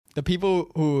the people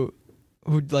who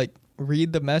like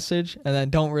read the message and then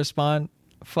don't respond,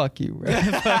 fuck you, bro.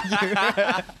 Fuck you.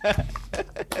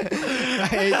 I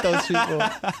hate those people.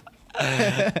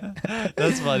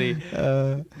 That's funny.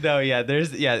 No, yeah,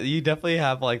 you definitely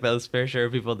have like those fair share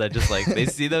of people that just like they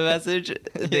see the message,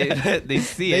 they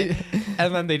see it,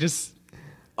 and then they just,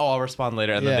 I'll respond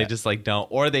later, and then they just like don't,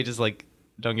 or they just like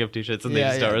don't give two shits and they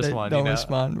just don't respond. Don't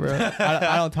respond, bro.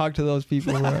 I don't talk to those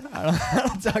people, bro. I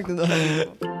don't talk to those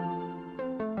people.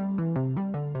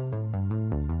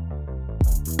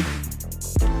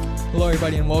 Hello,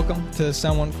 everybody, and welcome to the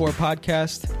Sound 14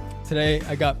 podcast. Today,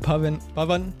 I got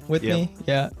Paavan with me.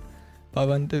 Yeah,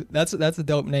 Paavan. Dude, that's a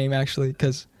dope name, actually,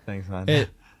 because thanks, man.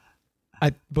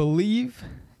 I believe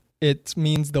it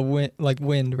means the wind, like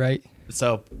wind, right?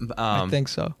 So, I think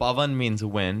so. Paavan means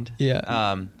wind.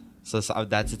 Yeah. So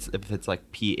that's if it's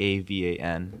like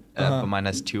Pavan, but mine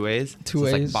has two A's. Two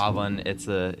A's. It's like Paavan. It's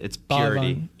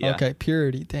purity. Paavan. Yeah. Okay,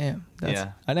 purity. Damn.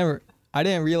 I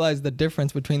didn't realize the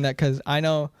difference between that, because I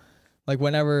know, like,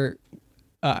 whenever,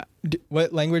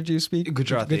 what language do you speak?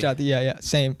 Gujarati. Yeah,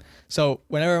 same. So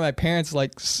whenever my parents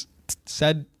like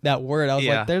said that word, I was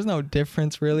like, there's no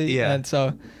difference really. Yeah. And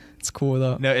so it's cool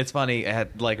though. No, it's funny. I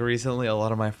had like recently a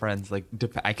lot of my friends like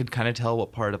I could kind of tell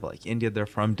what part of like India they're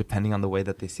from depending on the way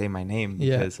that they say my name.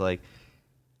 Because like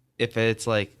if it's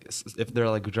like if they're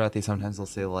like Gujarati, sometimes they'll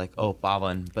say like, oh,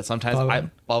 Paavan, but sometimes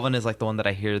Paavan is like the one that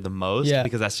I hear the most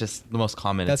because that's just the most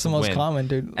common. That's the most common,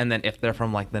 dude. And then if they're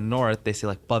from like the north, they say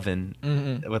like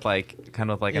Paavan with like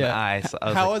kind of like an I. So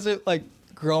how was it like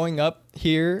growing up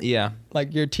here? Yeah,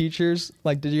 like your teachers,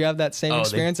 like did you have that same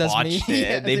experience as me?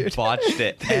 They botched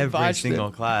it every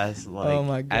single class. Like, oh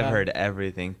my God. I've heard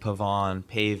everything. Paavan,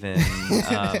 Paavan,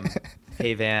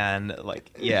 Paavan.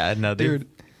 Like dude.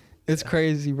 It's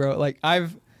crazy, bro. Like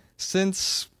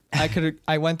since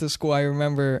I went to school, I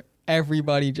remember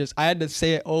everybody I had to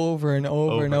say it over and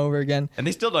over and over again. And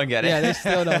they still don't get it. Yeah, they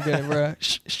still don't get it, bro.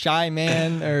 Shy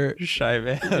man or shy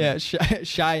man. Yeah,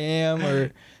 shy am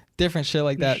or different shit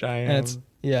like that. Shy and it's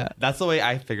that's the way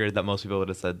I figured that most people would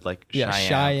have said like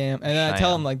shy am. And then I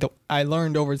tell them like I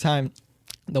learned over time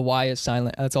the Y is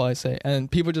silent. That's all I say.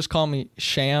 And people just call me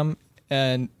Sham,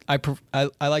 and I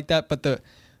like that, but the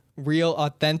real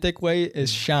authentic way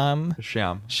is Sham.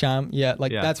 Yeah,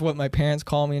 like that's what my parents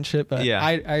call me and shit, but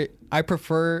I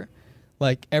prefer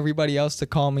like everybody else to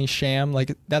call me Sham.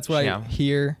 Like that's what I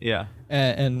hear. Yeah.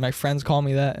 And my friends call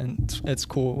me that, and it's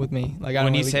cool with me. Like I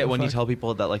when you tell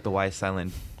people that like the Y is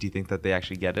silent, do you think that they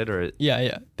actually get it or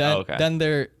then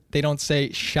they don't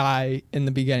say shy in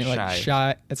the beginning. Like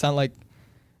shy. It's not like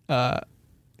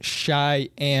shy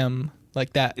am.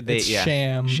 Like that, it's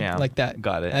sham, like that.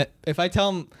 Got it. If I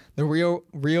tell them the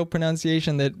real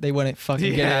pronunciation, that they wouldn't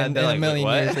fucking get it in a million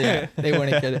years. Yeah, they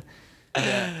wouldn't get it.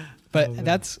 Yeah.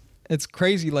 But it's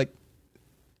crazy. Like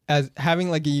as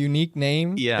having like a unique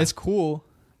name, it's cool.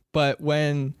 But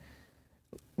when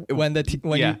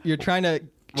you're trying to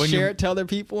share it to other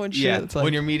people and shit, it's like,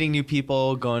 when you're meeting new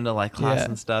people, going to like class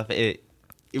and stuff,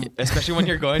 especially when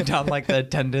you're going down like the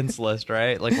attendance list,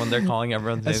 right? Like when they're calling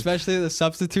everyone's names. Especially the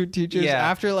substitute teachers. Yeah.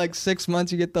 After like 6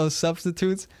 months, you get those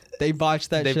substitutes. They botch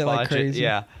that shit like crazy.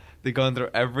 They're going through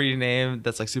every name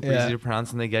that's like super easy to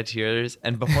pronounce, and they get to yours.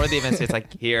 And before they even say it's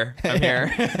like, here, I'm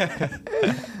here.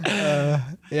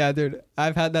 Yeah, dude.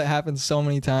 I've had that happen so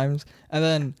many times. And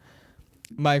then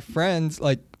my friends,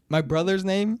 like my brother's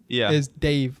name is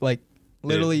Dave. Like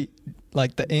literally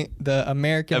like the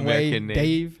American way, name.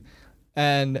 Dave.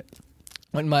 And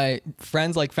when my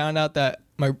friends like found out that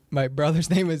my brother's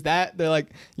name is that, they're like,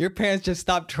 your parents just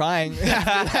stopped trying. Your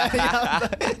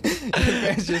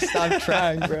parents just stopped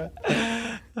trying, bro.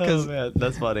 Oh man,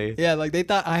 that's funny. Yeah, like they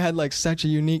thought I had like such a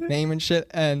unique name and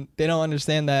shit, and they don't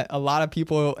understand that a lot of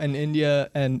people in India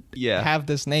have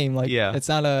this name. Like it's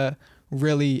not a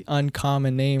really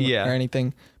uncommon name or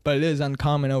anything, but it is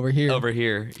uncommon over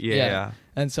here. Yeah.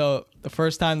 And so the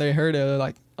first time they heard it, they're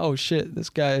like, oh shit, this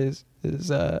guy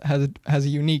has a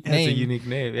unique name. Has a unique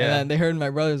name, yeah. And then they heard my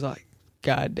brother's like,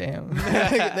 God damn.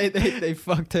 they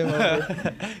fucked him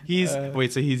over.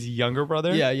 So he's younger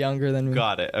brother? Yeah, younger than me.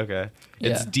 Got it. Okay.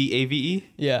 It's Dave?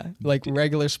 Yeah, like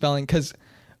regular spelling. Because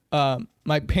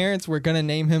my parents were going to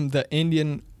name him the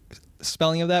Indian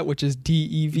spelling of that, which is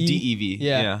Dev. Dev.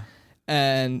 Yeah.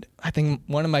 And I think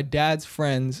one of my dad's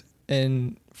friends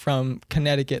from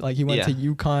Connecticut, like he went to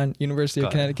UConn, University of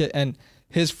Connecticut, and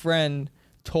his friend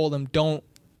told him don't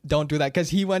do that,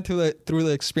 because he went through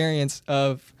the experience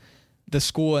of the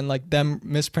school and like them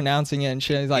mispronouncing it and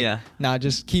shit. He's like, nah,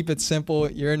 just keep it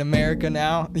simple. You're in America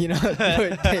now, you know.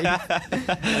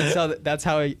 And so that's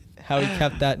how he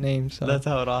kept that name. So that's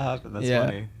how it all happened. That's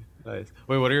funny. Nice.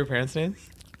 Wait, what are your parents' names?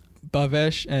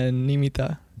 Bhavesh and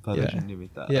Nimita. Bhavesh and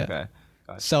Nimita. Yeah. Okay.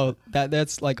 Gotcha. So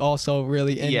that's like also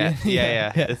really Indian.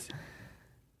 Yeah.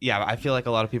 I feel like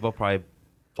a lot of people probably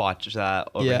botch that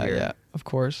over here. Yeah, of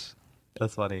course.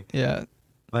 That's funny. Yeah.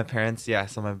 My parents,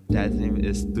 so my dad's name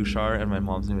is Tushar and my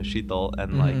mom's name is Sheetal,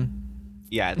 and like,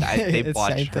 they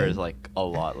botched hers like a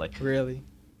lot. Like really.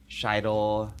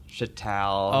 Shidal,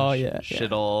 Shital,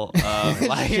 Shittle,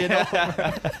 like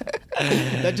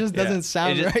that just doesn't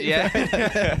sound right.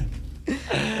 Yeah.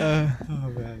 Oh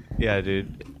man. Yeah,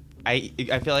 dude. I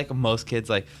feel like most kids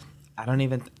like I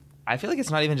feel like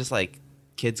it's not even just like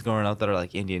kids growing up that are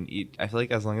like Indian. I feel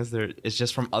like as long as it's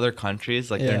just from other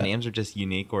countries, like their names are just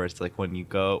unique. Or it's like when you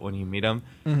meet them,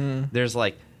 there's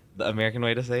like the American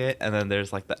way to say it, and then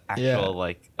there's like the actual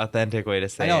like authentic way to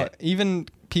say it. I know. Even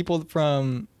people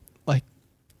from like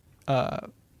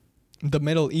the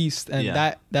Middle East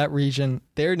and that region,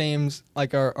 their names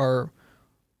like are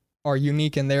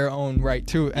unique in their own right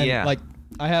too. And like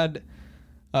I had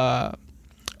a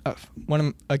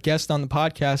guest on the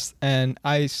podcast, and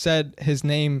I said his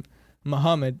name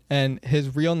Muhammad, and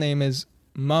his real name is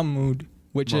Mahmoud,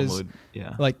 which is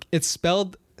like it's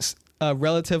spelled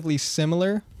relatively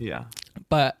similar. Yeah.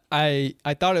 But I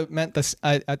thought it meant this.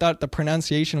 I thought the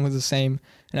pronunciation was the same,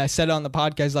 and I said it on the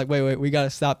podcast like, wait, we gotta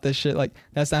stop this shit. Like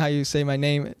that's not how you say my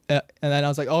name. And then I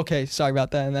was like, okay, sorry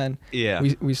about that. And then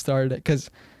we started it because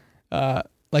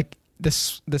like the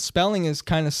spelling is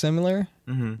kind of similar,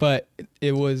 but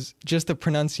it was just the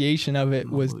pronunciation of it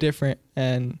was different.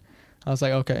 And I was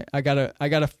like, okay, I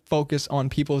gotta focus on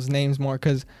people's names more,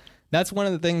 because that's one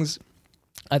of the things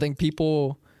I think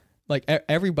people like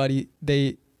everybody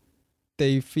they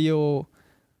feel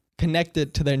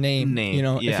connected to their name. You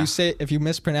know, if you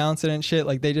mispronounce it and shit,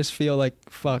 like they just feel like,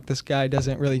 fuck, this guy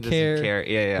doesn't really care.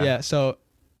 Yeah. So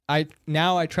I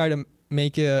try to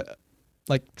make it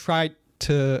try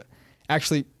to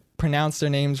actually pronounce their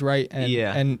names right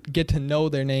and get to know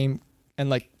their name, and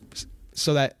like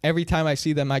so that every time I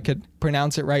see them I could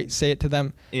pronounce it right, say it to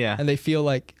them, and they feel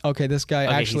like, okay, this guy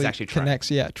actually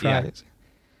connects. Tries.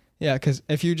 Yeah, because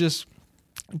if you just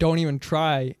don't even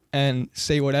try and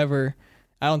say whatever,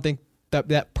 I don't think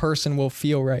that person will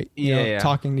feel right, you know,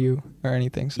 talking to you or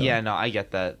anything. So yeah, no, I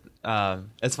get that.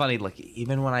 It's funny, like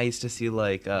even when I used to see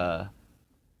like when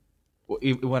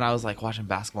I was like watching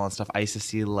basketball and stuff, I used to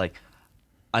see like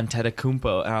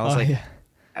Antetokounmpo, and I was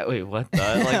wait, what the?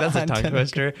 Like that's a tongue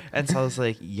twister. And so I was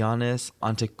like, Giannis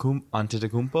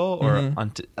Antetokounmpo, or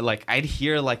like I'd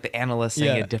hear like the analysts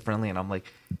saying it differently, and I'm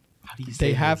like, how do you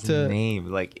say his name?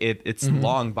 Like it's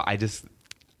long, but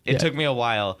it took me a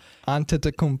while.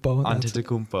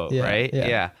 Antetokounmpo, right?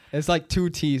 Yeah. It's like two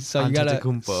T's, so you gotta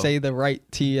say the right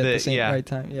T at the same right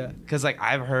time. Yeah. Because like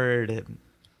I've heard,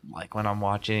 like when I'm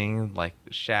watching like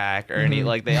Shaq or any,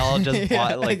 like they all just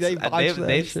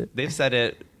they've said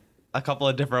it a couple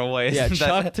of different ways. Yeah,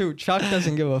 Chuck too. Chuck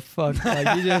doesn't give a fuck. Like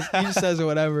he just says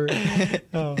whatever.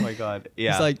 Oh my god.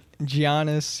 Yeah. It's like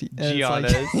Giannis.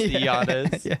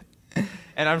 Giannis. Yeah.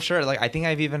 And I'm sure, like, I think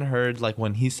I've even heard, like,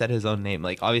 when he said his own name,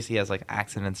 like, obviously he has, like,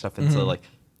 accent and stuff, and so, like,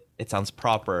 it sounds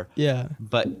proper. Yeah.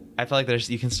 But I feel like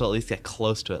you can still at least get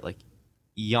close to it. Like,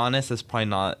 Giannis is probably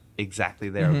not exactly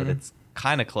there, but it's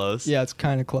kind of close. Yeah, it's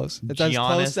kind of close. It's as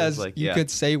close as like, you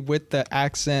could say with the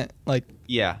accent, like,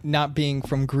 not being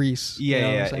from Greece.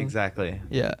 Yeah, exactly.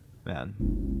 Yeah.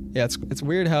 Man. Yeah, it's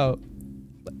weird how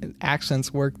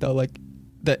accents work, though. Like,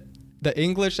 the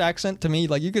English accent, to me,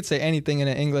 like you could say anything in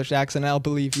an English accent, I'll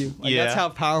believe you. Like that's how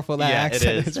powerful that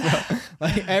accent is, bro.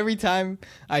 Like every time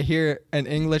I hear an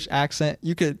English accent,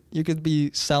 you could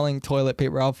be selling toilet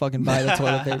paper, I'll fucking buy the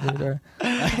toilet paper, bro.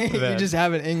 Like, you just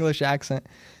have an English accent.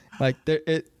 Like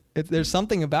there's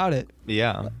something about it.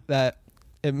 Yeah. That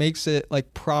it makes it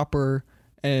like proper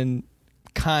and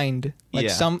kind. Like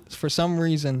for some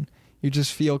reason you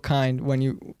just feel kind when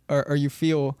you or you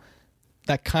feel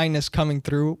that kindness coming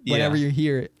through whenever you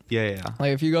hear it. Yeah.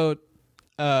 Like if you go,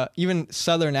 even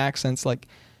Southern accents, like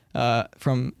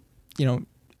from, you know,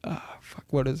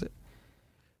 what is it?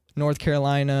 North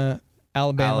Carolina,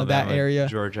 Alabama, that area.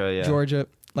 Georgia.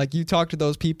 Like you talk to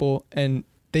those people and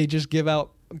they just give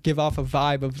off a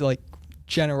vibe of like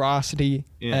generosity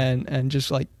and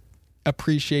just like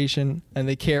appreciation, and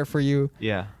they care for you.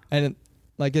 Yeah. And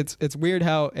like it's weird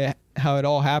how it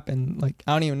all happened. Like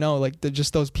I don't even know. Like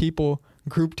just those people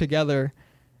grouped together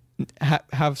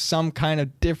have some kind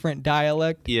of different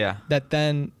dialect. Yeah. That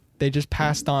then they just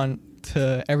passed on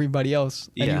to everybody else,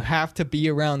 and you have to be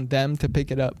around them to pick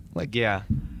it up. Like you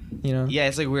know. Yeah,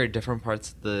 it's like weird. Different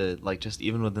parts of the like just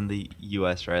even within the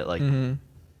U.S. right? Like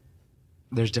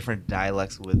there's different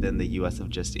dialects within the U.S. of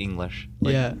just English.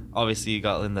 Like, yeah. Obviously, you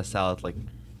got in the South, like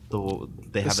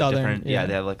they have Southern, a different,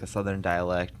 they have like a Southern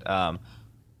dialect.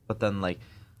 But then like,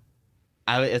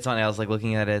 it's funny. I was like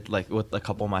looking at it like with a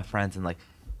couple of my friends, and like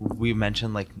we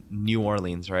mentioned like New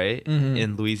Orleans, right,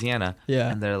 in Louisiana. Yeah.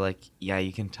 And they're like, yeah,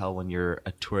 you can tell when you're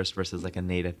a tourist versus like a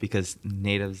native, because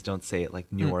natives don't say it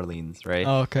like New Orleans, right?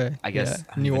 Oh, okay. I guess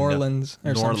New Orleans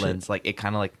or New some Orleans, shit. like it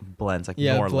kind of like blends, like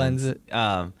Yeah, New it blends Orleans.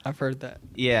 it. I've heard that.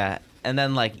 Yeah, and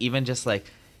then like even just like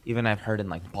I've heard in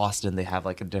like Boston they have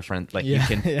like a different, like you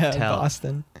can tell.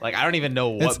 Boston. Like I don't even know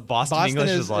what Boston English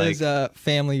is like. Is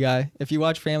Family Guy. If you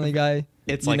watch Family Guy,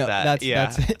 it's like that.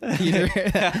 That's it.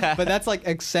 But that's like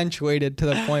accentuated to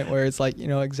the point where it's like,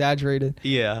 exaggerated.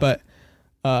 Yeah. But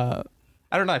I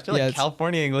don't know. I feel like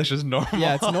California English is normal.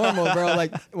 Yeah, it's normal, bro.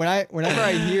 Like whenever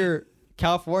I hear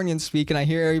Californians speak and I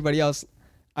hear everybody else,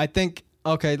 I think,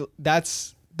 okay,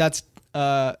 that's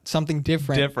something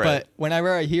different. But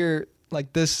whenever I hear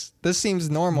like this seems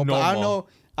normal. But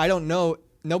I don't know.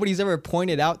 Nobody's ever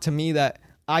pointed out to me that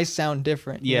I sound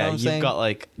different. You know what I'm saying? You've got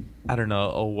like, I don't know,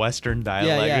 a Western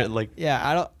dialect.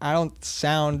 I don't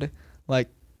sound like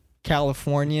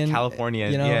Californian.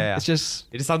 It just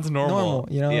sounds normal.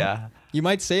 Yeah. You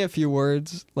might say a few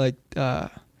words like,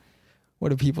 what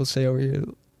do people say over here?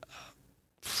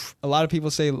 A lot of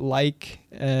people say like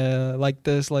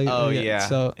this, like,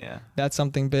 so that's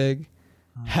something big.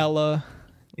 Hella,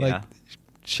 like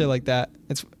shit like that.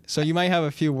 So you might have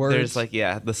a few words. There's like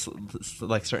this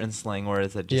like certain slang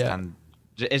words that just kind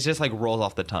of, it's just like rolls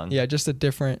off the tongue. Yeah, just a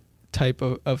different type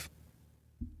of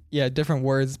different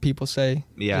words people say.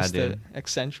 Yeah, just to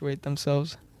accentuate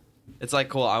themselves. It's like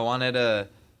cool. I wanted to.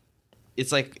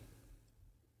 It's like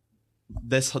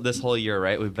this whole year,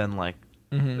 right? We've been like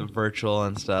virtual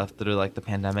and stuff through like the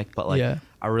pandemic, but like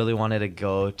I really wanted to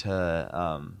go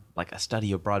to like a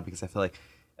study abroad, because I feel like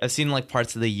I've seen like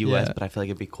parts of the U.S., but I feel like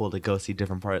it'd be cool to go see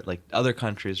different parts, like other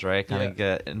countries, right? Kind of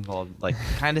get involved, like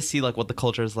kind of see like what the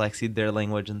culture is like, see their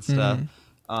language and stuff.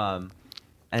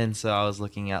 And so I was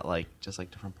looking at like just like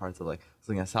different parts of like, I was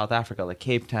looking at South Africa, like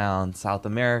Cape Town, South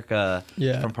America,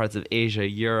 different parts of Asia,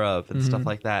 Europe, and stuff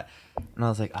like that. And I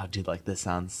was like, oh, dude, like this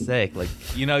sounds sick. Like,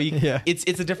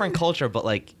 it's a different culture, but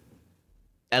like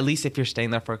at least if you're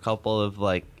staying there for a couple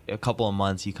of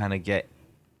months, you kind of get.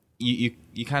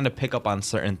 You kind of pick up on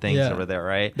certain things over there,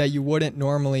 right? That you wouldn't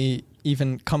normally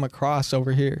even come across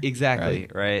over here. Exactly,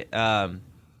 right? I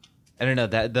don't know.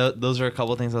 Those are a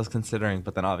couple of things I was considering,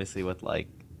 but then obviously with like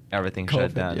everything COVID,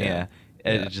 shut down,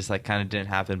 it just like kind of didn't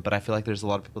happen. But I feel like there's a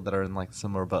lot of people that are in like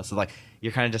similar boat. So like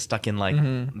you're kind of just stuck in like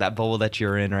that bubble that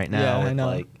you're in right now. Yeah, with, I know.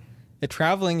 Like,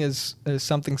 traveling is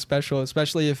something special,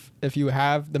 especially if you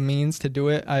have the means to do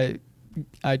it. I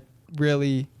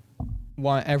really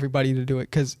want everybody to do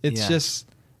it, because it's just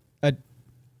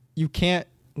you can't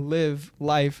live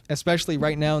life, especially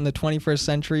right now in the 21st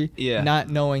century, not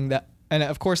knowing that. And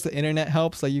of course the internet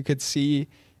helps. Like you could see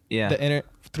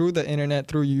through the internet,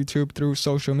 through YouTube, through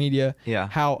social media,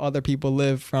 how other people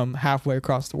live from halfway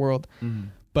across the world.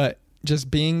 But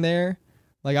just being there,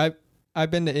 like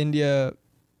I've been to India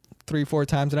 3-4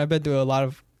 times, and I've been to a lot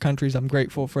of countries. I'm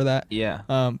grateful for that.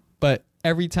 But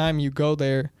every time you go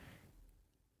there,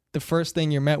 the first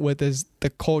thing you're met with is the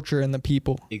culture and the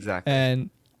people. Exactly. And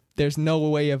there's no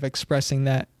way of expressing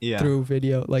that through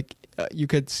video. Like you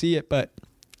could see it, but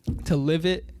to live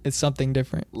it is something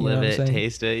different. Live it,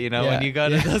 taste it. When you go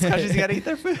to those countries, you gotta eat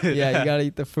their food. You gotta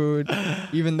eat the food,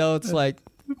 even though it's like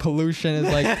pollution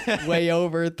is like way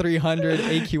over 300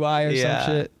 AQI or some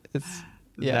shit. It's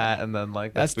that, and then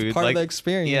like the that's food, part like, of the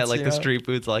experience. like the street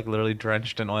food's like literally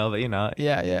drenched in oil, but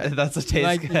that's a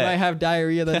taste. You might have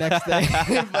diarrhea the next day.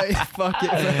 But fuck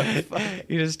it, bro.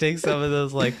 You just take some of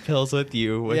those like pills with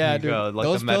you when you go. Like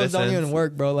those the pills don't even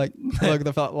work, bro. Like look,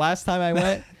 the last time I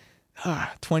went,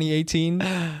 2018,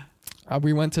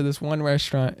 we went to this one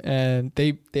restaurant, and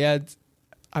they had,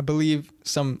 I believe,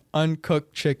 some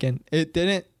uncooked chicken. It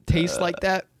didn't taste like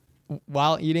that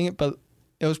while eating it, but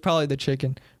it was probably the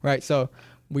chicken, right? So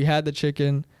we had the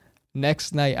chicken.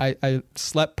 Next night, I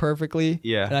slept perfectly.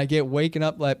 And I get waken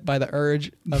up like by the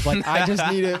urge of like, I just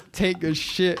need to take a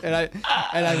shit. And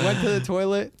I went to the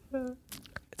toilet,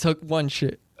 took one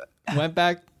shit, went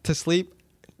back to sleep.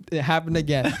 It happened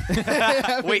again.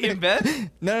 Wait, in bed?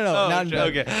 No, not in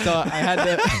bed. Okay. So I had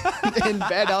to in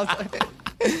bed. I was like,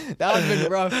 that would have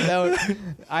been rough.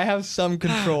 I have some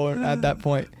control at that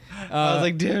point. I was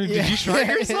like, dude, did you strike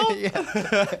yourself?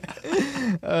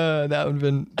 That would have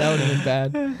been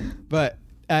bad. But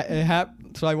it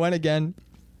happened. So I went again,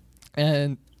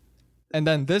 and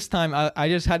then this time I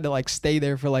just had to like stay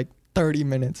there for like 30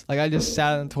 minutes. Like I just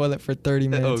sat on the toilet for 30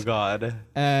 minutes. Oh God.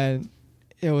 And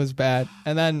it was bad.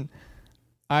 And then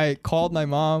I called my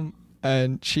mom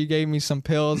and she gave me some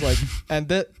pills like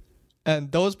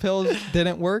and those pills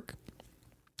didn't work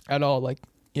at all. Like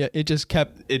yeah, it just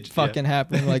kept fucking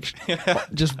happening. Like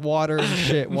just water and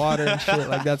shit.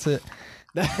 Like that's it.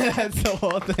 That's the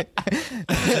whole thing.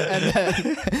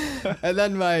 and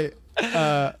then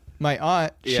my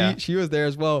aunt, she was there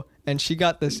as well, and she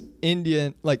got this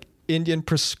Indian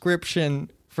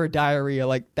prescription for diarrhea.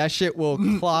 Like that shit will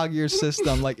clog your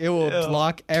system. Like it will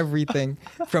block everything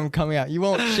from coming out. You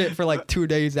won't shit for like 2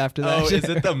 days after that. Oh, shit. is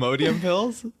it the Imodium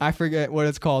pills? I forget what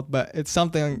it's called, but it's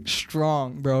something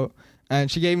strong, bro. And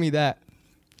she gave me that.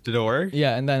 Did it work?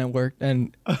 Yeah, and then it worked,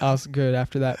 and I was good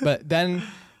after that. But then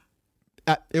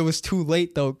it was too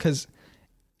late though, because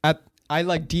I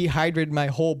like dehydrated my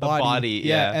whole body.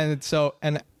 Yeah. And so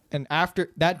and after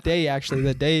that day, actually,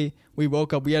 the day we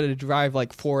woke up, we had to drive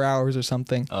like 4 hours or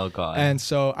something. Oh God. And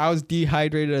so I was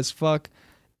dehydrated as fuck,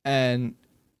 and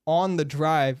on the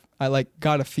drive I like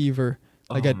got a fever.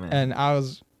 And I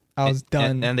was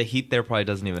done. And the heat there probably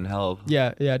doesn't even help.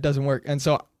 Yeah, it doesn't work. And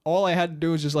so all I had to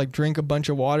do was just like drink a bunch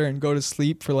of water and go to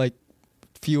sleep for like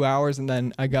a few hours, and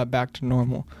then I got back to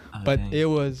normal. But dang. It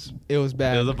was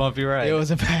bad. It was a bumpy ride. It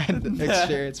was a bad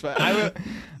experience. But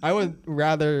I would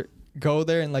rather go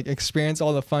there and like experience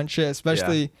all the fun shit,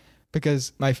 especially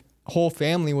because my whole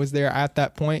family was there at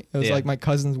that point. It was like my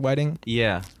cousin's wedding.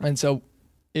 Yeah. And so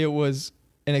it was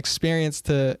an experience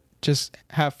to just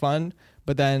have fun,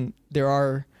 but then there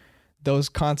are those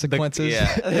consequences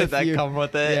that come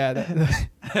with it.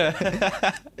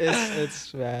 Yeah,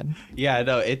 it's bad. Yeah,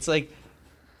 no, it's like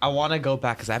I want to go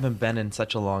back because I haven't been in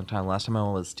such a long time. Last time I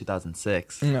went was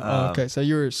 2006. Okay, so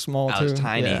you were small too. I was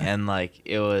tiny, and like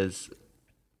it was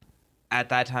at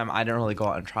that time I didn't really go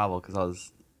out and travel because I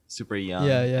was super young.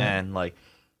 Yeah. And like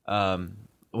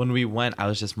when we went, I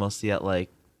was just mostly at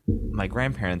like my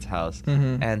grandparents' house,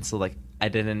 and so like I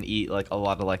didn't eat like a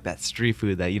lot of like that street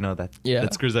food that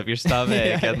that screws up your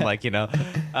stomach and like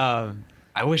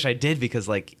I wish I did because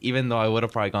like even though I would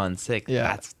have probably gone sick,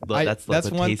 that's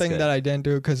one thing that I didn't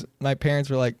do because my parents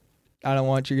were like, I don't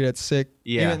want you to get sick,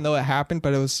 even though it happened,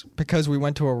 but it was because we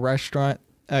went to a restaurant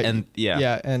and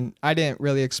I didn't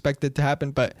really expect it to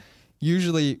happen, but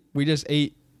usually we just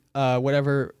ate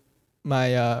whatever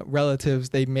my relatives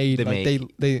they made.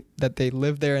 They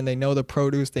live there and they know the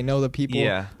produce, they know the people,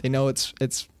 they know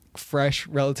it's fresh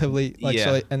relatively, like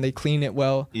so, and they clean it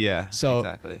well. So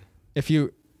exactly.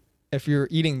 If you're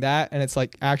eating that and it's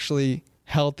like actually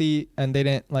healthy and they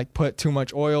didn't like put too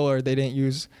much oil or they didn't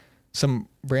use some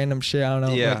random shit, I don't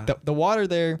know. Like the water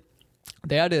there,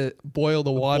 they had to boil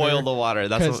the water.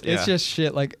 That's it's just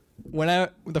shit. Like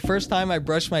the first time I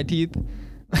brushed my teeth,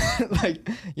 like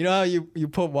you know how you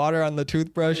put water on the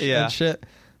toothbrush and shit.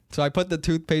 So I put the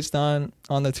toothpaste on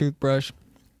the toothbrush,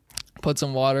 put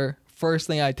some water. First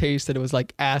thing I tasted, it was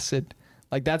like acid.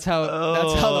 Like that's how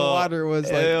the water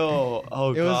was. Like,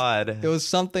 God. It was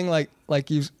something like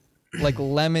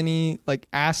lemony, like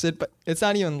acid, but it's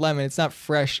not even lemon. It's not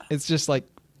fresh. It's just like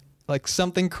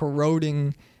something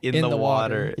corroding in the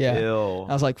water. Yeah. Ew.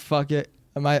 I was like, fuck it.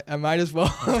 I might as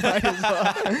well.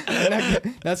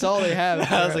 That's all they have.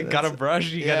 I was like, gotta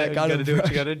brush. You gotta do what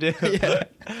you gotta do.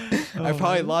 I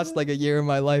probably lost like a year of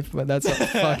my life, but that's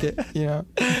fuck it. You know,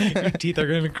 your teeth are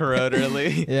gonna corrode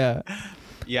early.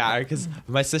 Yeah, because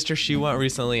my sister, she went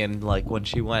recently, and like when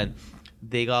she went,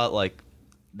 they got like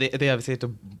they obviously had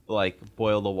to like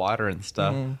boil the water and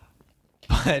stuff.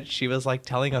 But she was like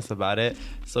telling us about it,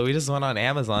 so we just went on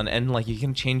Amazon, and like you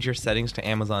can change your settings to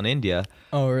Amazon India.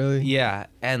 Oh really? Yeah,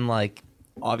 and like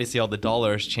obviously all the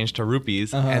dollars changed to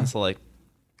rupees, and so like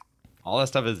all that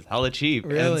stuff is hella cheap.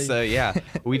 Really? And so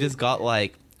we just got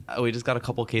a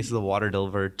couple cases of water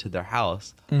delivered to their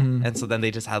house, and so then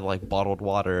they just had like bottled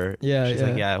water. She's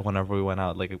like, whenever we went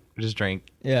out, like just drink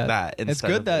that. It's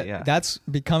good that that's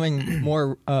becoming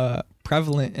more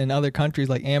prevalent in other countries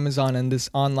like Amazon and this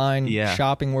online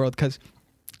shopping world, because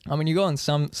I mean you go in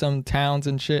some towns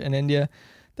and shit in India,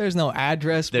 there's no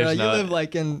address, bro. You live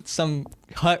like in some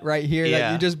hut right here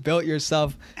that you just built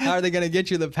yourself. How are they gonna get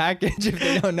you the package if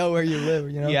they don't know where you live?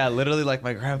 You know? Yeah, literally, like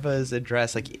my grandpa's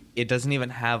address, like it doesn't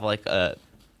even have like a.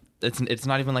 It's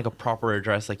not even like a proper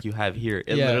address like you have here.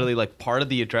 It literally like part of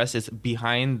the address is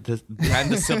behind the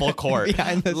civil court.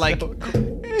 Behind the civil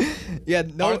court. Yeah,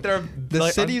 no,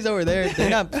 the cities over there, they're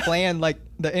not planned like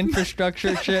the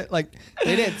infrastructure shit. Like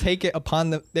they didn't take it upon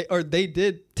them, they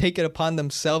did take it upon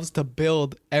themselves to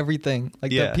build everything. Like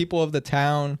the people of the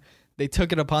town, they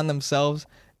took it upon themselves,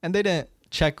 and they didn't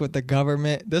check with the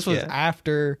government. This was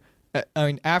after I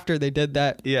mean, after they did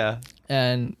that,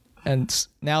 and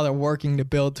now they're working to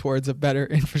build towards a better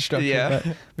infrastructure. Yeah.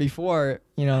 But before,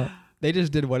 they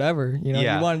just did whatever. You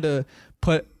wanted to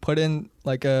put in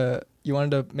like you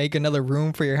wanted to make another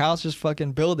room for your house, just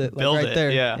fucking build it, like right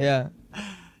there. Yeah.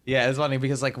 Yeah, it's funny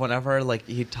because like whenever like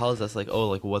he tells us like, oh,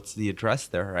 like what's the address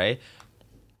there, right?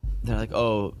 They're like,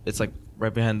 oh, it's like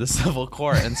right behind the civil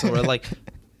court, and so we're like,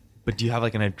 but do you have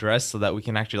like an address so that we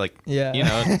can actually like,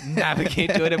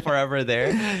 navigate to it if we're ever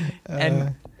there?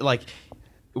 And like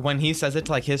when he says it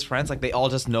to like his friends, like they all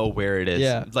just know where it is.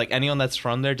 Yeah, like anyone that's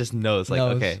from there just knows like,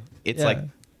 okay, it's like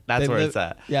that's where it's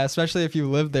at. Yeah, especially if you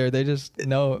live there, they just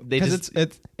know because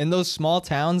it's in those small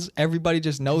towns, everybody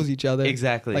just knows each other.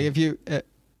 Exactly. Like if you.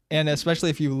 And especially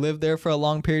if you live there for a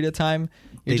long period of time,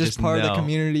 you're just part of the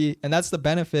community. And that's the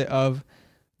benefit of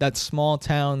that small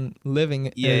town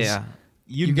living.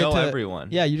 You know everyone.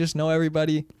 Yeah, you just know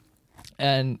everybody.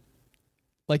 And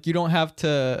like you don't have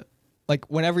to, like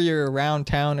whenever you're around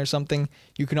town or something,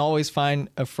 you can always find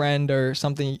a friend or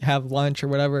something, have lunch or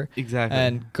whatever. Exactly.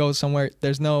 And go somewhere.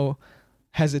 There's no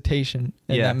hesitation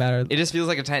in that matter. It just feels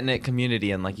like a tight-knit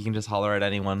community, and like you can just holler at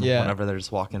anyone whenever they're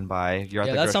just walking by. You're at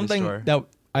the grocery store. That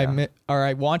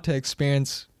I want to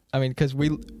experience. I mean, because we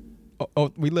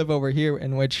live over here,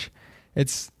 in which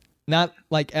it's not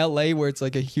like LA where it's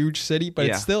like a huge city, but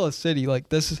it's still a city. Like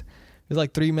there's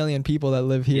like 3 million people that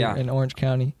live here in Orange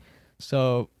County,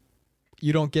 so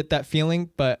you don't get that feeling.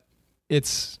 But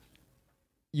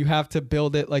you have to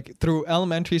build it like through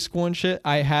elementary school and shit.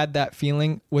 I had that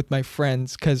feeling with my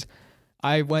friends because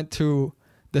I went to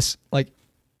this like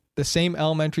the same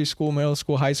elementary school, middle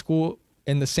school, high school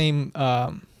in the same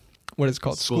what is it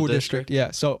called, school district.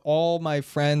 Yeah, so all my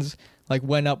friends like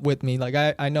went up with me. Like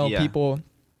I know people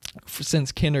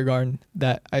since kindergarten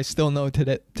that I still know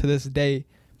to this day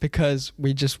because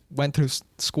we just went through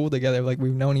school together. Like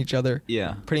we've known each other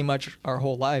pretty much our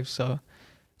whole lives. So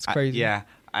it's crazy. I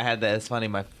had that. It's funny.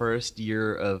 My first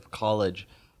year of college,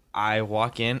 I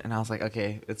walk in and I was like,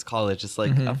 okay, it's college. It's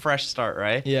like a fresh start,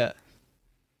 right? Yeah.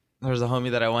 There was a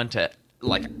homie that I went to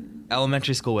like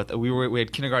elementary school with. We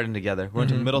had kindergarten together. We went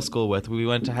to middle school with. We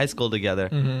went to high school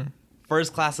together.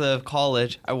 First class of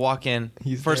college, I walk in.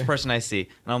 He's first person I see,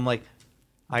 and I'm like,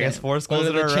 I guess 4 schools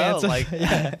in a row. Like,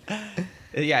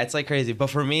 it's like crazy. But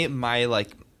for me, my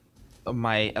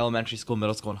elementary school,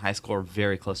 middle school, and high school are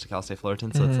very close to Cal State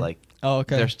Fullerton, so it's like,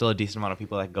 there's still a decent amount of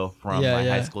people that go from my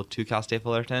high school to Cal State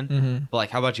Fullerton. But like,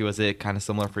 how about you? Was it kind of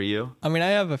similar for you? I mean, I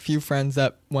have a few friends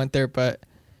that went there, but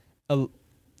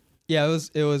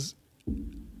it was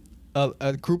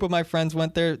a group of my friends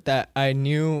went there that I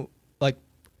knew like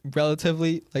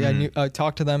relatively, like I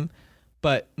talked to them,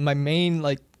 but my main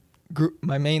like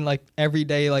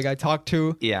everyday like I talked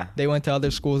to, they went to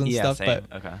other schools and stuff. Same.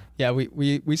 But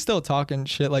we still talk and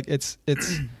shit. Like it's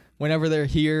whenever they're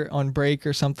here on break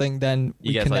or something, then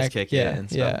you guys connect. Like kick it and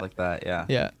stuff like that.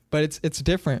 Yeah, but it's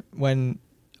different when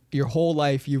your whole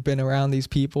life you've been around these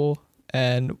people,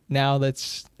 and now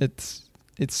it's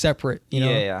separate, you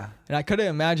know? Yeah. And I couldn't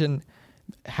imagine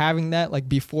having that like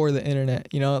before the internet,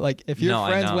 you know? Like if your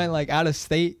friends went like out of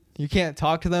state, you can't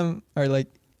talk to them, or like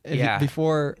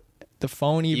before the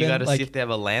phone even. You gotta like, see if they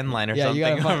have a landline or something. You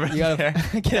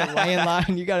gotta get a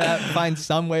landline. You gotta find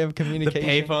some way of communication.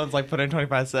 The payphone's like put in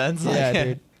 25 cents. Yeah,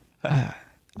 dude. I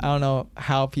don't know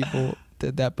how people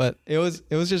did that, but it was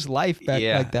just life back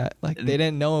like that. Like they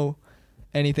didn't know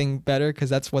anything better because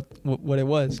that's what it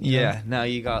was. You know? Now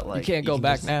you got like you can't go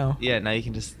back now. Yeah, now you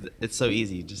can just, it's so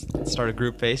easy. Just start a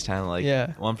group FaceTime.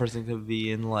 Like one person could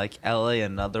be in like LA,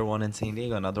 another one in San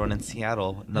Diego, another one in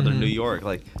Seattle, another New York.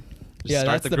 Like just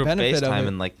start the group FaceTime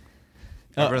and like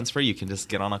everyone's free. You can just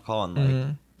get on a call and like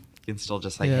you can still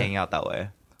just like hang out that way.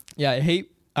 Yeah,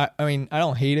 I mean I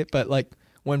don't hate it, but like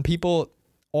when people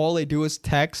all they do is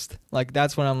text, like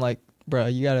that's when I'm like, bro,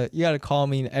 you gotta call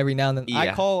me every now and then.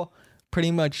 I call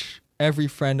pretty much every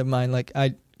friend of mine, like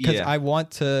because I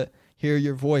want to hear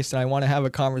your voice and I want to have a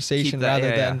conversation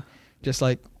rather than just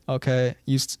like, okay,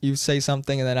 you say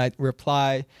something and then I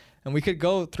reply, and we could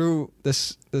go through the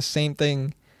same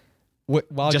thing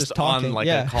while just talking on like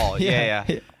a call.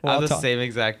 I'm the same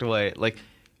exact way. Like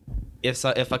if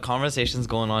a conversation's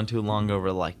going on too long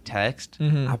over like text,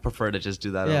 I prefer to just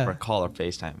do that over a call or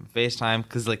FaceTime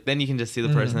because like then you can just see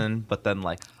the person, but then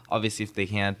like obviously if they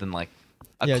can't, then like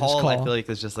a call, I feel like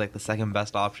is just like the second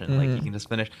best option. Like you can just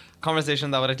finish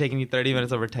conversation that would have taken you 30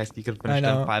 minutes over text. You could finish it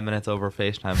in 5 minutes over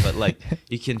FaceTime, but like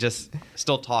you can just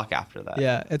still talk after that.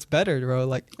 Yeah, it's better, bro.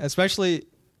 Like especially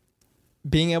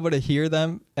being able to hear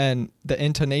them and the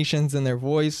intonations in their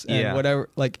voice and whatever,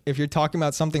 like if you're talking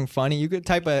about something funny, you could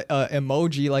type a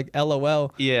emoji like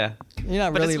LOL. Yeah. You're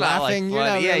not really laughing. You're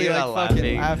not really like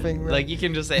fucking laughing. Like you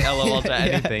can just say LOL to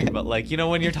anything, but like, you know,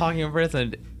 when you're talking in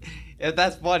person, if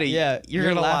that's funny, you're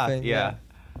gonna laugh. Yeah.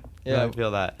 I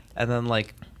feel that. And then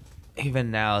like,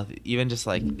 even now, even just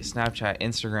like Snapchat,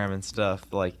 Instagram and stuff,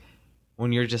 like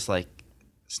when you're just like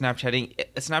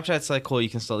Snapchat's like cool, you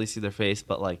can still see their face,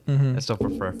 but like I still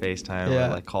prefer a FaceTime or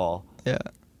like call.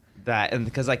 That, and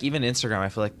because like even Instagram, I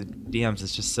feel like the DMs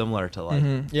is just similar to like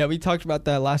we talked about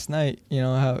that last night, you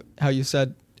know, how you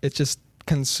said it just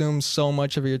consumes so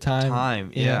much of your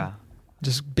time.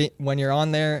 Just when you're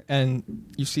on there and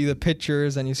you see the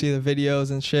pictures and you see the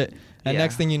videos and shit, and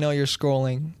next thing you know, you're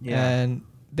scrolling and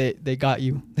they got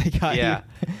you. They got you.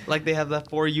 Like they have that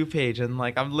For You page, and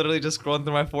like I'm literally just scrolling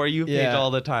through my For You page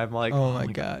all the time. Like, oh my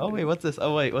god. Oh wait, what's this?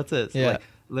 Oh wait, what's this? Yeah. Like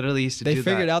literally used to do that. They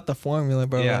figured out the formula,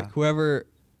 bro. Like whoever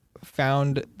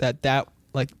found that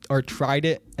like or tried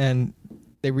it and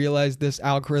they realized this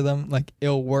algorithm like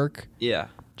it'll work. Yeah.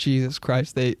 Jesus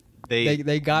Christ. They nailed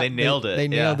it. They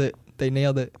nailed it. They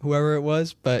nailed it. Whoever it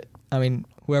was, but I mean,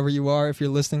 whoever you are, if you're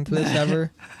listening to this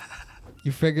ever,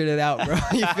 you figured it out, bro.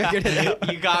 You figured it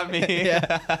out. You got me.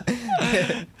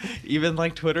 Even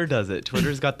like Twitter does it.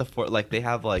 Twitter's got they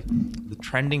have like the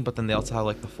trending, but then they also have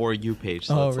like the For You page.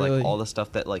 So it's like all the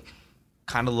stuff that like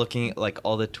kind of looking like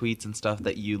all the tweets and stuff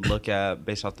that you look at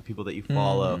based off the people that you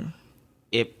follow.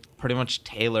 It pretty much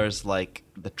tailors like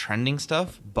the trending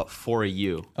stuff, but for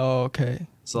you. Oh, okay.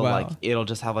 So like it'll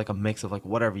just have like a mix of like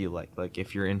whatever you like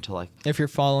if you're into like if you're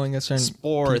following a certain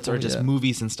sports people, or just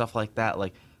movies and stuff like that,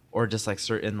 like or just like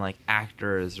certain like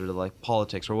actors or like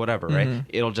politics or whatever, right?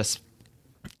 It'll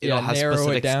have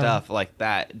specific stuff like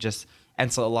that. Just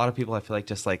and so a lot of people I feel like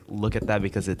just like look at that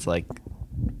because it's like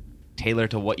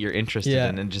tailored to what you're interested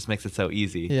in, and it just makes it so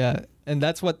easy. Yeah, and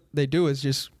that's what they do is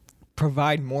just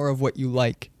provide more of what you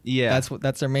like. Yeah,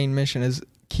 that's their main mission is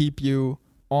keep you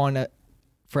on it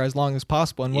for as long as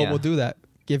possible, and what will do that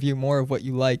give you more of what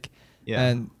you like,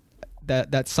 and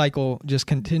that cycle just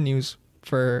continues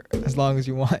for as long as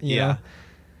you want. You know?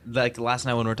 Like last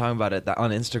night when we were talking about it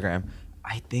on Instagram,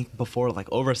 I think before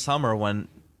like over summer when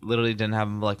literally didn't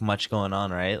have like much going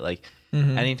on, right? Like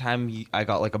anytime I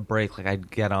got like a break, like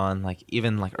I'd get on like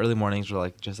even like early mornings or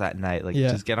like just at night, like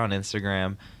just get on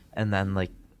Instagram, and then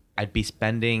like I'd be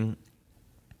spending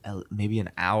maybe an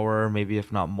hour, maybe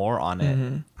if not more on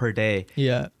it per day.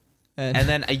 Yeah. And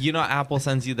then you know Apple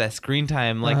sends you that screen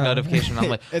time like notification. I'm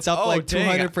like, it's up like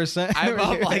 200%. I'm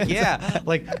up like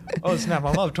like oh snap,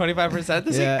 I'm up 25%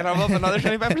 this week, and I'm up another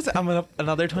 25%. I'm up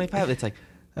another 25. It's like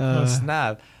oh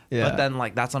snap. Yeah. But then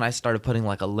like that's when I started putting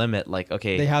like a limit. Like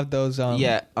okay, they have those. On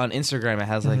Instagram it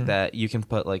has like that. You can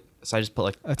put like so I just put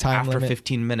like a time after limit.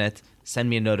 15 minutes, send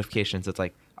me a notification. So it's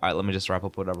like all right, let me just wrap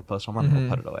up whatever post I'm on and I'll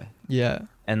put it away. Yeah.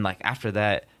 And like after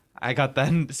that, I got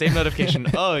that same notification.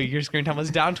 Oh, your screen time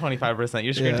was down 25%.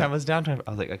 Your screen time was down 25%. I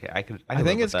was like, okay, I could I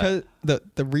think it's because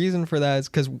the reason for that is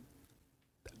because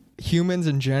humans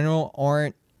in general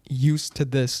aren't used to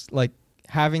this, like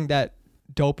having that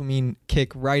dopamine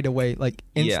kick right away, like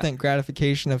instant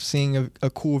gratification of seeing a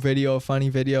cool video, a funny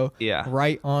video,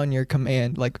 right on your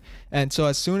command. Like, and so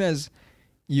as soon as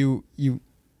you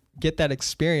get that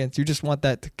experience, you just want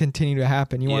that to continue to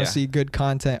happen. You want to see good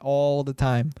content all the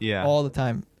time. Yeah. All the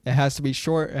time. It has to be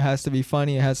short. It has to be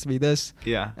funny. It has to be this.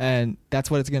 Yeah. And that's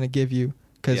what it's going to give you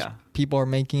because people are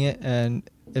making it. And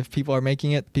if people are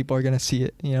making it, people are going to see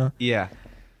it, you know? Yeah.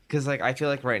 Because like, I feel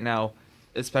like right now,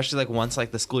 especially like once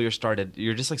like the school year started,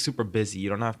 you're just like super busy. You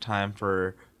don't have time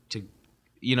to,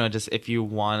 you know, just if you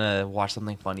want to watch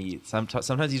something funny,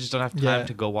 sometimes you just don't have time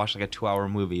to go watch like a 2-hour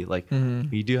movie. Like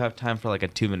you do have time for like a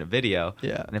 2-minute video.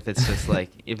 Yeah. And if it's just like,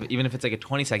 even if it's like a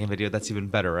 20-second video, that's even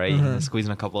better, right? You can squeeze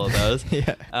in a couple of those.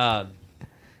 But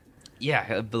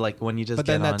like when you just but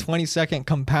then that 20-second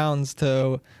compounds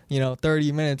to, you know,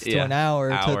 30 minutes to an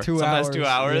hour to 2 sometimes hours. 2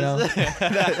 hours. You know?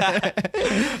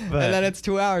 And then it's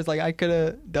 2 hours. Like I could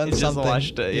have done something. Just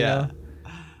watched it, you know?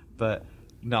 But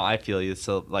no, I feel you.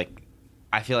 So like,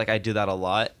 I feel like I do that a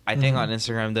lot. I think on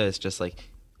Instagram though, it's just like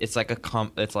it's like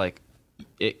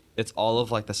it's all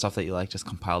of like the stuff that you like just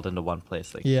compiled into one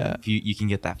place. Like if you can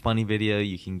get that funny video,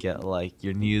 you can get like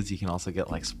your news, you can also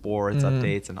get like sports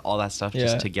updates and all that stuff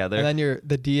just together. And then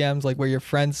the DMs, like where your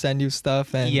friends send you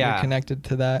stuff and you're connected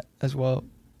to that as well.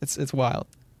 It's wild.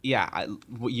 Yeah,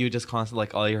 you just constantly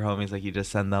like all your homies, like you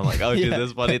just send them like, oh, do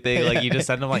this funny thing. Like you just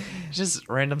send them like just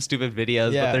random stupid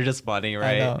videos, but they're just funny,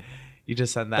 right? I know. You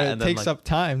just send that, but and it takes up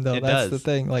time though. That's the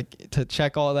thing, like to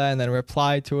check all that and then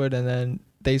reply to it, and then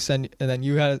they send, and then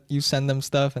you send them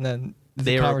stuff, and then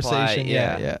they conversation.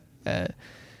 Reply,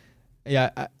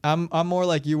 I'm more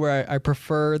like you, where I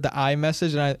prefer the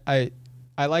iMessage, and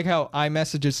I like how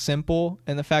iMessage is simple,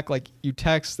 and the fact like you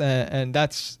text and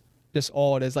that's just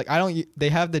all it is. Like they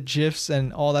have the GIFs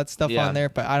and all that stuff on there,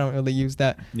 but I don't really use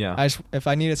that. Yeah. If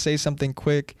I need to say something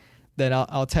quick, then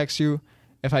I'll text you.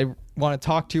 If I want to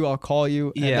talk to you, I'll call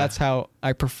you, and that's how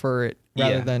I prefer it,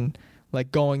 rather than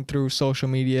like going through social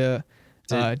media,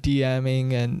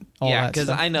 DMing and all that. Yeah, because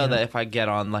I know that if I get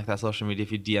on like that social media,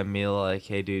 if you DM me like,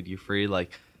 "Hey, dude, you free?"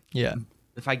 Like,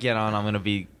 if I get on, I'm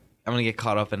gonna get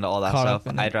caught up into all that stuff.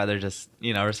 I'd rather just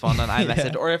respond on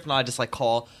iMessage, or if not, just like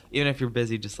call. Even if you're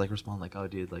busy, just like respond like, "Oh,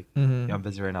 dude, like I'm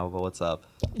busy right now, but what's up?"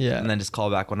 Yeah, and then just call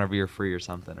back whenever you're free or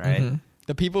something, right? Mm-hmm.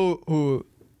 The people who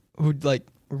like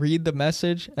read the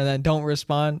message and then don't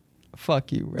respond.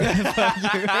 Fuck you, bro. Fuck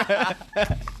you.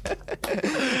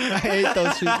 I hate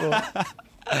those people.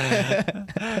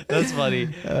 That's funny.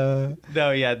 No,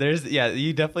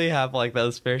 you definitely have like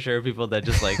those fair share of people that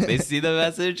just like they see the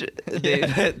message,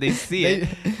 they see it,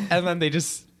 and then they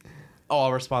just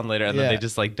I'll respond later, and then they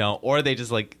just like don't, or they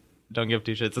just like don't give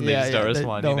two shits and they just don't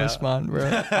respond. Don't respond, bro.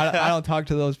 I don't talk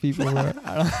to those people, bro.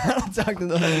 I don't talk to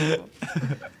those people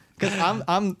because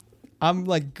I'm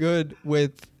like good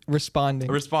with responding,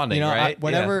 right?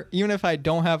 Whenever, even if I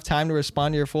don't have time to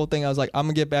respond to your full thing, I was like, I'm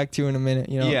gonna get back to you in a minute,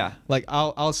 like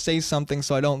I'll say something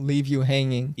so I don't leave you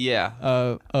hanging,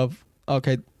 okay,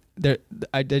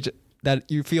 that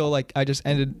you feel like I just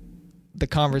ended the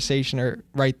conversation or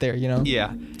right there,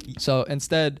 so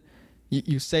instead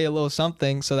you say a little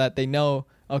something so that they know,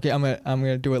 okay, I'm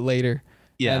gonna do it later,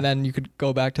 and then you could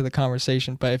go back to the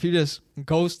conversation. But if you just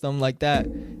ghost them like that,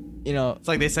 it's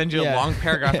like they send you a long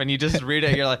paragraph and you just read it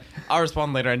and you're like, I'll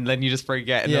respond later, and then you just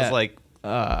forget, and it's like,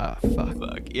 fuck.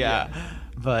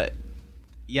 But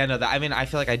no, I mean, I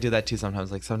feel like I do that too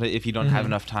sometimes. Like sometimes if you don't have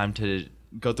enough time to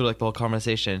go through like the whole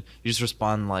conversation, you just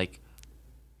respond like,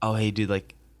 oh, hey dude,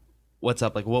 like what's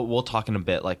up? Like we'll talk in a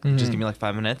bit. Like just give me like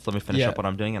 5 minutes. Let me finish up what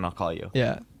I'm doing and I'll call you.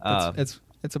 Yeah. It's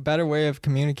a better way of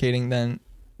communicating than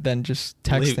just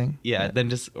texting. Then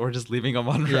just leaving them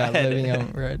on red. Yeah, leaving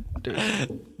them red. Dude.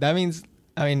 That means,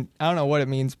 I mean, I don't know what it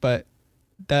means, but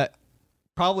that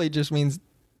probably just means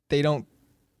they don't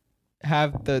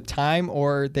have the time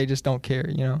or they just don't care,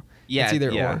 Yeah. It's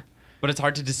either or. But it's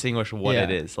hard to distinguish what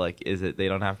it is. Like, is it they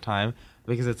don't have time?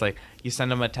 Because it's like you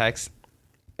send them a text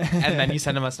and then you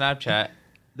send them a Snapchat.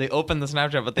 They open the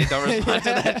Snapchat, but they don't respond to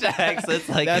that text. It's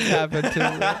like that's happened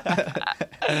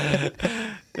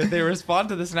too. They respond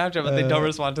to the Snapchat, but they don't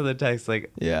respond to the text.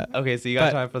 Like, okay, so you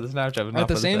got time for the Snapchat, but not at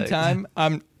the same time,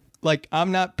 I'm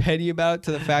not petty about it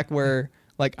to the fact where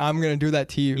like I'm gonna do that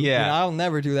to you. Yeah, I'll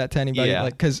never do that to anybody. Yeah.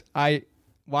 Like, cause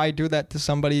why do that to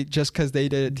somebody just because they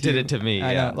did it to me?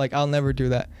 I know, like I'll never do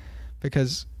that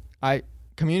because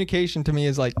communication to me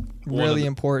is like really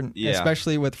important,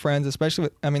 especially with friends, especially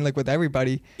with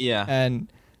everybody. Yeah.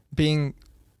 And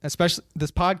especially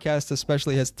this podcast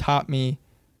especially has taught me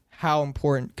how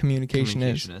important communication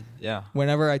is. Yeah.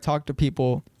 Whenever I talk to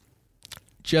people,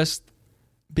 just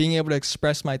being able to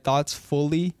express my thoughts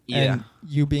fully and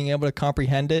you being able to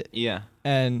comprehend it. Yeah.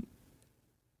 And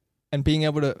being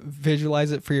able to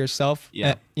visualize it for yourself.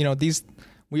 Yeah.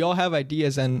 We all have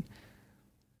ideas, and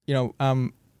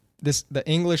the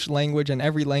English language and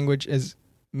every language is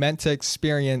meant to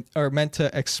experience or meant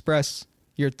to express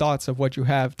your thoughts of what you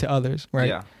have to others, right?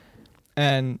 Yeah.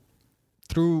 And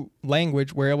through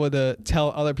language, we're able to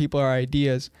tell other people our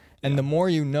ideas. And the more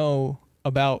you know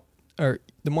about, or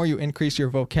the more you increase your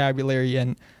vocabulary,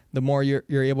 and the more you're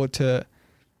able to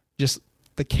just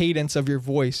the cadence of your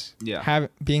voice,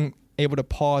 being able to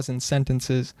pause in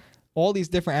sentences, all these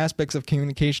different aspects of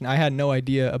communication I had no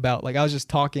idea about. Like I was just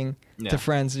talking to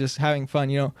friends, just having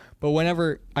fun, But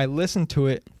whenever I listen to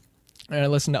it and I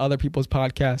listen to other people's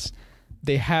podcasts,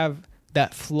 they have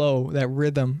that flow, that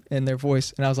rhythm in their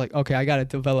voice. And I was like, okay, I got to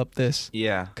develop this.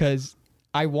 Yeah. Because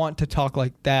I want to talk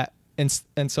like that. And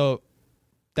so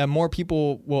that more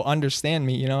people will understand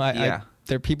me, there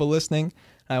are people listening.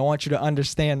 And I want you to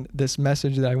understand this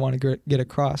message that I want to get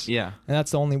across. Yeah. And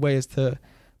that's the only way, is to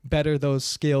better those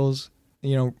skills,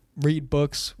 read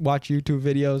books, watch YouTube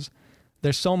videos.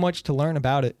 There's so much to learn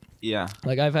about it. Yeah.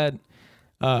 Like I've had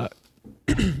a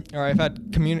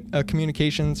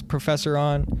communications professor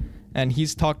on, and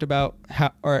he's talked about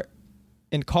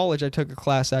in college I took a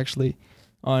class actually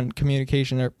on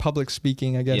communication or public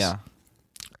speaking, I guess. Yeah.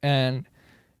 And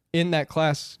in that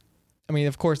class,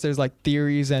 of course there's like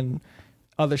theories and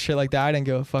other shit like that. I didn't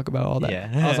give a fuck about all that.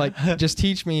 Yeah. I was like, just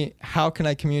teach me how can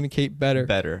I communicate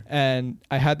better. And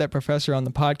I had that professor on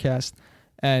the podcast,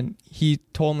 and he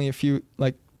told me a few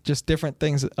like just different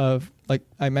things of, like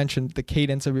I mentioned, the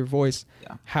cadence of your voice,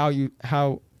 how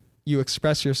you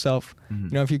express yourself. You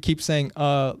know, if you keep saying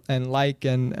and like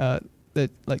and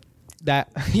that like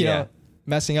that, you know,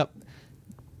 messing up,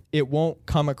 it won't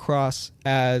come across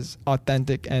as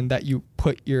authentic and that you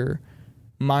put your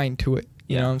mind to it.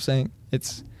 You know what I'm saying?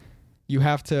 You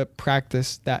have to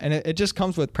practice that, and it just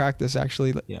comes with practice.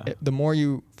 Actually, the more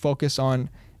you focus on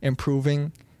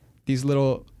improving these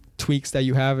little tweaks that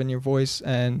you have in your voice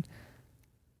and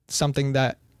something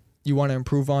that you want to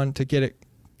improve on to get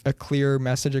a clear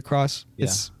message across,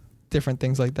 it's different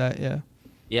things like that.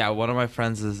 One of my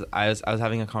friends I was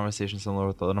having a conversation similar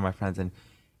with one of my friends, and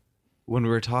when we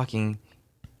were talking,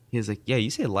 he was like, you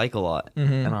say like a lot.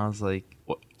 And I was like,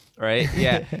 what? Right?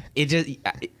 It just,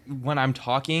 when I'm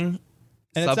talking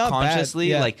and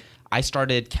subconsciously, like I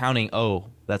started counting,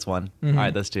 that's one. All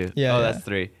right, that's two. That's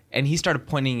three. And he started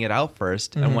pointing it out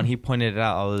first. And when he pointed it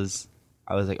out, I was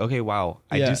like, okay, wow,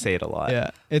 I do say it a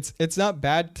lot. It's not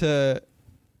bad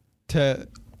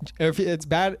it's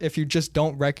bad if you just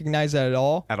don't recognize that at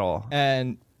all.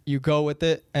 And you go with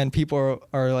it, and people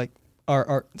are like,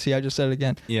 see, I just said it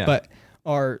again. But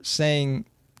are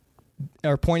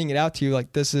pointing it out to you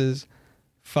like, this is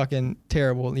fucking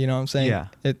terrible. You know what I'm saying?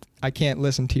 I can't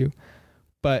listen to you.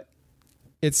 But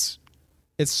it's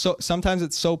so, sometimes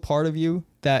it's so part of you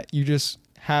that you just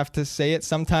have to say it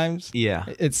sometimes.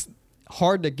 It's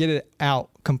hard to get it out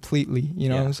completely. You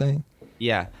know what I'm saying?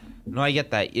 No, I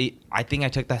get that. I think I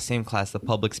took that same class, the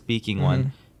public speaking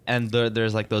one, and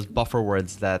there's like those buffer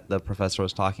words that the professor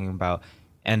was talking about,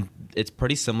 and it's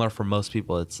pretty similar for most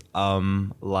people. It's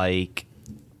like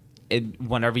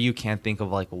whenever you can't think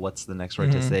of like what's the next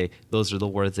word to say, those are the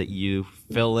words that you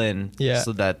fill in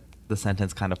so that the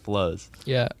sentence kind of flows.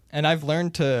 And I've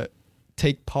learned to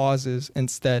take pauses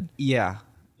instead.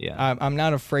 I'm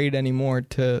not afraid anymore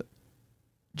to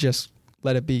just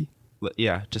let it be.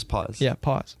 Just pause.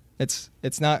 Pause.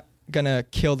 It's not gonna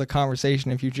kill the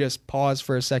conversation if you just pause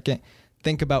for a second,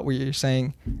 think about what you're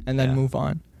saying, and then move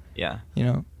on. You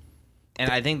know. And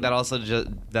I think that also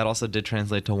did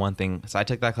translate to one thing. So I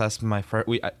took that class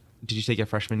did you take it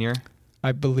freshman year?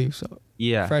 I believe so.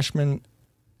 Freshman.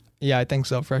 I think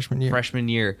so. Freshman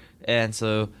year. And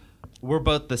so we're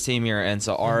both the same year. And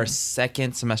so our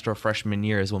second semester of freshman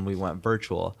year is when we went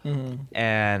virtual.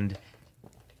 And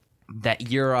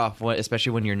that year off,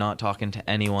 especially when you're not talking to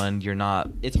anyone,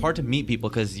 it's hard to meet people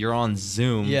because you're on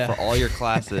Zoom for all your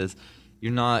classes.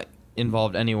 You're not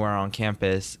involved anywhere on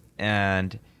campus.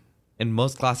 And in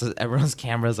most classes, everyone's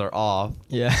cameras are off.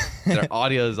 Their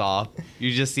audio is off.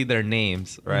 You just see their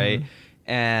names, right?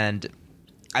 And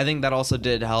I think that also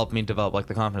did help me develop like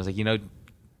the confidence. Like, you know,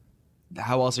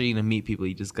 how else are you gonna meet people?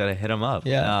 You just gotta hit them up.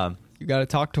 You gotta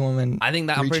talk to them, and I think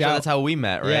I'm pretty sure that's how we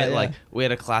met, right? Like we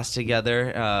had a class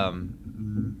together. I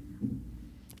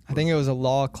think it was a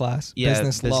law class.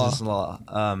 Business law.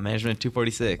 Management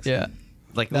 246.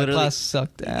 Like that literally class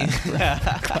sucked ass.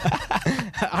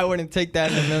 I wouldn't take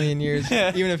that in a million years.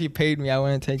 Even if you paid me, I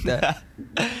wouldn't take that.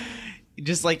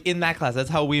 Just like in that class, that's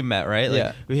how we met, right?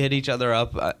 Like we hit each other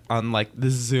up on like the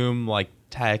Zoom like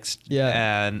text.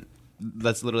 And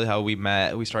that's literally how we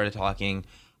met. We started talking.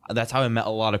 That's how I met a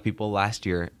lot of people last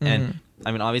year. And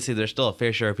I mean, obviously there's still a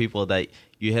fair share of people that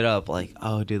you hit up like,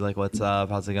 oh dude, like what's up?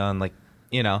 How's it going? Like,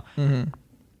 you know,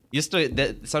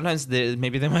 sometimes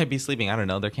maybe they might be sleeping. I don't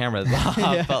know. Their camera's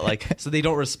off, but like, so they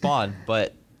don't respond.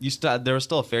 But there was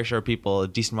still a fair share of people, a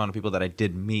decent amount of people that I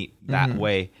did meet that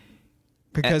way.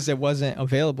 Because it wasn't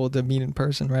available to meet in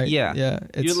person, right?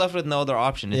 You're left with no other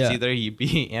option. It's either you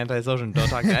be antisocial and don't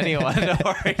talk to anyone,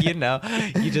 or you know,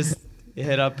 you just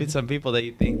hit up some people that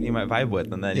you think you might vibe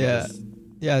with, and then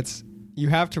you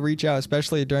have to reach out,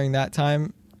 especially during that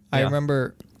time. I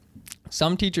remember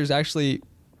some teachers actually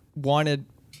wanted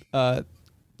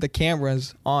the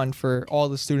cameras on for all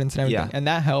the students and everything, and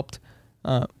that helped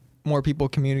more people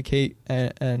communicate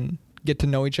and get to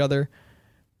know each other.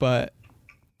 But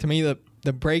to me,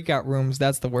 the breakout rooms,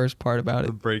 that's the worst part about it.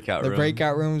 The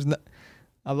breakout rooms,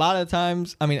 a lot of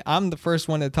times, I mean, I'm the first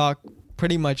one to talk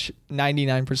pretty much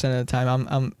 99% of the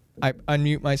time. I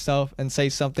unmute myself and say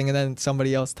something, and then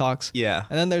somebody else talks. And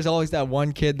then there's always that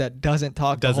one kid that doesn't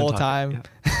talk the whole time,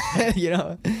 you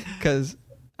know, because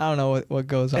I don't know what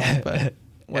goes on, but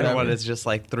whatever. And when it's just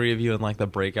like three of you in like the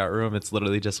breakout room, it's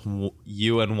literally just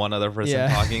you and one other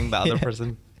person talking. The other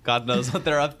person, God knows what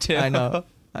they're up to. I know.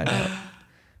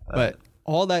 But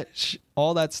all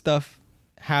that stuff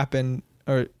happened,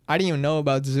 or I didn't even know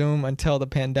about Zoom until the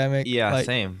pandemic. Like,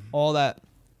 same. All that,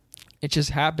 it just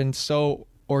happened so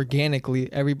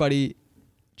organically. Everybody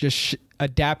just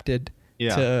adapted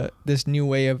to this new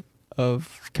way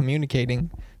of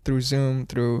communicating through Zoom,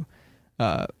 through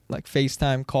like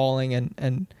FaceTime calling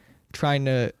and trying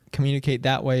to communicate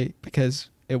that way because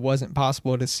it wasn't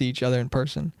possible to see each other in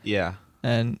person. Yeah.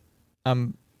 And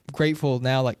I'm grateful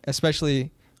now, like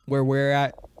especially where we're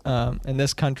at in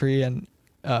this country and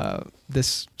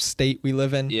this state we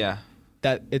live in. Yeah.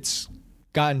 That it's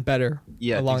gotten better.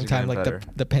 Yeah, a long time. Like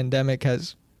the pandemic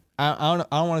has. I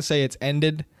don't want to say it's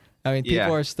ended. I mean,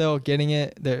 people are still getting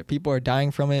it. People are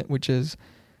dying from it, which is,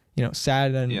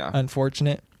 sad and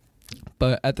unfortunate.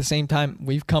 But at the same time,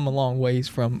 we've come a long ways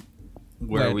from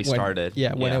where we started.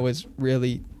 When it was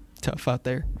really tough out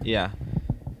there. Yeah,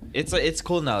 it's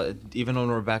cool now. Even when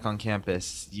we're back on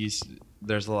campus,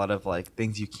 there's a lot of like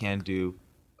things you can do.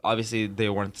 Obviously, they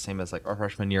weren't the same as like our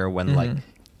freshman year when like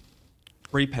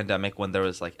pre-pandemic when there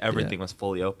was like everything was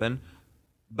fully open.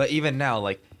 But even now,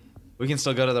 like we can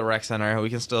still go to the rec center. We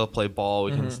can still play ball.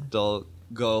 We can still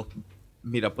go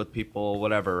meet up with people,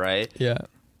 whatever, right? Yeah.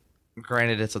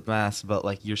 Granted, it's with masks, but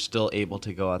like you're still able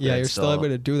to go out there. Yeah, you're still able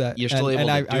to do that. You're still able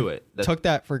to do it. Took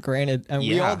that for granted, and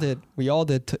we all did. We all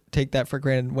did take that for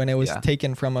granted when it was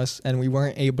taken from us, and we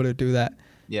weren't able to do that.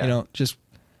 Yeah.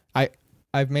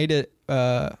 I've made it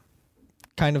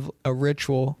kind of a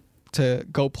ritual to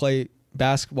go play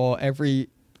basketball every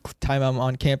time I'm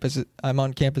on campus. I'm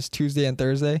on campus Tuesday and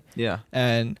Thursday. Yeah.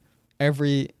 And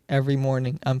every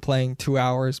morning I'm playing 2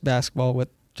 hours basketball with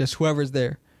just whoever's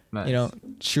there. Nice.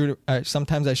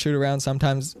 Sometimes I shoot around,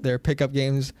 sometimes they're pickup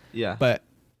games. Yeah. But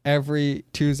every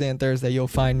Tuesday and Thursday you'll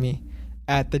find me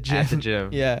at the gym. At the gym.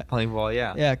 Yeah. Playing ball,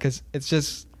 yeah. Yeah, because it's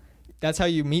just that's how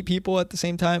you meet people at the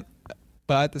same time.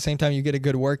 But at the same time you get a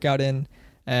good workout in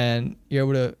and you're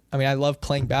able to I love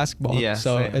playing basketball. Yeah.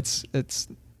 So same. It's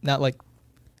not like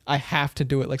I have to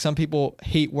do it. Like some people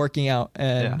hate working out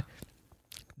and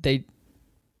they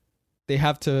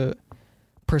have to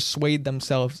persuade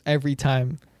themselves every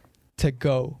time to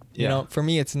go. For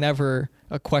me it's never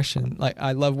a question. Like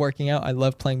I love working out, I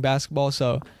love playing basketball,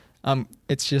 so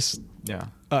it's just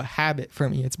a habit for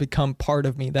me. It's become part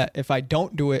of me that if I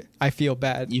don't do it I feel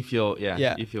bad. You feel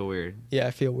you feel weird. Yeah,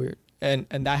 I feel weird. And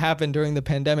that happened during the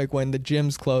pandemic when the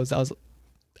gyms closed.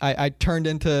 I turned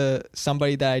into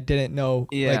somebody that I didn't know.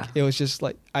 Yeah. Like it was just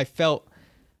like I felt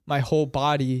my whole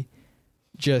body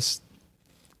just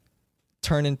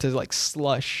turn into like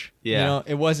slush. Yeah.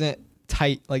 It wasn't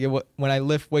tight. Like when I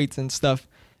lift weights and stuff,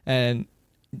 and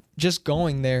just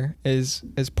going there is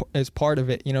part of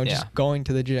it. Just going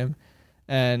to the gym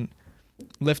and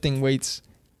lifting weights,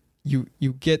 you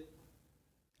get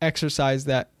exercise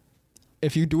that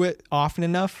if you do it often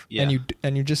enough and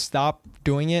you just stop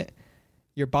doing it,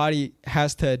 your body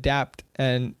has to adapt,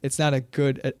 and it's not a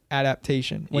good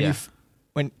adaptation.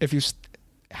 If you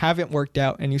haven't worked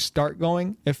out and you start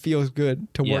going, it feels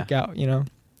good to work out.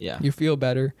 You feel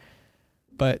better.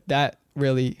 But that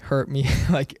really hurt me.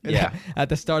 At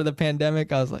the start of the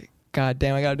pandemic, I was like, God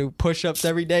damn, I gotta do push-ups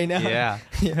every day now. Yeah.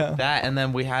 That, and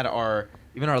then we had our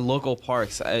local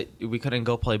parks. We couldn't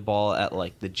go play ball at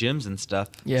like the gyms and stuff.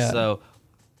 Yeah. So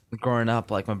growing up,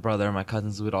 like my brother and my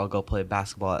cousins would all go play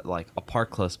basketball at like a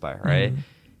park close by, right?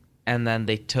 And then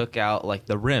they took out like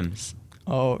the rims.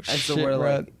 Oh shit! So we're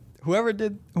like,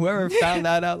 whoever found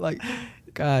that out, like,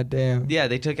 God damn. Yeah,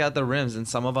 they took out the rims, and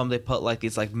some of them they put like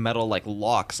these like metal like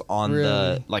locks on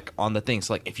the thing.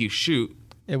 So like if you shoot,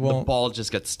 the ball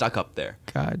just gets stuck up there.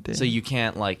 God damn. So you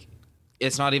can't like.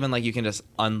 It's not even like you can just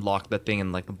unlock the thing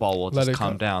and like the ball will just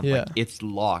come down. Yeah. Like it's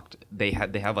locked. They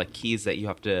have like keys that you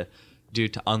have to do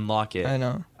to unlock it. I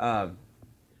know.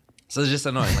 So it's just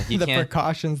annoying. Like you the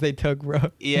precautions they took,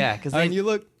 bro. Yeah, because you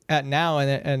look at now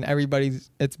and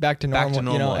it's back to normal. Back to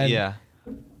normal. And, yeah.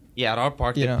 At our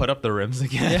park, they put up the rims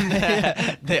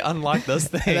again. They unlocked those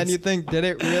things. And then you think, did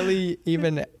it really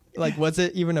even was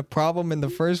it even a problem in the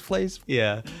first place?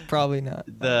 Yeah, probably not.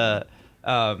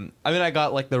 I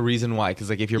got like the reason why, because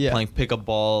like if you're playing pickup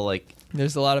ball, like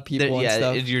there's a lot of people. And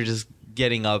stuff. You're just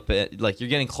getting up like you're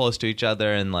getting close to each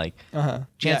other, and like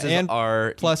chances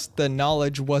are plus the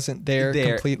knowledge wasn't there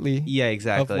completely. Yeah,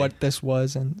 exactly. Of what this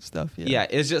was and stuff. Yeah,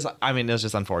 it's just it was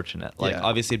just unfortunate. Like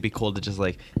obviously it'd be cool to just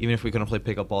like, even if we couldn't play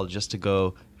pickup ball, just to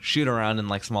go shoot around in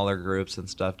like smaller groups and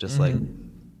stuff, just like.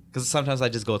 Because sometimes I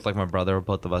just go with like my brother or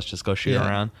both of us just go shoot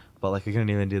around, but like we couldn't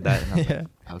even do that. And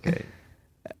okay.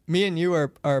 Me and you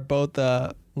are both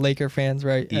Laker fans,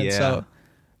 right? And so,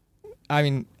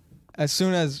 as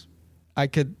soon as I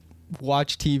could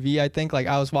watch TV, I think like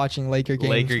I was watching Laker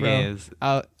games.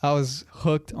 I was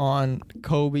hooked on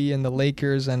Kobe and the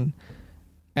Lakers and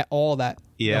all that.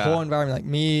 Yeah. The whole environment, like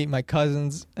me, my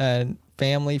cousins and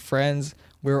family, friends,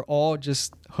 we were all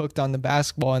just hooked on the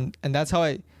basketball, and that's how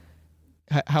I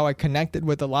how I connected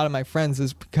with a lot of my friends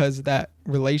is because of that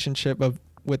relationship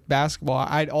with basketball.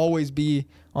 I'd always be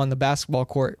on the basketball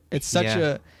court. It's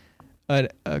such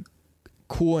a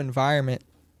cool environment.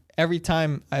 Every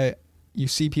time you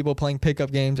see people playing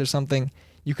pickup games or something,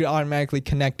 you could automatically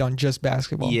connect on just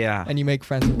basketball. Yeah. And you make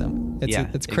friends with them.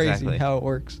 It's crazy how it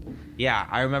works. Yeah,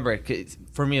 I remember it.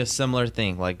 For me, a similar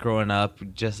thing. Like growing up,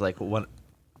 just like when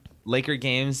Laker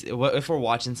games, if we're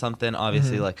watching something,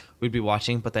 obviously like we'd be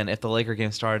watching, but then if the Laker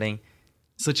game's starting,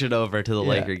 switch it over to the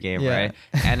Laker game, right?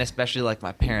 And especially like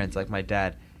my parents, like my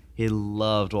dad, he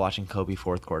loved watching Kobe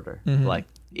fourth quarter. Like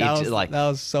that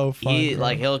was so fun.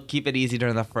 He'll keep it easy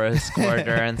during the first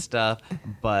quarter and stuff,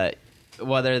 but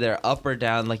whether they're up or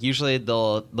down, like usually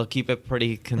they'll keep it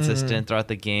pretty consistent throughout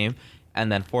the game,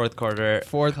 and then fourth quarter,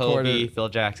 Kobe, Phil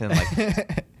Jackson,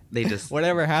 like they just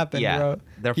whatever happened, bro.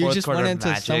 Their he fourth just quarter went into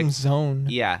magic, some zone,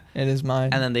 in his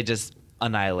mind, and then they just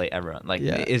annihilate everyone. Like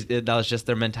that was just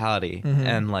their mentality,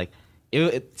 and like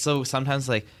so sometimes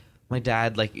like my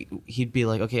dad, like he'd be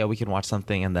like, okay, we can watch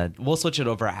something, and then we'll switch it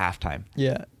over at halftime.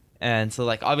 Yeah. And so,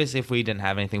 like, obviously, if we didn't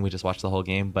have anything, we just watched the whole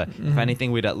game. But if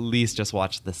anything, we'd at least just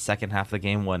watch the second half of the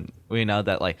game when we know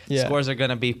that, like, scores are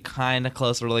going to be kind of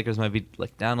close, or the Lakers might be,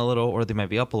 like, down a little, or they might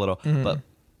be up a little. But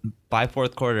by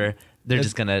fourth quarter, they're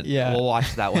just going to, we'll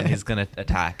watch that one. He's going to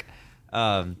attack.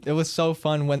 It was so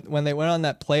fun when they went on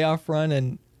that playoff run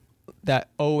and that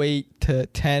 08 to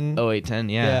 10.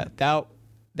 08-10, yeah. Yeah,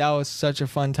 that was such a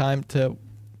fun time to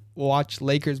watch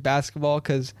Lakers basketball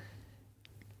because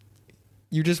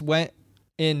you just went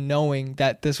in knowing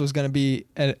that this was going to be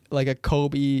like a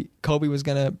Kobe. Kobe was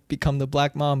going to become the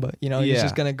Black Mamba. You know, he's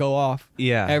just going to go off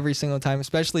every single time,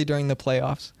 especially during the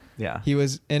playoffs. Yeah. He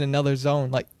was in another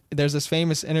zone. Like, there's this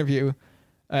famous interview,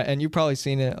 and you've probably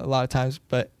seen it a lot of times,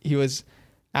 but he was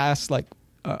asked, like,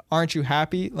 aren't you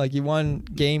happy? Like, you won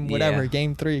game whatever,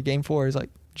 game 3, game 4. He's like,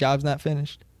 job's not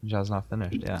finished. Job's not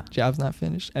finished, yeah. Job's not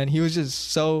finished. And he was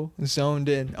just so zoned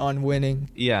in on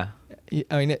winning. Yeah.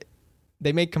 I mean,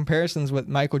 they make comparisons with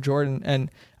Michael Jordan,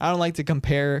 and I don't like to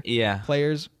compare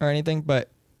players or anything, but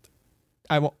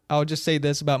I'll just say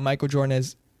this about Michael Jordan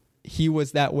is he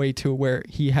was that way too, where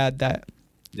he had that,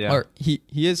 or he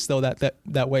is still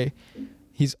that way.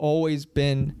 He's always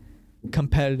been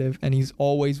competitive, and he's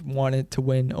always wanted to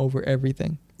win over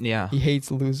everything. Yeah. He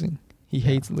hates losing. He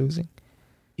hates losing.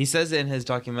 He says it in his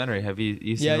documentary. Have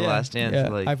you seen The Last Dance? Yeah,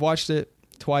 like, I've watched it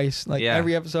twice. Like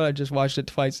every episode, I just watched it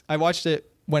twice. I watched it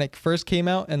when it first came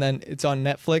out, and then it's on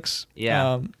Netflix.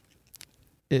 Yeah.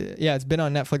 It's been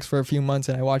on Netflix for a few months,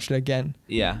 and I watched it again.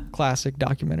 Yeah. Classic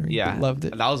documentary. Yeah. Loved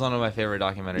it. That was one of my favorite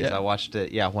documentaries. Yeah. I watched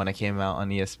it, when it came out on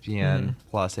ESPN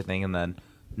Plus, I think, and then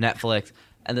Netflix.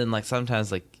 And then, like,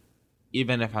 sometimes, like,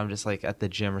 even if I'm just, like, at the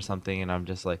gym or something, and I'm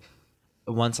just, like,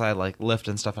 once I, like, lift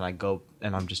and stuff, and I go,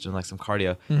 and I'm just doing, like, some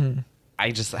cardio,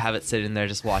 I just have it sitting there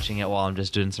just watching it while I'm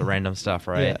just doing some random stuff,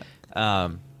 right? Yeah.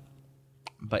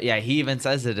 But yeah, he even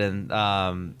says it in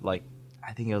like,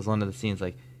 I think it was one of the scenes,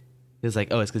 like, he was like,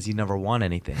 oh, it's because you never won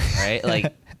anything, right?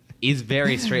 Like, he's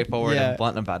very straightforward and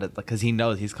blunt about it because he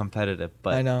knows he's competitive,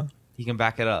 but I know he can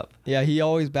back it up. Yeah, he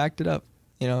always backed it up.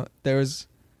 You know, there was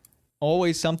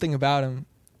always something about him.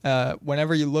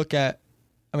 Whenever you look at,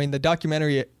 I mean, the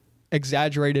documentary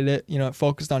exaggerated it, you know, it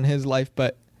focused on his life,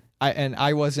 but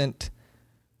I wasn't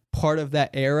part of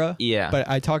that era. Yeah. But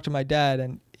I talked to my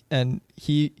dad, and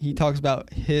he talks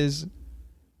about his,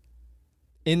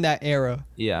 in that era,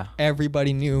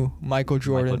 everybody knew Michael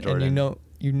Jordan. And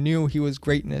you knew he was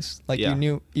greatness. Like,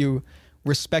 you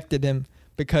respected him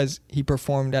because he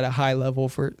performed at a high level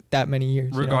for that many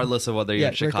years. Regardless of whether you're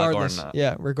in Chicago or not.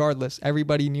 Yeah, regardless.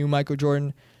 Everybody knew Michael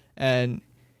Jordan, and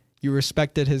you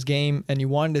respected his game, and you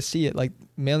wanted to see it. Like,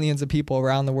 millions of people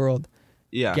around the world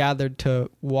gathered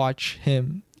to watch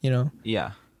him, you know?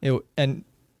 Yeah. And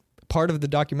part of the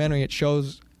documentary, it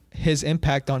shows his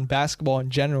impact on basketball in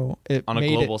general. It on a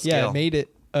global scale. Yeah, it made it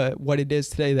what it is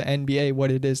today, the NBA, what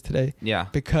it is today. Yeah.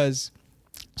 Because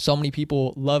so many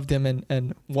people loved him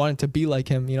and wanted to be like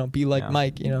him, you know, be like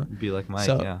Mike, you know. Be like Mike,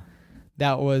 so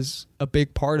that was a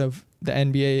big part of the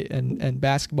NBA and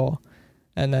basketball.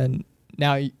 And then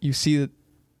now you see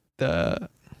the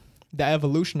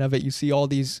evolution of it. You see all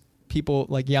these people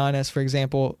like Giannis, for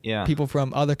example, people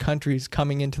from other countries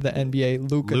coming into the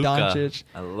NBA. Luka Doncic.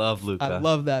 I love Luka. I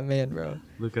love that man, bro.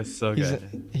 Luka's so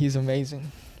good. He's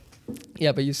amazing.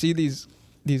 Yeah, but you see these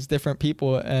different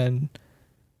people, and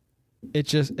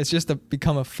it's just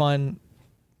become a fun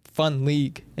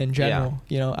league in general.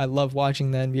 You know, I love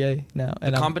watching the NBA now.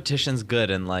 And the competition's good,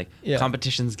 and like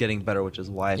competition's getting better, which is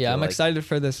why I'm excited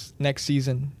for this next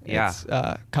season. It's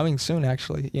coming soon,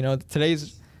 actually. You know,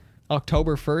 today's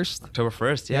October 1st. October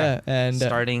 1st, yeah. And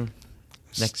starting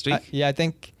next week. I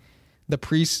think the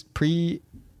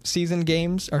pre-season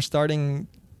games are starting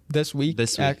this week.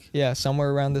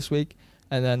 Somewhere around this week.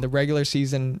 And then the regular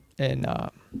season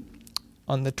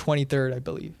on the 23rd, I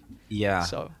believe. Yeah.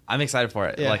 So I'm excited for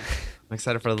it. Yeah. Like, I'm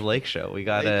excited for the Lake Show. We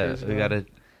gotta.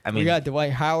 I mean, we got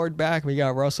Dwight Howard back. We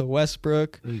got Russell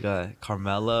Westbrook. We got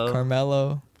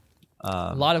Carmelo.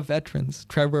 A lot of veterans.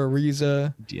 Trevor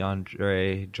Ariza.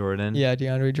 DeAndre Jordan. Yeah,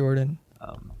 DeAndre Jordan.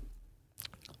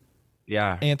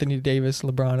 Yeah. Anthony Davis,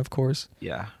 LeBron, of course.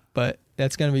 Yeah. But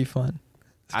that's gonna be fun.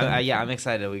 I'm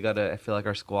excited. We gotta. I feel like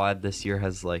our squad this year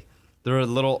has like they're a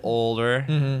little older.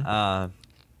 Mm-hmm.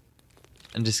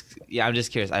 I'm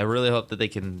just curious. I really hope that they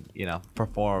can,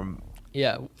 perform.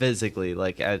 Yeah. Physically,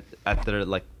 like at their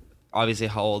like, obviously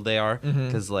how old they are,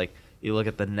 because Mm-hmm. like you look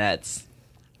at the Nets,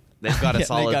 they've got a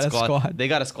solid squad. They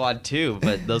got a squad too,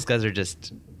 but those guys are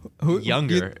just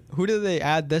younger. Who did they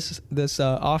add this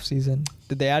off season?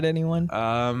 Did they add anyone?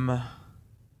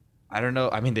 I don't know.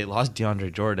 I mean, they lost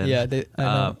DeAndre Jordan. Yeah, I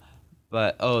know.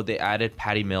 But they added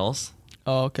Patty Mills.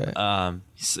 Oh, okay.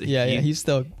 He's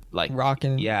still like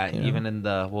rocking. Yeah, even in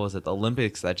the the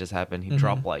Olympics that just happened, he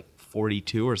dropped like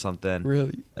 42 or something.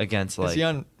 Really? Against like. Is he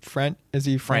on France? Is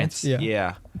he France?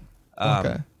 Yeah.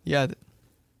 Okay. Yeah.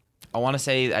 I want to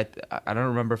say I don't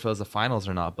remember if it was the finals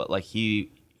or not, but like he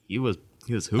was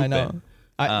hooping. I know.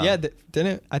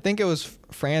 I think it was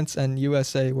France and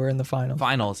USA were in the finals.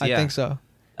 Finals, yeah. I think so.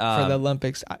 For the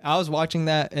Olympics, I was watching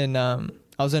that in I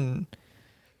was in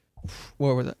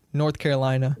where was it? North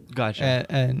Carolina. Gotcha.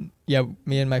 And yeah,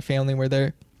 me and my family were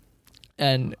there,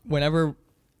 and whenever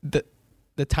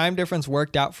the time difference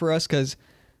worked out for us, because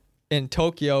in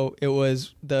Tokyo it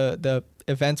was the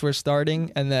events were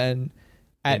starting, and then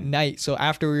at night. So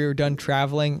after we were done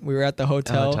traveling, we were at the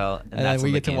hotel and then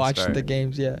we get to watch the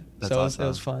games. Yeah. That's so awesome. it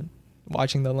was fun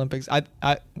watching the Olympics.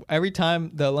 I every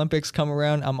time the Olympics come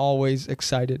around, I'm always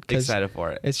excited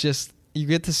for it. It's just you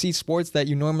get to see sports that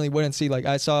you normally wouldn't see. Like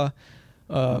I saw,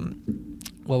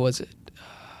 what was it?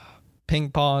 Ping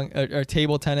pong or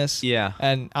table tennis. Yeah.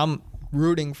 And I'm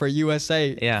rooting for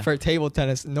USA for table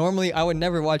tennis. Normally, I would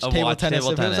never watch table tennis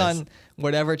if it was on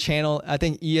whatever channel. I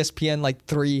think ESPN like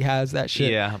 3 has that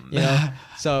shit. Yeah. You know?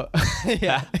 So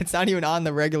yeah, it's not even on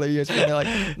the regular ESPN. They're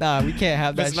like, nah, we can't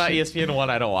have that. It's not ESPN 1.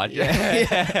 I don't watch it.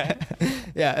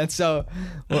 Yeah. And so,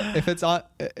 if it's on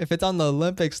the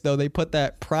Olympics though, they put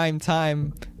that prime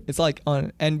time. It's like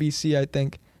on NBC, I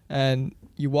think, and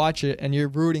you watch it and you're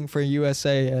rooting for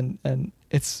USA, and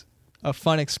it's a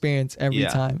fun experience every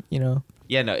time, you know?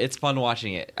 Yeah, no, it's fun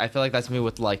watching it. I feel like that's me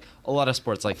with like a lot of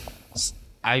sports. Like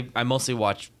I mostly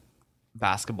watch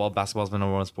basketball. Basketball's my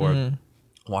number one sport.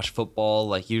 Mm-hmm. Watch football.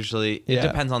 Like usually it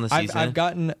depends on the season. I've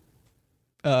gotten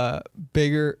a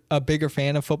bigger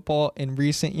fan of football in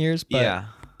recent years, but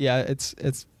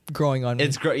it's growing on me.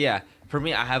 Yeah. For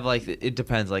me, I have like, it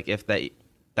depends. Like if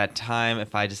that time,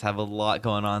 if I just have a lot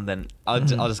going on, then I'll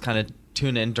just kind of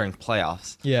tune in during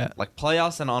playoffs. Yeah. Like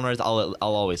playoffs and onwards, I'll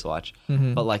always watch.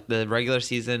 Mm-hmm. But like the regular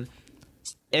season,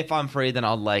 if I'm free, then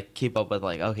I'll like keep up with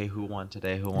like, okay, who won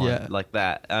today? Who won? Like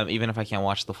that. Even if I can't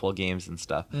watch the full games and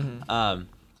stuff. Mm-hmm.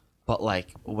 But like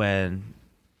when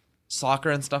soccer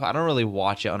and stuff, I don't really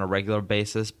watch it on a regular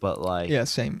basis, but like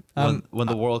same. When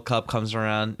the World Cup comes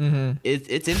around,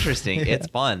 it's interesting. It's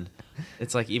fun.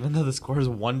 It's like, even though the score is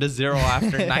 1-0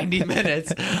 after 90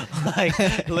 minutes, like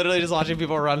literally just watching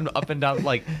people run up and down the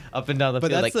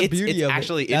field. Like it's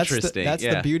actually interesting. That's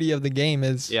the beauty of the game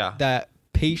is that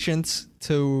patience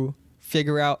to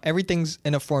figure out everything's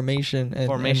in a formation in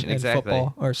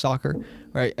football or soccer,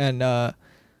 right? And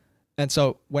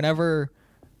so whenever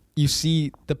you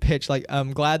see the pitch, like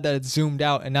I'm glad that it's zoomed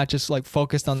out and not just like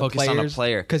focused on the players,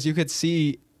 because you could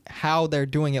see how they're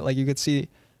doing it. Like you could see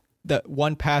that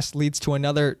one pass leads to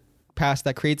another pass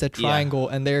that creates a triangle,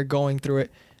 and they're going through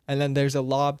it, and then there's a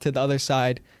lob to the other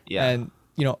side, and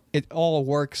you know it all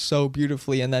works so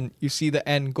beautifully, and then you see the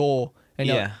end goal,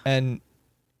 and and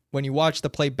when you watch the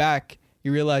play back,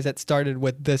 you realize that started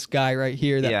with this guy right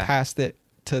here that passed it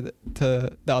to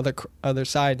the other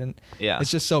side, and it's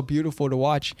just so beautiful to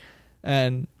watch.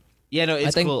 And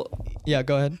it's cool. Yeah,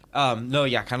 go ahead. Kind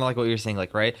of like what you're saying,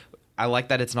 like, right? I like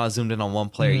that it's not zoomed in on one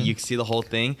player. Mm-hmm. You can see the whole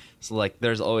thing. So like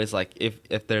there's always like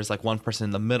if there's like one person in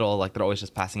the middle, like they're always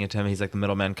just passing it to him. He's like the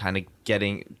middleman, kind of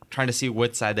trying to see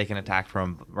which side they can attack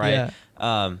from, right?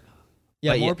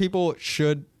 More people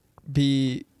should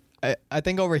be. I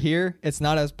think over here it's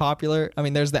not as popular. I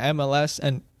mean, there's the MLS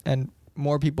and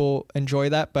more people enjoy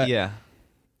that, but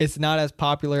it's not as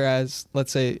popular as,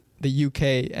 let's say, the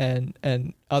UK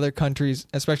and other countries,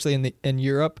 especially in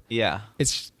Europe. Yeah,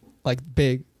 it's like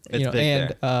big. It's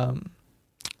big and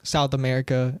South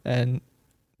America and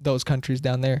those countries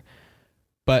down there.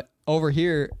 But over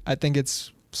here, I think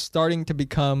it's starting to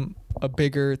become a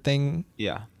bigger thing.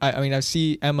 Yeah. I mean, I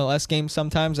see MLS games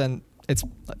sometimes, and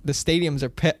the stadiums are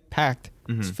packed.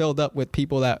 Mm-hmm. It's filled up with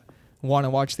people that want to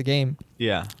watch the game.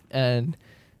 Yeah. And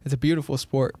it's a beautiful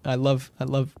sport. I love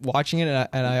watching it,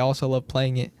 and I also love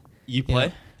playing it. You play?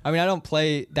 Know? I mean, I don't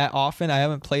play that often. I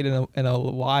haven't played in a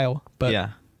while, but yeah.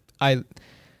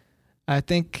 I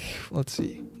think, let's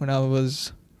see, when I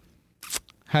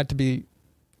had to be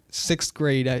 6th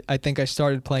grade, I think I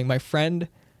started playing. My friend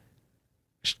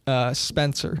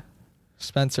Spencer,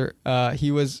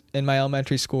 he was in my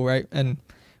elementary school, right? And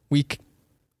we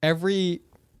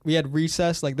had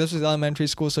recess. Like, this was elementary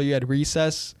school, so you had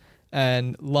recess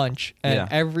and lunch. And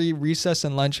every recess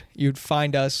and lunch, you'd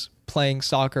find us playing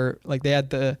soccer. Like, they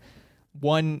had the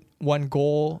one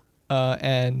goal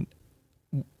and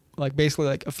like basically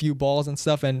like a few balls and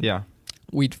stuff, and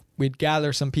we'd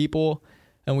gather some people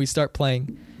and we'd start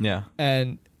playing. Yeah.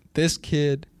 And this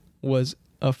kid was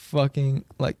a fucking,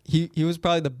 like, he was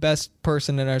probably the best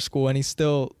person in our school, and he's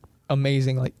still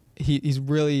amazing. Like, he's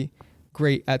really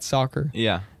great at soccer.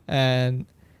 Yeah. And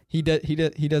he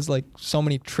does like so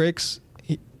many tricks.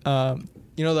 He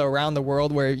you know, the around the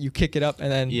world where you kick it up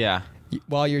and then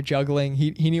while you're juggling,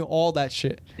 he knew all that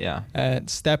shit. Yeah. And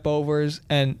step overs,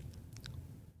 and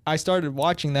I started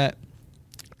watching that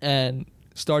and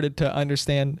started to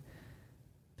understand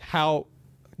how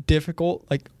difficult,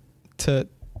 like, to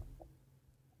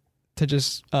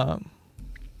just to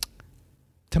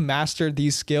master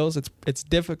these skills. It's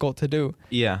difficult to do.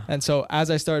 Yeah. And so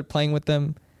as I started playing with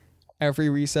them, every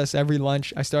recess, every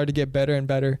lunch, I started to get better and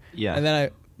better. Yeah. And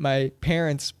then my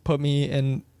parents put me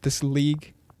in this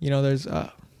league. You know, there's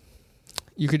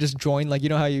you could just join, like, you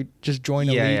know how you just join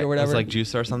a league or whatever. It's like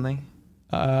Juice or something.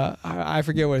 I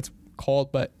forget what it's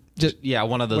called, but just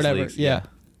one of those leagues. Yeah.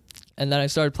 And then I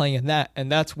started playing in that,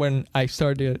 and that's when I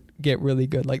started to get really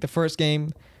good. Like, the first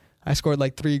game, I scored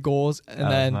like 3 goals, and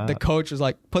then the coach was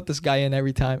like, "Put this guy in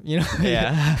every time." You know?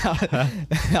 Yeah.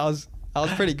 I was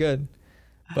pretty good,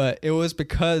 but it was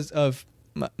because of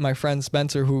my friend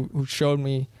Spencer who showed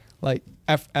me, like,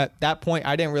 at that point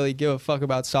I didn't really give a fuck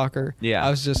about soccer. Yeah.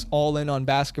 I was just all in on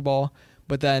basketball.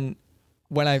 But then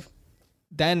I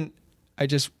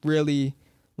just really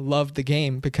loved the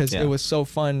game because it was so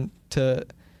fun to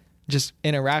just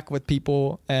interact with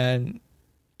people, and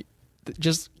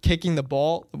just kicking the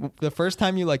ball. The first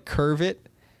time you like curve it,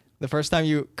 the first time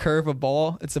you curve a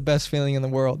ball, it's the best feeling in the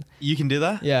world. You can do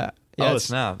that? Yeah. Oh,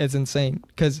 snap. It's insane.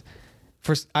 Because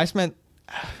I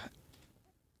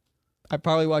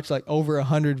probably watched like over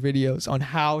 100 videos on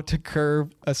how to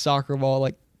curve a soccer ball.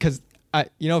 Like, because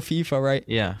you know FIFA, right?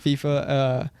 Yeah.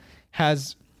 FIFA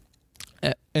has,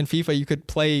 in FIFA you could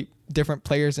play different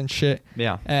players and shit.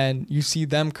 Yeah. And you see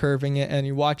them curving it, and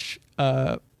you watch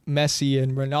Messi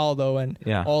and Ronaldo and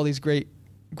all these great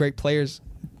players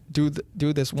do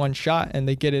this one shot, and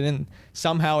they get it in.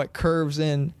 Somehow it curves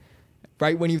in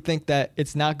right when you think that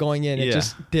it's not going in. It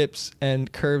just dips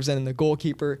and curves in, and the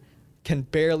goalkeeper can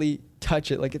barely touch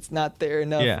it. Like, it's not there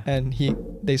enough, and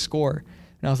they score.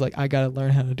 And I was like, I gotta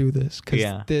learn how to do this,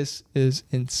 because this is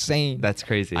insane. That's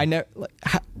crazy. I never, like,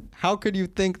 how could you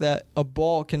think that a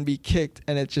ball can be kicked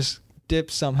and it just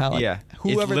dips somehow? Like,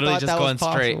 whoever it's literally thought just that going was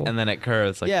possible? straight and then it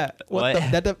curves. Like, what?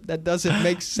 That doesn't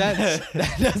make sense.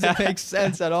 That doesn't make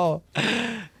sense at all.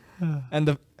 And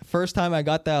the first time I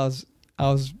got that,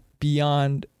 I was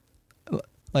beyond,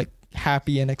 like,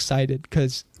 happy and excited,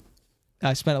 because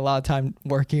I spent a lot of time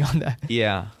working on that.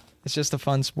 Yeah. It's just a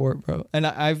fun sport, bro. And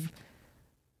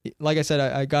like I said,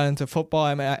 I got into football.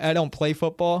 I mean, I don't play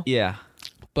football. Yeah.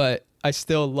 But I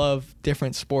still love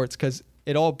different sports, because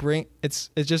it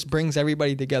just brings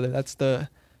everybody together. That's the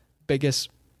biggest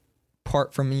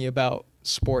part for me about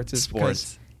sports.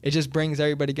 Because it just brings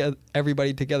everybody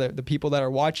together. The people that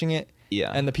are watching it,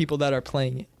 and the people that are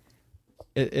playing it.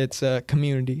 It's a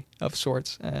community of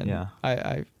sorts, and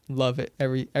I love it.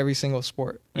 Every single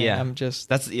sport. And I'm just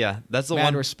that's the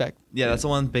one respect. Yeah, that's the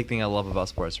one big thing I love about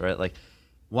sports, right? Like,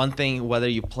 one thing, whether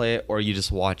you play it or you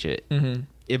just watch it,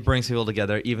 it brings people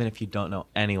together, even if you don't know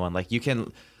anyone. Like, you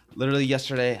can literally,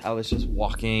 yesterday I was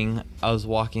walking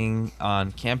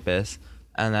on campus,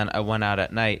 and then I went out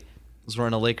at night. I was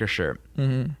wearing a Lakers shirt.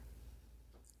 I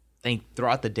think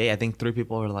throughout the day, 3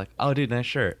 people were like, "Oh, dude, nice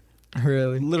shirt."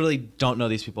 Really? Literally don't know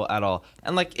these people at all.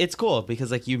 And, like, it's cool because,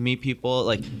 like, you meet people,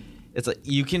 like, it's like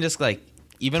you can just, like,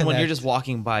 even when you're just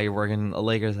walking by, you're wearing a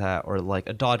Lakers hat or, like,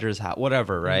 a Dodgers hat,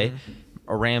 whatever, right?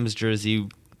 A Rams jersey,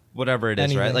 whatever it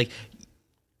is, right? Like,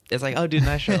 it's like, oh, dude,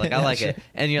 nice shirt. Like, I like it.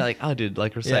 And you're like, oh, dude,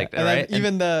 like, respect. And right?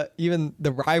 Even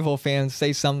the rival fans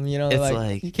say something, you know, it's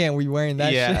like you can't be wearing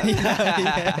that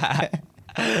shit.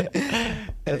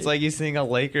 It's like you seeing a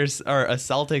Lakers or a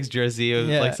Celtics jersey of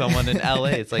like someone in LA.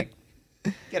 It's like,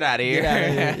 get out of here.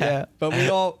 Yeah. But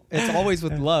it's always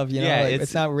with love, you know. Yeah, like,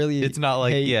 it's not really. It's not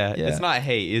like hate. It's not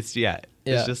hate. It's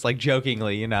It's just like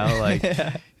jokingly, you know, like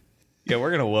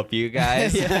we're gonna whoop you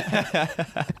guys.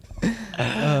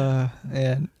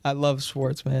 And I love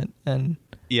sports, man, and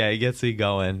it gets me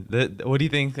going. What do you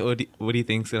think? What do you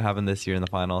think's gonna happen this year in the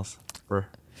finals for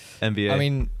NBA? I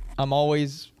mean, I'm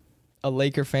always a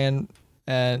Laker fan,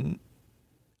 and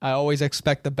I always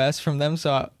expect the best from them.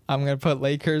 So I'm gonna put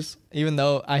Lakers, even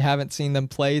though I haven't seen them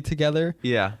play together.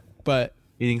 Yeah, but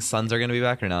you think Suns are gonna be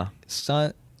back or no?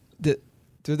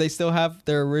 Do they still have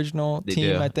their original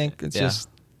team? Do. I think it's just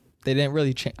they didn't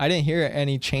really change. I didn't hear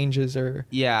any changes or.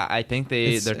 Yeah, I think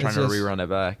they're trying to rerun it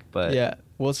back, but yeah,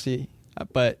 we'll see.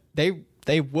 But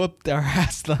they whooped our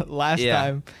ass the last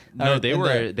time. No, they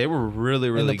were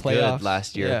really good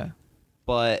last year. Yeah,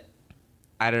 but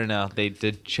I don't know. They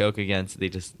did choke against. They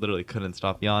just literally couldn't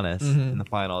stop Giannis in the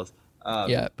finals.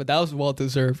 But that was well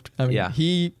deserved. I mean,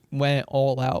 he went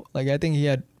all out. Like I think he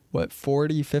had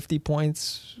 40, 50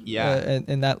 points. Yeah,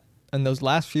 in those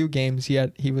last few games,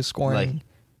 he was scoring like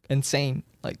insane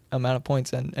like amount of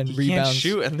points and he rebounds. Can't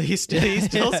shoot, and he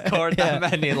still scored that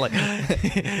many. Like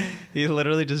he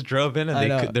literally just drove in,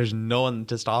 and there's no one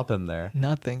to stop him there.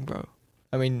 Nothing, bro.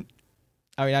 I mean,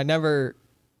 I never.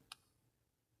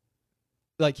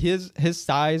 Like his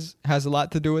size has a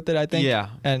lot to do with it, I think. Yeah.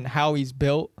 And how he's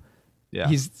built. Yeah.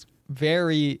 He's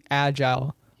very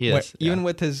agile. He is. Even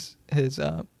with his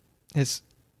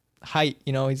height,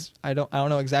 you know, I don't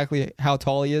know exactly how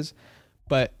tall he is,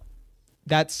 but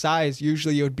that size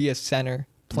usually it would be a center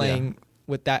playing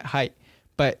with that height.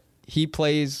 But he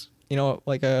plays, you know,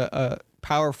 like a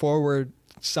power forward.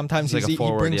 Sometimes he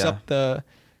brings up the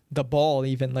ball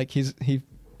even. Like he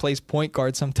plays point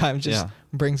guard sometimes, just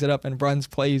brings it up and runs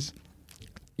plays.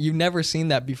 You've never seen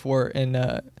that before in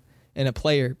a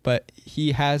player, but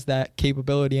he has that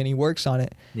capability and he works on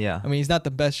it. Yeah. I mean, he's not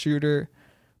the best shooter,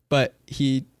 but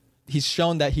he's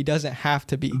shown that he doesn't have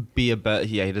to be. He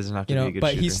doesn't have to be a good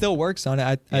but shooter. He still works on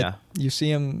it. You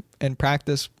see him in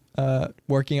practice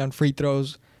working on free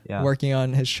throws, working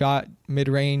on his shot,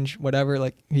 mid-range, whatever.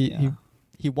 Like he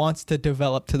wants to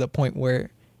develop to the point where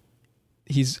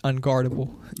he's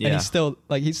unguardable. Yeah. And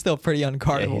he's still pretty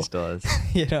unguardable. Yeah, he still is.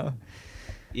 You know.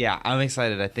 Yeah, I'm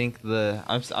excited. I think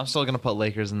I'm still gonna put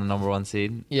Lakers in the number 1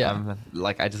 seed. Yeah.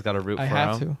 I just gotta root for them. I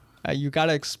have to. You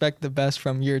gotta expect the best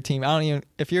from your team.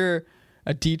 If you're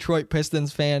a Detroit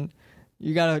Pistons fan,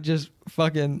 you gotta just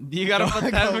fucking. You gotta put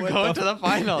them going to the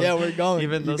finals. Yeah, we're going.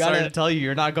 Even though sorry to tell you,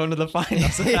 you're not going to the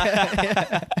finals.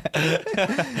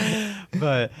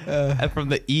 But from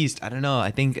the East, I don't know.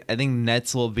 I think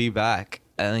Nets will be back.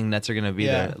 I think Nets are gonna be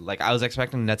there. Like I was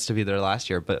expecting Nets to be there last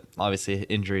year, but obviously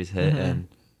injuries hit and.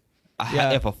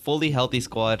 If a fully healthy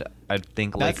squad, I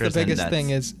think Lakers and Nets. That's the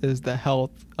biggest thing is the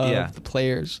health of the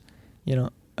players. You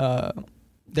know,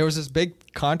 there was this big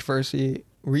controversy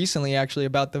recently actually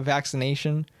about the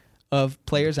vaccination of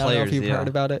players. I don't know if you've heard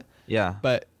about it. Yeah.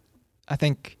 But I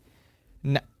think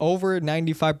over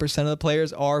 95% of the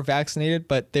players are vaccinated,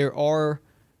 but there are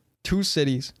 2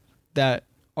 cities that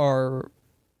are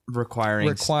requiring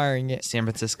it. San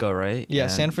Francisco, right? Yeah,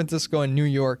 San Francisco and New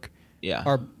York. Yeah.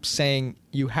 Are saying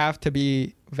you have to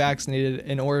be vaccinated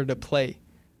in order to play.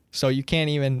 So you can't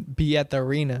even be at the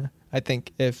arena, I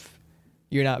think, if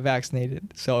you're not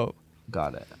vaccinated. So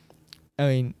got it. I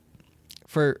mean,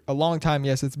 for a long time,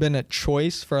 yes, it's been a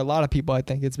choice for a lot of people. I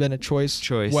think it's been a choice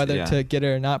whether to get it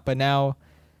or not. But now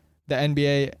the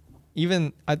NBA,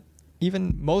 even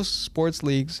most sports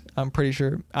leagues, I'm pretty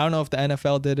sure. I don't know if the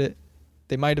NFL did it.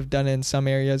 They might have done it in some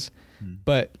areas,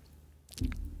 but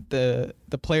the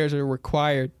players are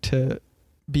required to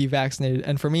be vaccinated.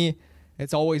 And for me,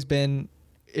 it's always been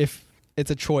if it's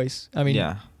a choice. I mean,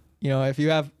 you know, if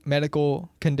you have medical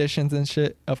conditions and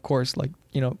shit, of course, like,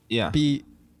 you know,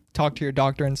 talk to your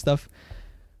doctor and stuff.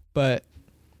 But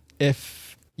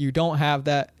if you don't have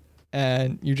that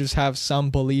and you just have some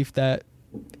belief that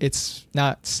it's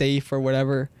not safe or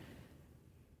whatever,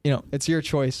 you know, it's your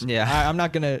choice. Yeah. I'm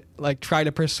not going to like try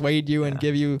to persuade you and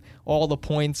give you all the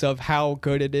points of how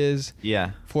good it is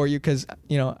for you. Cause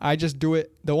you know, I just do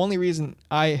it. The only reason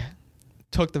I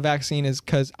took the vaccine is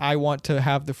cause I want to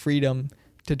have the freedom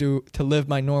to live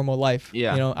my normal life.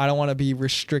 Yeah. You know, I don't want to be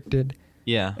restricted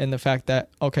in the fact that,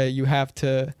 okay, you have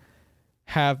to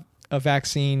have a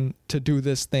vaccine to do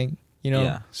this thing, you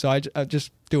know? So I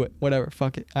just do it, whatever.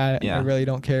 Fuck it. I really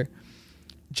don't care.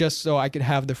 just so I could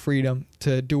have the freedom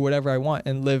to do whatever I want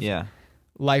and live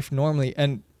life normally.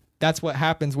 And that's what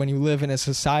happens when you live in a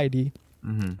society,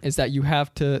 is that you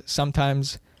have to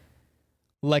sometimes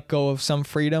let go of some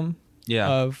freedom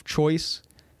of choice,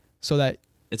 so that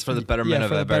it's for the betterment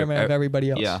of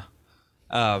everybody else.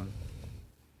 Yeah.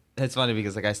 It's funny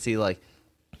because like I see like,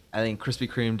 I think Krispy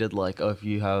Kreme did like, oh, if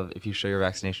you show your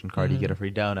vaccination card, you get a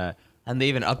free donut. And they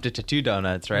even upped it to 2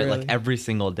 donuts, right? Really? Like every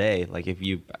single day. Like if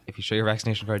you show your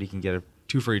vaccination card, you can get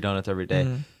 2 free donuts every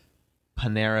day.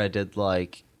 Panera did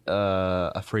like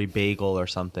a free bagel or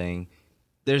something.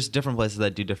 There's different places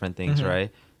that do different things,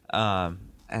 right?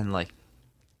 And like,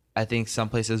 I think some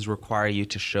places require you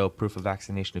to show proof of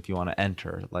vaccination if you want to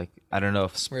enter. Like, I don't know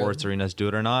if sports arenas do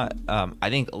it or not. I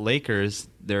think Lakers,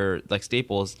 they're like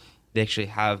Staples, they actually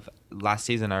have, last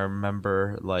season I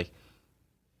remember like,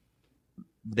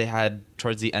 they had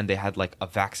towards the end, they had like a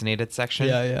vaccinated section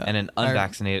and an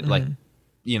unvaccinated, like,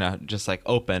 you know, just like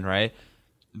open, right?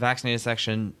 Vaccinated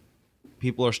section,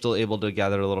 people are still able to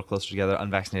gather a little closer together.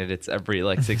 Unvaccinated, it's every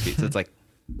like 6 feet. So it's like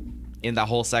in that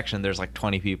whole section, there's like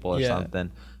 20 people or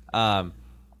something.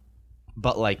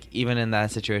 But like even in that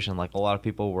situation, like a lot of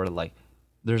people were like,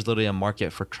 there's literally a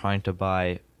market for trying to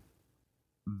buy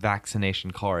vaccination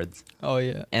cards. Oh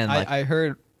yeah. And like, I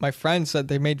heard my friend said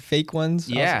they made fake ones.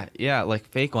 Yeah, like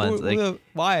fake ones. Like,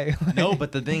 why? No,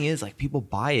 but the thing is, like, people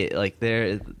buy it. Like,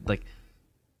 they're like,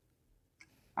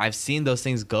 I've seen those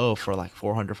things go for like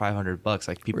 $400, $500.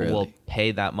 Like, people will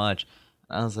pay that much.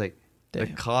 And I was like, the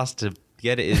cost to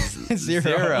get it is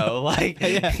zero. Like,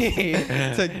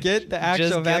 to get the actual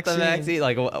just get vaccine. the vaccine.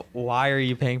 Like, why are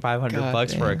you paying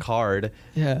 $500 for a card?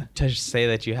 To say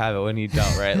that you have it when you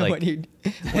don't, right? Like,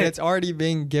 when it's already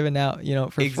being given out, you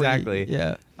know, for free.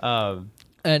 Yeah.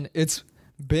 And it's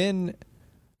been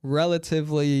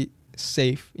relatively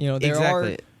safe. You know,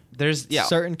 there's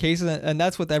certain cases, and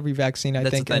that's with every vaccine, I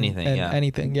think. With anything,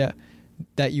 anything,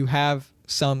 that you have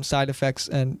some side effects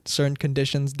and certain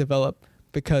conditions develop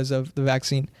because of the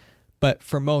vaccine. But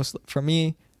for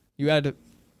me, you had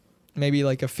maybe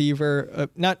like a fever,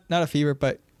 not a fever,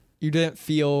 but you didn't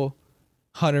feel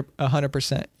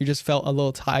 100%. You just felt a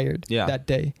little tired that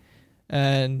day,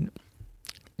 and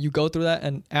you go through that,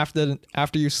 and after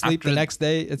you sleep the next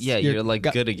day, it's you're like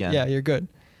good again. Yeah, you're good,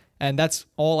 and that's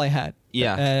all I had.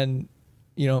 Yeah, and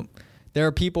you know, there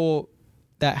are people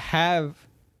that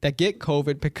get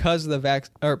COVID because of the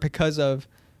or because of,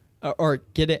 or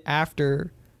get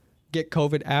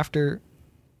COVID after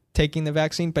taking the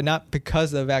vaccine, but not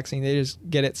because of the vaccine. They just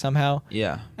get it somehow.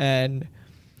 Yeah, and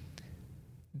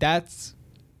that's,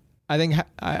 I think,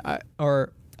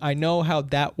 I know how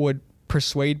that would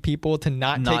persuade people to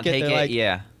not take it. They're like,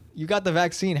 you got the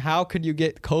vaccine, how could you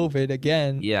get COVID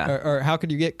again? Yeah. Or how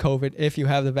could you get COVID if you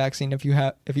have the vaccine, if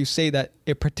you say that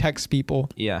it protects people?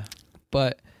 Yeah.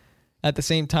 But at the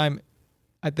same time,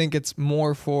 I think it's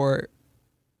more for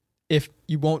if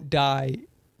you won't die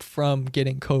from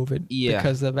getting COVID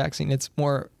because of the vaccine. It's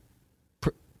more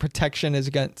protection is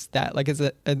against that. Like, it's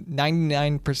a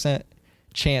 99%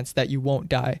 chance that you won't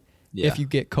die if you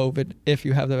get COVID, if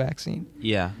you have the vaccine.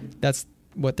 Yeah. That's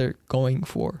what they're going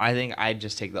for. I think I'd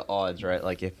just take the odds, right?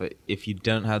 Like, if you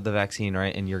don't have the vaccine,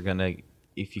 right, and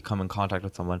if you come in contact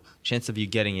with someone, chance of you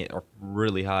getting it are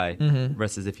really high,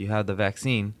 versus if you have the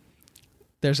vaccine,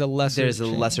 there's a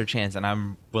lesser chance, and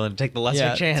I'm willing to take the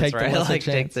lesser chance,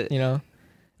 right? You know,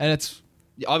 and it's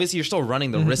obviously you're still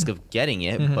running the risk of getting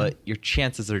it, but your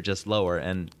chances are just lower.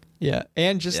 And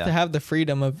and just to have the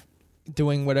freedom of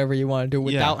doing whatever you want to do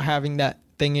without having that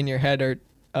thing in your head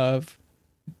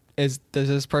does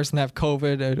this person have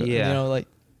COVID, or you know, like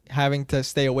having to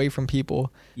stay away from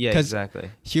people. Yeah, exactly.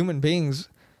 Human beings,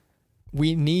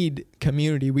 we need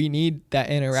community. We need that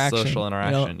interaction. Social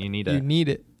interaction. You need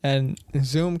it. And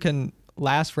Zoom can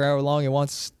last for however long it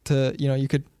wants to, you know, you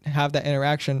could have that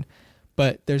interaction,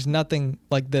 but there's nothing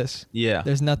like this. Yeah.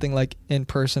 There's nothing like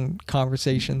in-person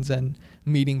conversations and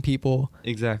meeting people.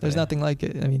 Exactly. There's nothing like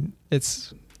it. I mean,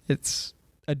 it's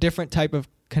a different type of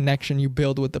connection you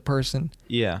build with the person.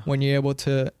 Yeah. When you're able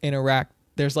to interact,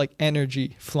 there's like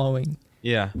energy flowing.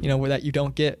 Yeah. You know, that you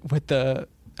don't get with a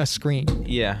screen.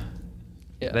 Yeah.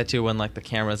 Yeah. That too, when like the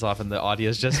camera's off and the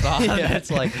audio's just on. It's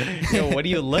like, what do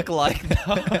you look like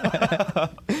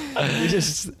now? You're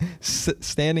just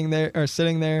standing there or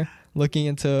sitting there looking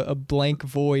into a blank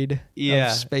void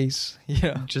of space.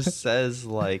 Yeah. Just says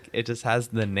like, it just has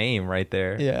the name right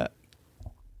there. Yeah.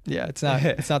 Yeah. It's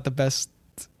not the best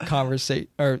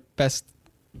conversate or best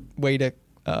way to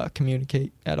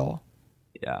communicate at all.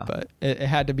 Yeah. But it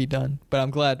had to be done. But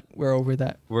I'm glad we're over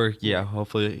that.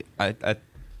 Hopefully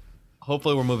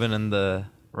hopefully we're moving in the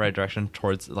right direction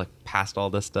towards like past all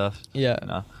this stuff. Yeah. You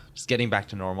know, just getting back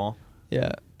to normal.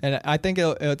 Yeah. And I think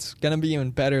it's going to be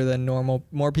even better than normal.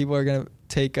 More people are going to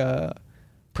take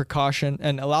precaution.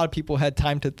 And a lot of people had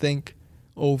time to think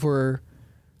over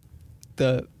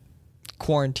the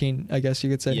quarantine, I guess you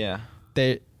could say. Yeah.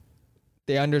 They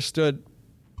understood,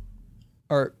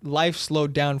 or life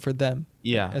slowed down for them.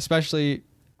 Yeah. Especially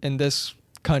in this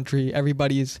country,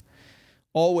 everybody's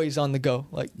always on the go.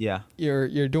 Like, yeah,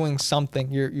 you're doing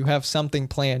something. You have something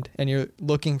planned, and you're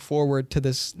looking forward to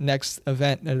this next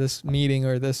event or this meeting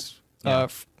or this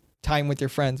time with your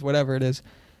friends, whatever it is.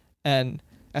 And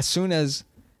as soon as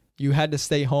you had to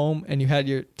stay home and you had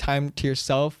your time to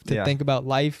yourself to think about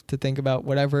life, to think about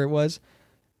whatever it was,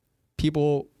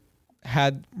 people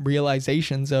had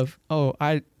realizations of, oh,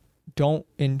 I don't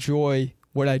enjoy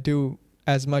what I do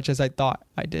as much as I thought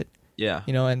I did. Yeah.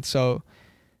 You know, and so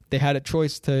they had a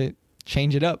choice to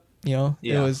change it up, you know.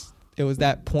 Yeah. It was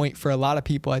that point for a lot of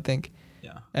people, I think.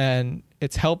 Yeah. And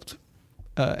it's helped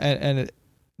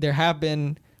there have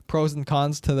been pros and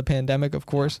cons to the pandemic, of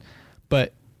course,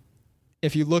 but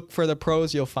if you look for the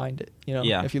pros, you'll find it, you know.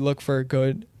 Yeah. If you look for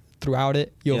good throughout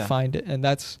it, you'll find it. And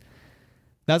that's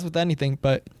with anything,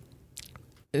 but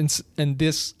in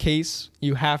this case,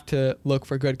 you have to look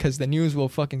for good, because the news will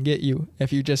fucking get you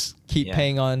if you just keep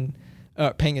paying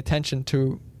attention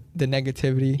to the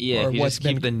negativity. Yeah, or if you what's just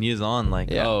keep the news on,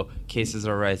 like, oh, cases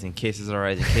are rising, cases are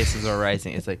rising, cases are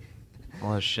rising. It's like,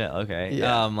 oh shit, okay.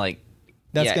 Yeah. Like,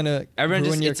 that's gonna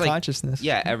ruin your consciousness. Like,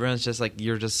 yeah, everyone's just like,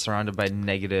 you're just surrounded by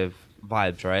negative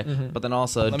vibes, right? Mm-hmm. But then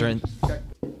also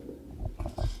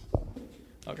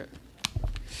Okay.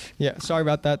 Yeah, sorry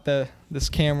about that. This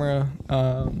camera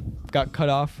got cut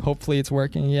off. Hopefully it's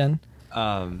working again.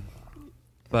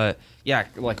 But yeah,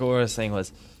 like what I was saying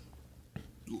was,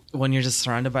 when you're just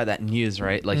surrounded by that news,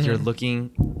 right? Like you're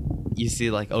looking, you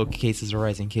see like, oh, cases are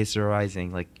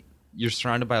rising. Like you're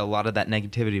surrounded by a lot of that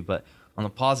negativity. But on the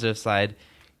positive side,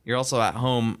 you're also at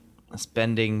home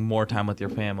spending more time with your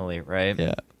family, right?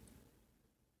 Yeah.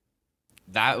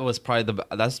 That was probably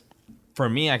that's for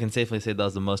me, I can safely say that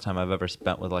was the most time I've ever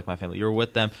spent with like my family. You're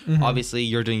with them. Mm-hmm. Obviously,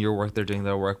 you're doing your work, they're doing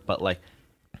their work, but like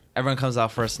everyone comes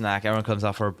out for a snack, everyone comes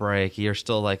out for a break. You're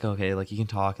still like, okay, like you can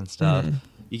talk and stuff. Mm-hmm.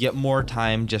 You get more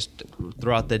time just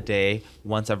throughout the day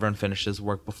once everyone finishes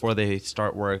work, before they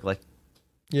start work. Like,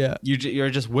 yeah, you're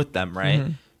just with them, right?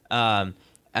 Mm-hmm.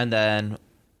 And then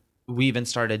we even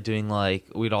started doing like,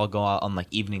 we'd all go out on like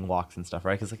evening walks and stuff,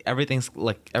 right? Because like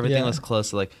everything was close.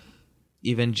 So like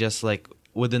even just like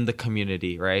within the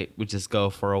community, right? We just go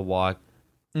for a walk.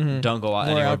 Mm-hmm. Don't go out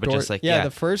anywhere, outdoor, but just like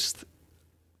the first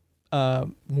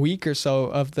week or so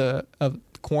of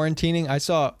quarantining, I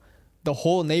saw the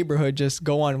whole neighborhood just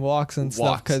go on walks and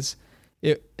stuff, because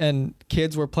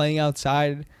kids were playing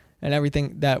outside and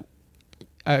everything that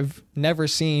I've never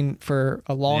seen for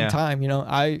a long time. You know,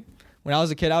 when I was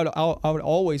a kid, I would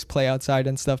always play outside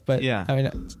and stuff. But I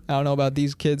mean, I don't know about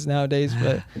these kids nowadays,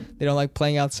 but they don't like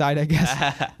playing outside, I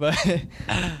guess. But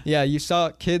yeah, you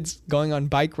saw kids going on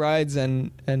bike rides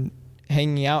and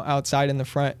hanging out outside in the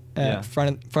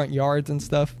front yards and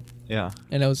stuff. Yeah,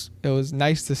 and it was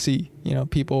nice to see, you know,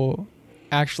 people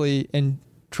actually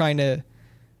trying to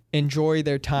enjoy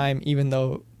their time, even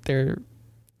though they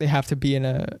have to be in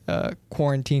a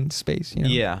quarantine space. You know?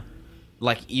 Yeah.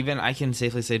 Like, even I can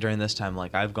safely say during this time,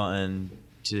 like, I've gotten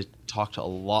to talk to a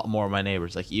lot more of my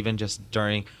neighbors. Like, even just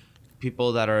during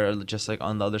people that are just, like,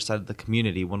 on the other side of the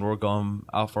community, when we're going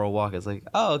out for a walk, it's like,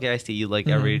 oh, okay, I see you, like,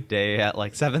 every day at,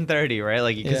 like, 7:30, right?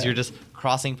 Like, because you're just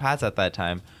crossing paths at that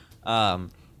time.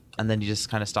 And then you just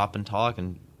kind of stop and talk.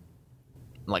 And,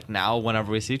 like, now,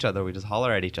 whenever we see each other, we just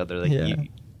holler at each other.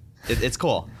 Like, it's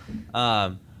cool.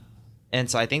 And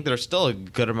so I think there's still a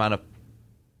good amount of,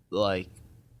 like,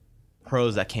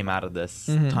 pros that came out of this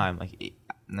time. Like,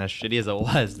 as shitty as it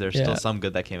was, there's still some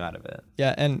good that came out of it.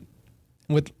 Yeah, and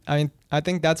I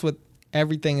think that's with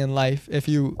everything in life. If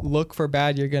you look for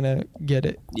bad, you're gonna get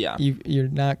it. Yeah, you're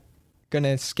not gonna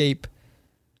escape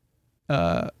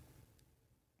the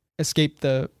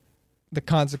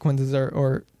consequences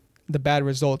or the bad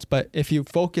results. But if you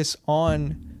focus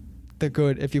on the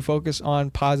good, if you focus on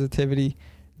positivity,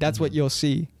 that's what you'll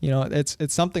see. You know, it's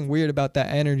something weird about that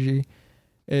energy.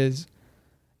 Is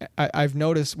I've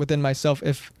noticed within myself,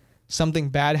 if something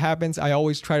bad happens, I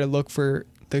always try to look for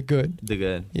the good. The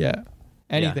good. Yeah.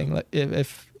 Anything. Yeah. Like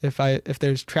if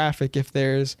there's traffic, if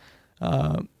there's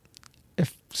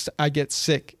if I get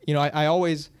sick, you know, I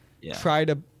always try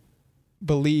to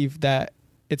believe that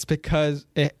it's because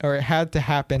it had to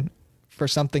happen for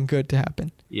something good to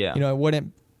happen. Yeah. You know,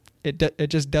 it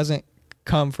just doesn't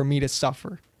come for me to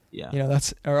suffer. Yeah. You know,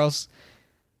 or else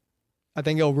I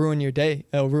think it'll ruin your day.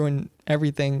 It'll ruin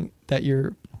everything that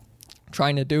you're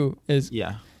trying to do. Is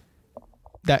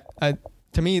that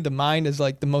to me, the mind is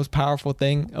like the most powerful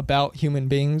thing about human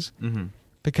beings,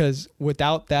 because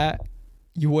without that,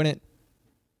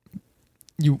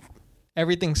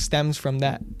 everything stems from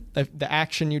that. The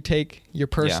action you take, your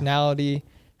personality,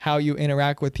 how you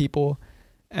interact with people.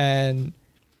 And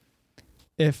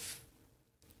if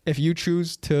you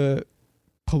choose to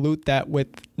pollute that with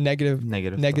negative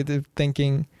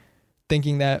thinking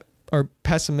that, or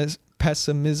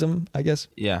pessimism, I guess.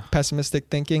 Yeah. Pessimistic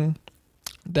thinking,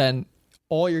 then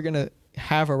all you're going to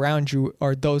have around you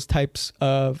are those types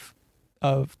of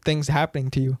things happening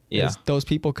to you. Yeah. Those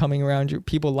people coming around you.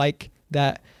 People like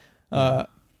that.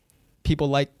 People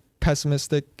like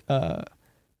pessimistic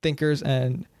thinkers,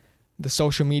 and the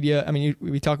social media. I mean,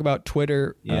 we talk about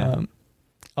Twitter. Yeah.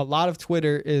 A lot of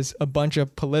Twitter is a bunch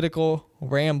of political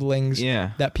ramblings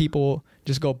that people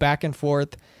just go back and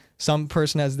forth. Some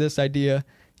person has this idea.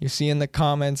 You see in the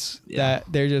comments that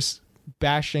they're just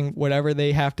bashing whatever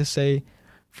they have to say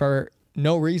for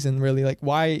no reason, really. Like,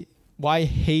 why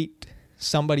hate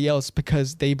somebody else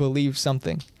because they believe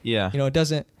something? Yeah. It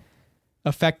doesn't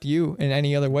affect you in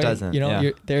any other way.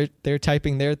 They're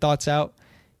typing their thoughts out.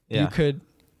 Yeah.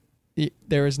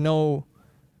 There is no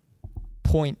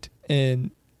point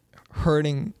in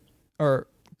hurting or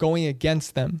going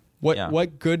against them.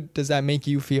 What good does that make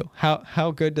you feel?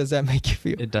 How good does that make you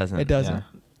feel? It doesn't.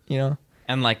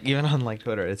 And like, even on like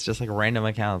Twitter, it's just like random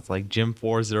accounts like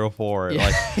Jim404.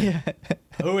 Like,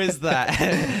 who is that?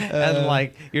 And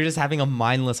like, you're just having a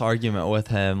mindless argument with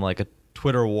him, like a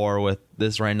Twitter war with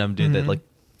this random dude that like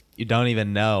you don't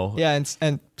even know. Yeah,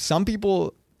 and some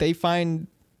people, they find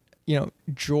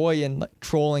joy in like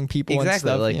trolling people.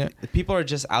 Exactly. And stuff, like people are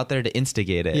just out there to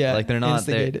instigate it. Yeah, like they're not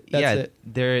there.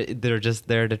 They're just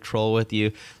there to troll with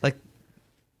you. Like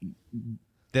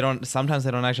sometimes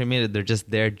they don't actually mean it. They're just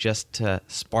there just to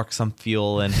spark some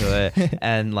fuel into it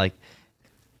and like,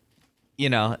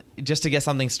 just to get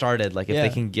something started. Like if they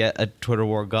can get a Twitter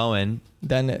war going,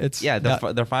 then it's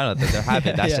they're fine with it. They're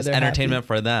happy. That's just entertainment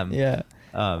for them. Yeah.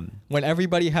 When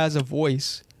everybody has a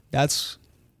voice, that's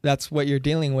what you're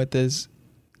dealing with. Is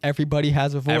everybody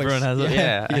has a voice. Everyone has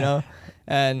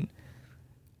a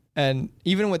and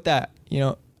even with that,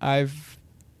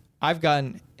 I've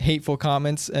gotten hateful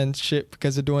comments and shit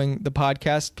because of doing the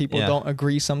podcast. People don't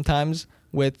agree sometimes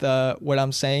with what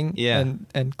I'm saying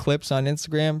and clips on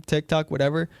Instagram, TikTok,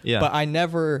 whatever. Yeah. But I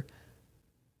never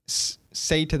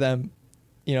say to them,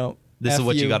 this is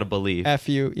what you got to believe. F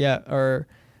you, or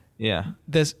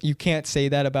this, you can't say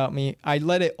that about me. I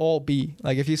let it all be.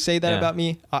 Like if you say that about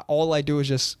me, all I do is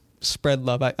just spread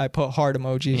love. I put heart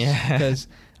emojis because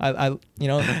I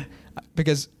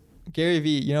because Gary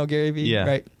V, Gary V,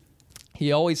 right?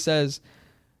 He always says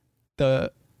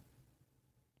the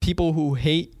people who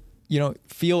hate,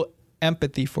 feel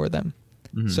empathy for them.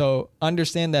 Mm-hmm. So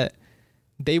understand that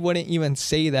they wouldn't even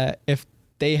say that if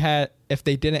they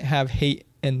didn't have hate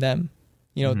in them.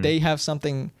 They have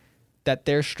something that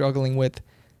they're struggling with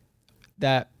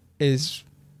that is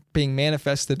being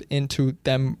manifested into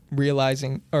them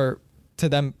realizing, or to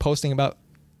them posting about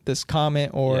this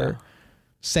comment or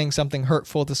saying something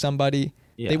hurtful to somebody.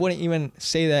 Yeah. They wouldn't even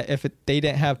say that if they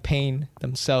didn't have pain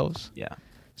themselves. Yeah.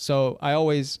 So I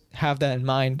always have that in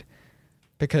mind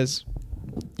because,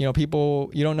 people,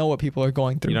 you don't know what people are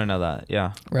going through. You don't know that.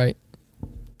 Yeah. Right.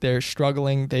 They're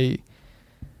struggling.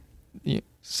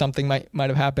 Something might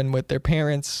have happened with their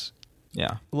parents.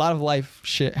 Yeah. A lot of life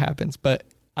shit happens, but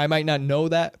I might not know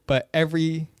that, but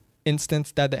every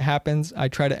instance that happens, I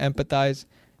try to empathize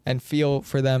and feel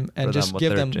for them and just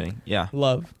give them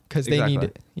love because they need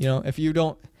it. If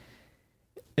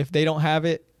they don't have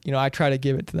it, I try to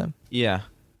give it to them. Yeah.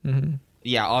 Mm-hmm.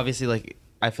 Yeah. Obviously, like,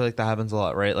 I feel like that happens a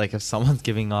lot, right? Like if someone's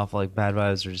giving off like bad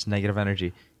vibes or just negative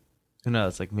energy, who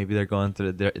knows? Like maybe they're going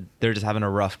through, they're just having a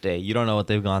rough day. You don't know what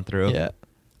they've gone through. Yeah.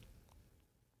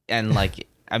 And like,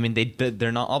 I mean,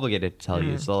 they're not obligated to tell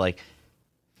you. So like,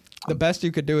 the best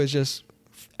you could do is just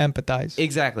empathize.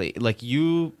 Exactly. Like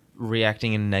you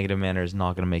reacting in a negative manner is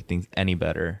not going to make things any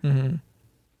better. Mm-hmm.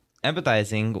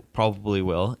 Empathizing probably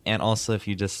will. And also if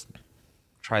you just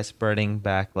try spreading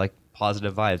back like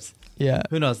positive vibes. Yeah.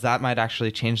 Who knows? That might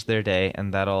actually change their day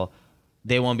and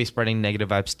they won't be spreading negative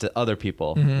vibes to other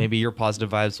people. Mm-hmm. Maybe your positive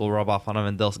vibes will rub off on them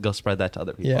and they'll go spread that to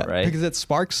other people, right? Because it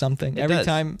sparks something. Every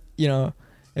time,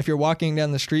 if you're walking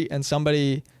down the street and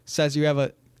somebody says you have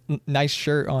a nice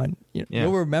shirt on,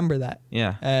 you'll remember that.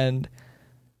 Yeah. And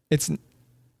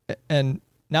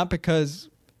not because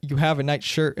you have a nice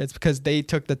shirt, it's because they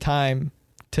took the time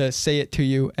to say it to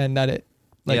you and that it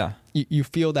you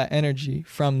feel that energy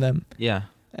from them. Yeah.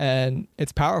 And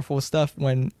it's powerful stuff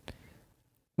when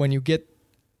you get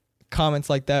comments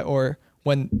like that, or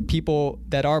when people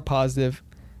that are positive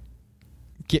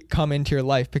come into your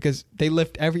life, because they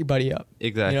lift everybody up.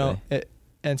 Exactly. You know,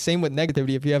 and same with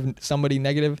negativity. If you have somebody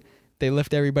negative, they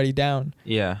lift everybody down.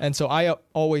 Yeah. And so I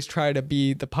always try to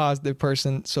be the positive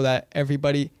person, so that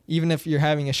everybody, even if you're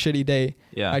having a shitty day,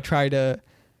 I try to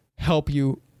help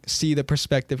you see the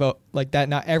perspective of like that.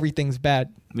 Not everything's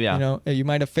bad. Yeah. You know, you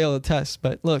might have failed a test,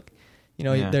 but look, you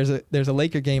know, there's a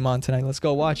Laker game on tonight. Let's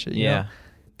go watch it. You know?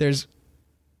 There's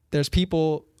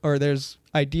people, or there's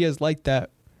ideas like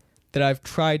that I've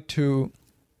tried to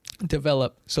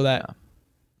develop, so that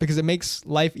because it makes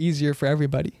life easier for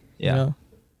everybody. Yeah. You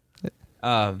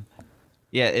know?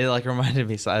 Yeah, it like reminded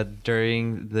me. So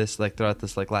during this, like throughout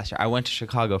this, like last year, I went to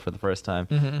Chicago for the first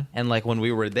time, and like when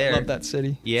we were there, love that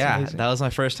city. Yeah, that was my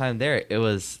first time there. It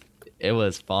was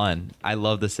fun. I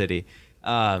love the city.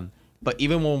 But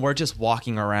even when we're just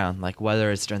walking around, like whether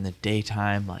it's during the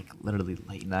daytime, like literally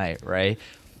late night, right?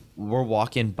 We're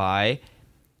walking by.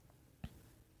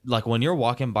 Like when you're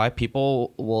walking by,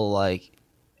 people will like,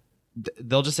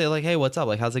 they'll just say like, "Hey, what's up?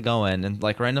 Like, how's it going?" And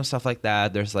like random stuff like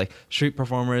that. There's like street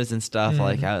performers and stuff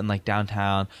like out in like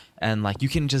downtown, and like you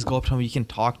can just go up to them, you can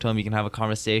talk to them, you can have a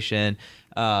conversation.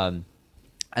 And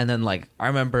then like I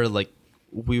remember like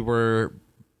we were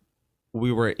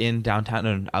in downtown,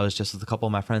 and I was just with a couple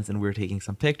of my friends, and we were taking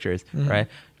some pictures, right?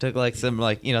 Took like some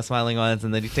like, you know, smiling ones,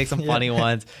 and then you take some funny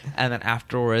ones, and then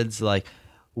afterwards like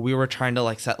we were trying to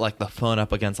like set like the phone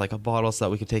up against like a bottle so that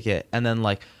we could take it, and then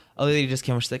like a lady just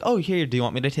came and she's like, "Oh, here, do you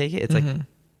want me to take it?" It's like,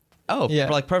 "Oh,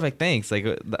 like perfect, thanks." Like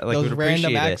those we'd random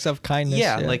appreciate acts of kindness.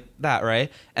 Yeah, like that, right?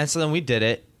 And so then we did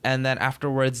it, and then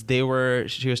afterwards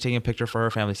she was taking a picture for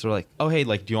her family, so we're like, "Oh, hey,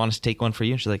 like do you want us to take one for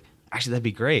you?" And she's like, "Actually, that'd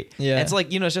be great." Yeah, and it's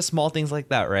like, you know, it's just small things like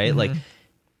that, right? Like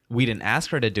we didn't ask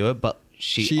her to do it, but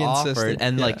she offered, insisted.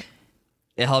 And like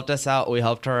it helped us out. We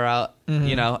helped her out.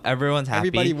 You know, everyone's happy.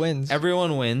 Everybody wins.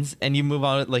 Everyone wins, and you move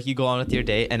on. Like you go on with your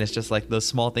day, and it's just like those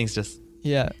small things. Just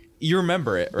you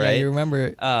remember it, right? Yeah, you remember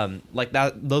it. Like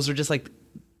that. Those are just like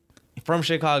from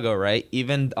Chicago, right?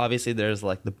 Even obviously, there's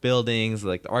like the buildings,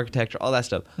 like the architecture, all that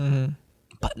stuff.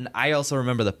 But I also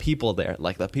remember the people there.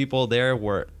 Like the people there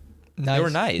were nice. They were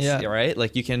nice, right?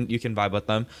 Like you can vibe with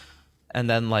them, and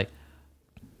then like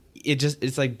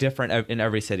it's like different in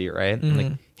every city, right?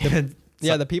 Like.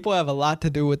 Yeah, the people have a lot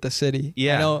to do with the city.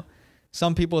 Yeah. I know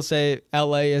some people say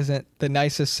LA isn't the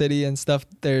nicest city and stuff.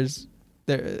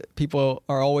 People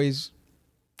are always,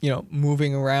 you know,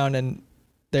 moving around, and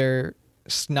they're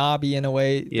snobby in a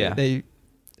way. Yeah. They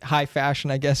high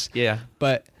fashion, I guess. Yeah.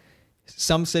 But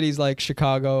some cities like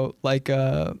Chicago, like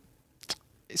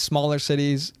smaller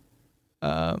cities,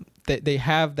 they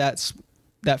have that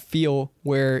feel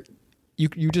where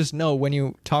you just know when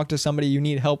you talk to somebody, you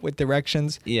need help with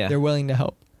directions. Yeah, they're willing to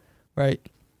help, right?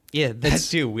 Yeah, that's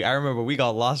too. I remember we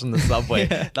got lost in the subway.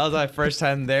 That was my first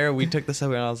time there. We took the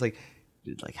subway, and I was like,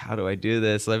 "Dude, like, how do I do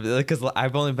this?" Because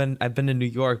I've been to New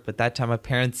York, but that time my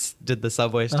parents did the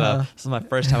subway stuff. This is my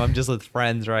first time. I'm just with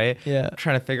friends, right? Yeah,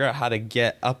 trying to figure out how to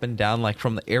get up and down, like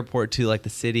from the airport to like the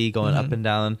city, going up and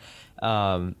down,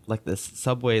 like this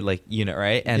subway like unit,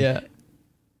 right? And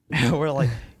we're like,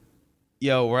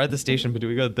 "Yo, we're at the station, but do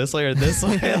we go this way or this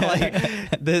way?"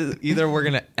 Like, either we're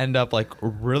gonna end up like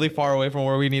really far away from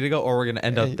where we need to go, or we're gonna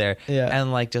end up there. Yeah.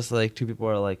 And like just like two people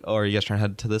are like, "Oh, are you guys trying to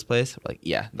head to this place?" We're like,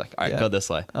 "Yeah." Like, all right, go this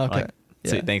way. Okay. Like,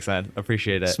 sweet, thanks, man.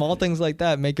 Appreciate it. Small things like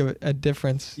that make a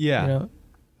difference. Yeah. You know?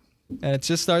 And it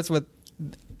just starts with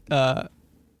an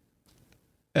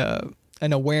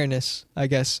awareness, I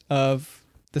guess, of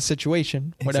the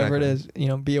situation, whatever it is. You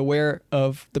know, be aware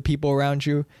of the people around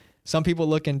you. Some people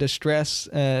look in distress,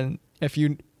 and if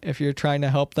you're trying to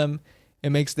help them, it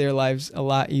makes their lives a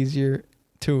lot easier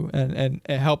too, and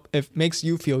it makes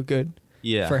you feel good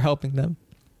for helping them.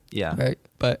 Yeah. Right.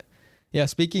 But yeah,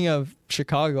 speaking of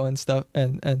Chicago and stuff,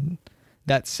 and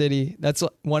that city, that's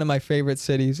one of my favorite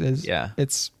cities.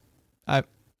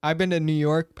 I've been to New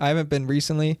York. I haven't been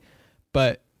recently,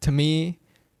 but to me,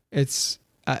 it's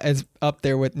up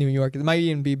there with New York. It might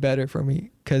even be better for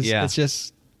me because it's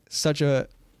just such a,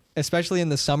 especially in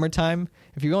the summertime.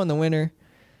 If you go in the winter,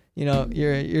 you know,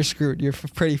 you're screwed. You're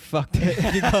pretty fucked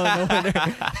if you go in the winter.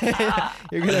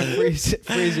 You're gonna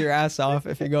freeze your ass off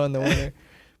if you go in the winter.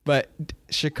 But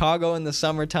Chicago in the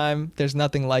summertime, there's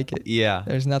nothing like it. Yeah,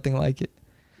 there's nothing like it.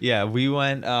 Yeah, we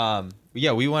went.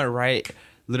 We went right.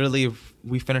 Literally,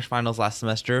 we finished finals last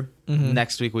semester.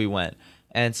 Next week we went,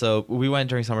 and so we went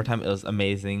during summertime. It was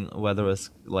amazing. Weather was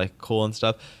like cool and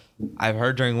stuff. I've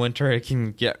heard during winter it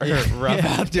can get rough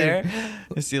out there.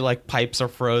 You see like pipes are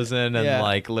frozen and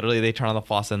like literally they turn on the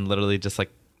faucet and literally just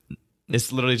like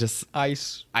it's literally just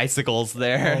icicles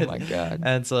there. Oh my god!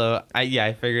 And so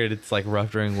I figured it's like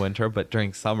rough during winter, but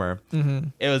during summer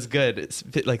it was good.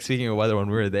 Like speaking of weather, when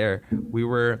we were there,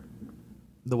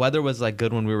 the weather was like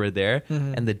good when we were there,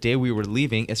 and the day we were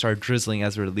leaving, it started drizzling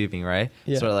as we were leaving, right?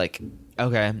 Yeah. So like,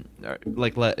 okay,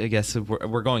 like I guess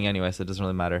we're going anyway, so it doesn't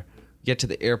really matter. Get to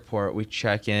the airport, we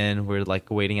check in, we're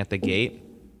like waiting at the gate,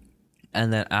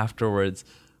 and then afterwards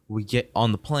we get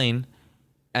on the plane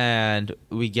and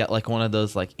we get like one of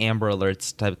those like Amber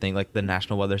Alerts type of thing, like the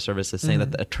National Weather Service is saying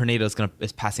that a tornado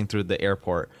is passing through the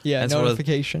airport. Yeah, and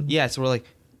notification. So we're like,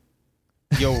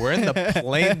 yo, we're in the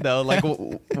plane though. Like,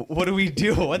 what do we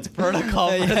do? What's protocol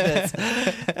for this?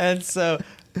 And so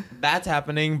that's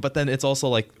happening, but then it's also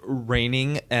like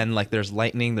raining and like there's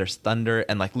lightning, there's thunder,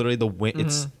 and like literally the wind.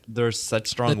 There's such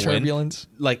strong turbulence.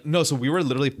 Wind. Like no, so we were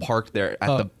literally parked there at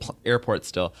the airport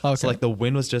still. Okay. So like the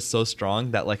wind was just so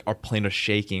strong that like our plane was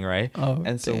shaking, right? Oh,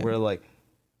 and so we're like,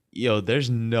 yo, there's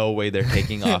no way they're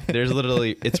taking off. There's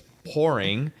literally it's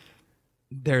pouring.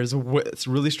 There's it's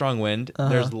really strong wind.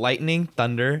 There's lightning,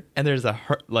 thunder, and there's a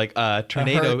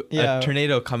tornado. A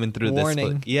tornado coming through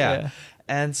Warning. this. Yeah.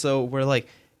 And so we're like,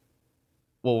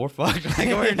 well, we're fucked. Like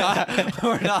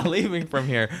we're not leaving from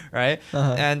here, right?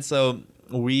 And so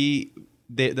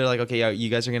they're like, okay, yeah, you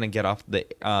guys are gonna get off the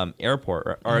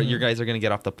airport, or you guys are gonna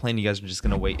get off the plane. You guys are just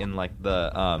gonna wait in like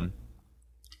the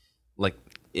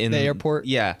in the airport.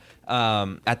 Yeah,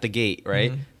 at the gate,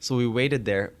 right? So we waited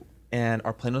there. And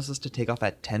our plane was supposed to take off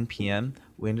at 10 p.m.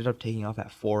 We ended up taking off at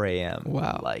 4 a.m.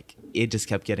 Wow. Like, it just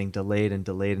kept getting delayed and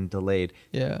delayed and delayed.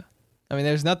 Yeah. I mean,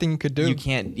 there's nothing you could do. You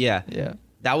can't, yeah.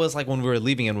 That was like when we were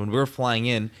leaving, and when we were flying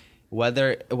in,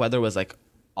 weather was like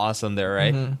awesome there,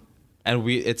 right? And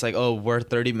it's like, oh, we're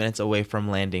 30 minutes away from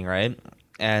landing, right?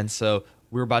 And so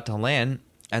we were about to land,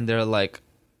 and they're like,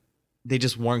 they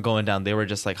just weren't going down. They were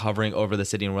just like hovering over the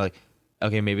city, and we're like,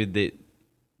 okay, maybe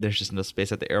there's just no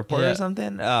space at the airport or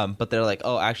something. But they're like,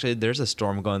 oh, actually, there's a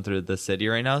storm going through the city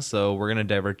right now, so we're going to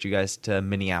divert you guys to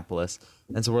Minneapolis.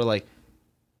 And so we're like,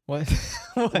 what?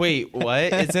 Wait,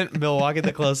 what? Isn't Milwaukee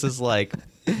the closest, like,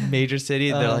 major city?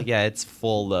 They're like, yeah, it's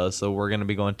full, though, so we're going to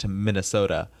be going to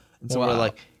Minnesota. And so we're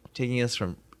like, taking us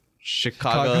from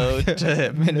Chicago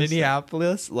to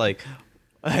Minneapolis. Like,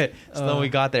 so then we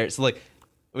got there. So, like,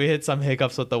 we hit some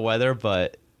hiccups with the weather,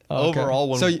 but...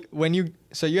 Overall, so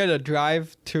you had to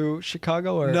drive to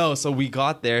Chicago, or no? So we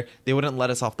got there. They wouldn't let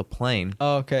us off the plane.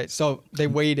 Oh, okay. So they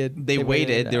waited. They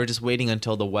waited. They were just waiting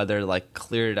until the weather like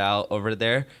cleared out over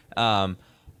there.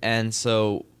 And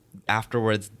so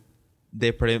afterwards,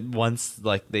 once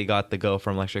like they got the go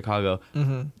from like Chicago.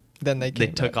 Then they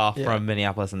took off from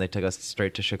Minneapolis and they took us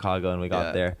straight to Chicago, and we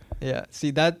got there. Yeah.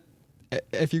 See that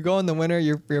if you go in the winter,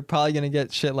 you're probably gonna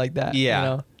get shit like that. Yeah. You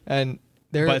know? And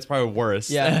but it's probably worse.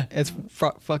 Yeah, it's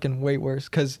fucking way worse.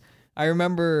 Because I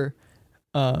remember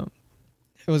it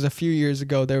was a few years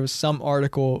ago. There was some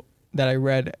article that I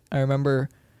read. I remember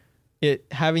it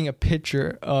having a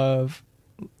picture of,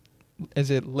 is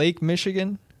it Lake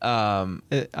Michigan?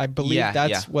 I believe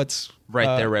that's what's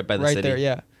right there, right by the city. Right there,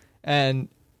 yeah. And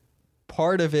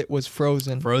part of it was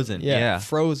frozen. Yeah.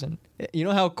 Frozen. You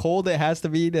know how cold it has to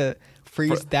be to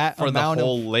freeze that amount for the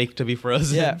whole lake to be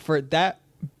frozen? Yeah, for that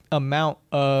amount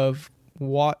of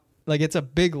water. Like, it's a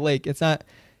big lake. It's not,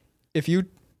 if you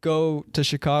go to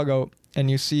Chicago and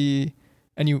you see,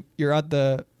 and you're at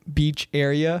the beach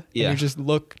area and you just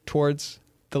look towards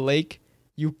the lake,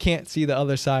 you can't see the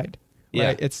other side.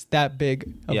 Right? It's that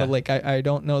big of a lake. I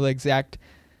don't know the exact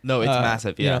it's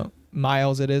massive,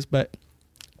 miles it is, but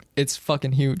it's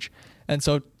fucking huge. And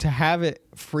so to have it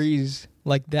freeze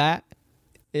like that,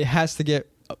 it has to get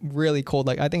really cold.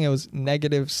 Like, I think it was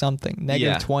negative something,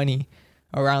 negative 20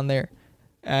 around there.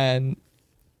 And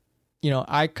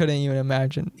I couldn't even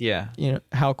imagine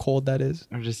how cold that is.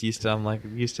 I'm just used to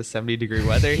 70-degree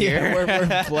weather here.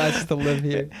 We're blessed to live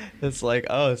here. It's like,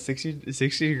 60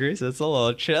 degrees, that's a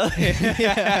little chilly.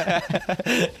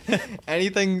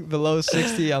 Anything below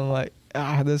 60, I'm like,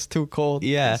 this is too cold.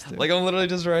 Yeah, like I'm literally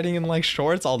just riding in like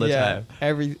shorts all the time.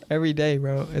 Every day,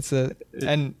 bro.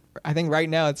 And I think right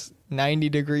now it's 90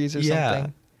 degrees or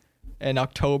something in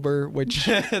October, which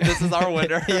this is our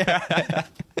winter.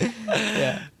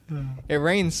 Yeah. It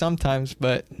rains sometimes,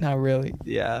 but not really.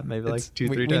 Yeah, maybe like 2-3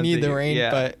 times. We need the rain,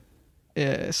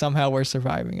 but somehow we're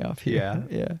surviving off here.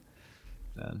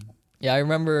 Yeah. I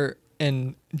remember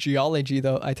in geology,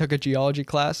 though, I took a geology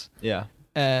class. Yeah.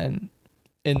 And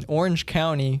in Orange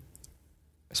County,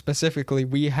 specifically,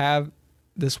 we have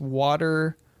this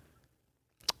water.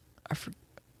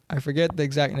 I forget the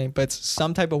exact name, but it's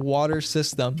some type of water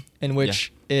system in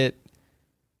which it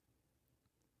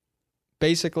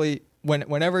basically,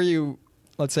 whenever you,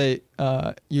 let's say,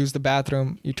 use the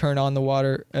bathroom, you turn on the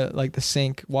water, like the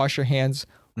sink, wash your hands,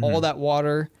 all that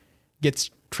water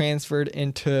gets transferred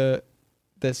into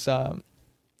this, I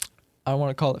don't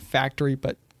want to call it factory,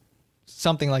 but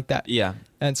something like that. Yeah.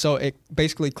 And so it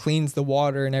basically cleans the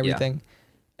water and everything,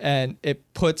 and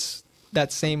it puts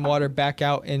that same water back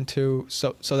out into,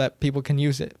 so that people can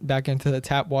use it back into the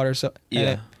tap water. So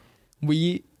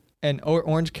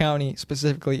Orange County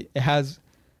specifically, it has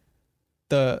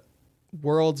the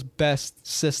world's best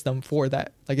system for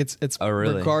that. Like it's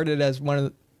really? regarded as one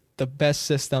of the best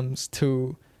systems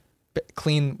to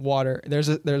clean water. There's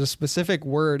a specific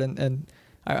word, and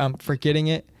I'm forgetting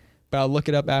it, but I'll look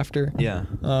it up after. Yeah.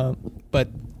 But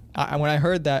when I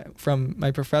heard that from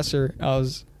my professor, I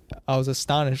was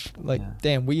astonished. Like,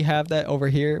 damn, we have that over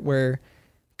here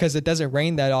because it doesn't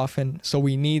rain that often, so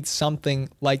we need something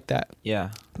like that. Yeah.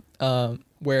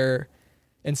 Where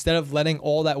instead of letting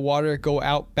all that water go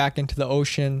out back into the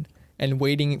ocean and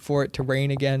waiting for it to rain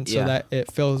again so that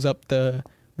it fills up the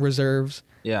reserves.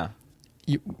 Yeah.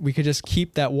 We could just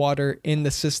keep that water in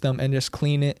the system and just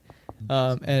clean it,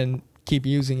 and keep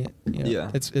using it. You know?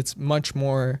 Yeah. It's much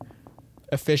more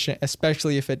efficient,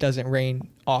 especially if it doesn't rain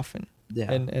often.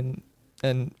 Yeah.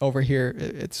 And over here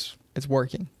it's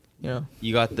working. You know,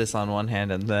 you got this on one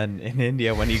hand, and then in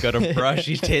India, when you go to brush,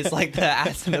 you taste like the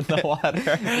acid in the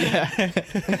water.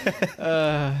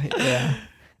 Yeah.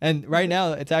 And right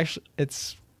now,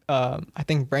 it's I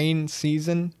think rain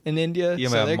season in India. Yeah,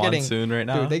 so they're monsoon right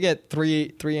now. Dude, they get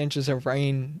 3 inches of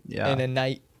rain in a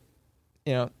night.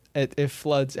 You know, it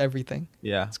floods everything.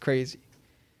 Yeah, it's crazy.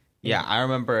 Yeah, I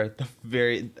remember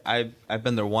I've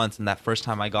been there once, and that first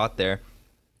time I got there,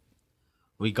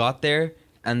 we got there,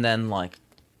 and then like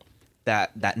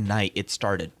that night it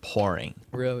started pouring.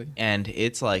 Really? And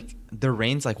it's like the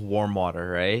rain's like warm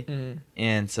water, right? Mm-hmm.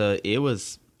 And so it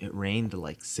rained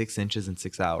like 6 inches in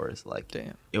 6 hours. Like,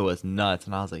 damn, it was nuts.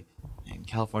 And I was like, man,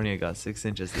 California got 6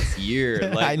 inches this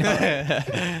year. Like, I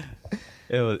know.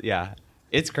 It was,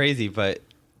 it's crazy, but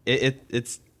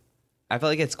it's I feel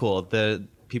like it's cool. The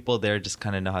people there just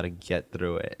kind of know how to get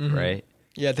through it, right?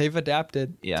 Yeah, they've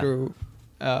adapted through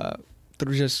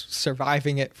just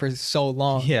surviving it for so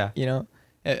long. Yeah. You know,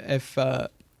 if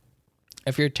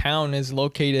your town is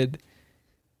located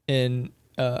in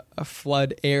a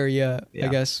flood area, I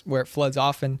guess, where it floods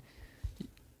often,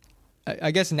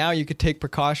 I guess now you could take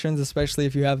precautions, especially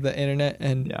if you have the internet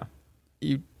and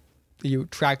you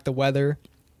track the weather.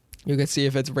 You can see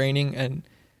if it's raining and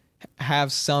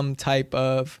have some type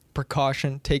of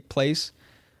precaution take place.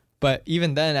 But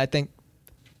even then, I think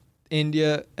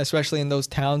India, especially in those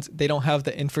towns, they don't have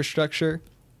the infrastructure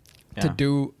to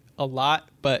do a lot,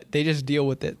 but they just deal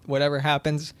with it. Whatever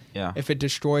happens, if it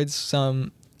destroys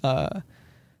some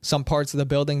parts of the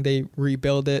building, they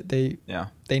rebuild it.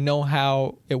 They know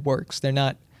how it works. They're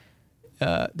not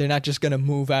just gonna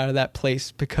move out of that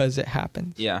place because it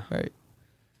happened. Yeah. Right.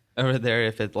 Over there,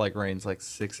 if it like rains like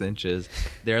 6 inches,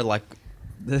 they're like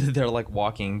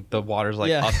walking. The water's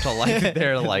like up to like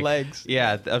their like legs.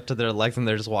 Yeah, up to their legs, and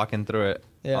they're just walking through it.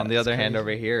 Yeah, on the other hand, over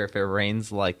here, if it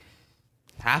rains like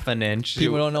half an inch,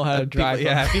 people don't know how to drive.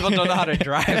 People don't know how to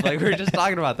drive. Like we were just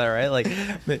talking about that, right? Like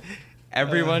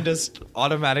everyone just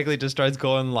automatically just starts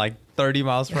going like 30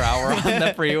 miles per hour on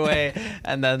the freeway,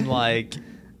 and then like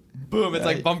boom, it's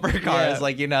like bumper cars.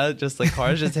 Like, you know, just like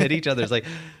cars just hit each other. It's like,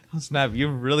 oh snap, you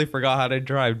really forgot how to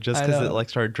drive just because it like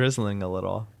started drizzling a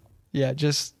little. Yeah,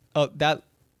 just that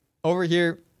over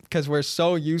here, because we're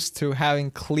so used to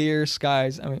having clear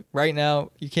skies. I mean, right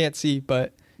now you can't see,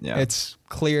 but it's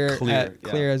clear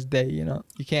as day. You know,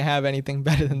 you can't have anything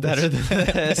better than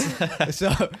this.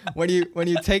 So when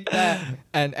you take that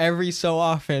and every so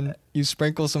often you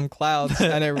sprinkle some clouds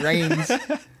and it rains,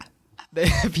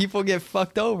 people get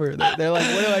fucked over. They're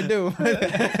like, what do I do?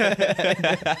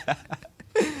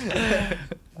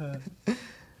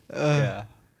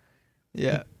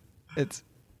 Yeah.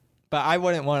 But I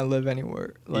wouldn't want to live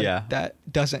anywhere like that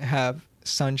doesn't have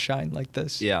sunshine like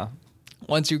this. Yeah.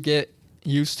 Once you get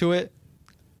used to it,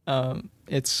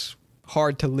 it's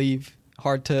hard to leave,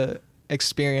 hard to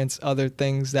experience other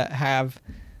things that have,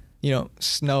 you know,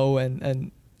 snow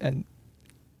and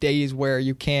days where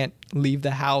you can't leave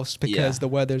the house because the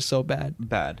weather's so bad.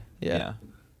 Yeah.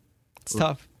 It's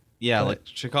tough. Yeah, like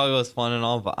Chicago is fun and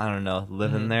all, but I don't know,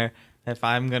 living there, if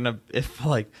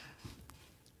like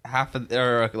half of,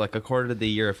 or like a quarter of the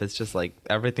year, if it's just like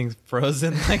everything's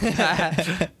frozen like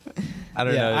that, I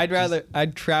don't know.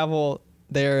 I'd travel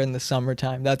there in the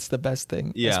summertime. That's the best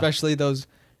thing. Yeah. Especially those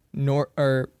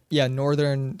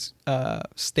northern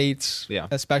states,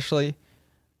 especially,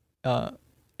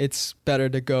 it's better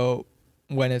to go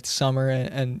when it's summer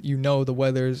and the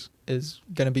weather is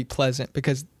going to be pleasant,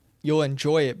 because you'll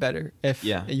enjoy it better if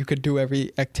you could do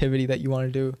every activity that you want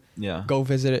to do. Yeah. Go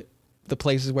visit the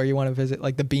places where you want to visit.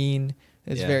 Like the Bean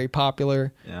is very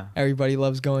popular. Yeah. Everybody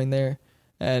loves going there.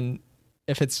 And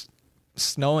if it's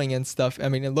snowing and stuff, I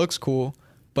mean, it looks cool,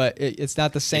 but it's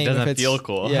not the same. It doesn't feel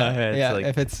cool. Yeah. Like,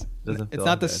 if it's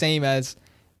not the same as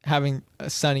having a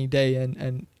sunny day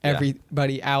and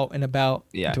everybody out and about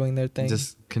doing their thing.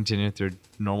 Just continuing through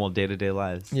normal day-to-day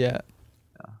lives. Yeah.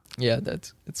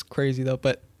 It's crazy though.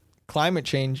 But climate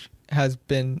change has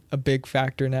been a big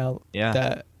factor now.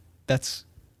 Yeah.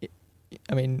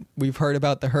 I mean, we've heard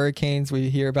about the hurricanes. We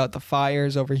hear about the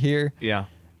fires over here. Yeah.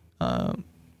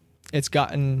 It's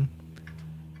gotten,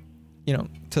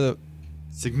 to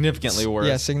significantly worse.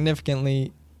 Yeah,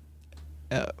 significantly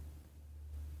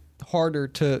harder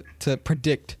to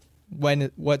predict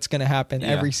what's going to happen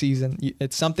every season.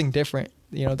 It's something different.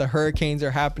 The hurricanes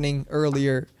are happening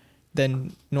earlier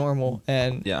than normal,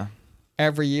 and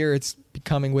every year it's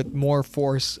becoming with more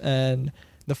force. And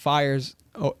the fires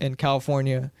in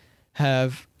California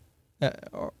are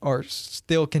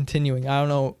still continuing. I don't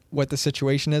know what the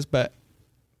situation is, but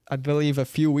I believe a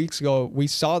few weeks ago we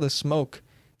saw the smoke.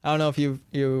 I don't know if you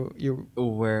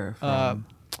where from?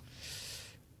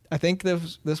 I think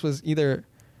this was either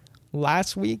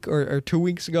last week or 2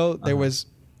 weeks ago. There was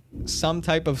some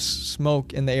type of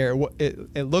smoke in the air.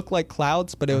 It looked like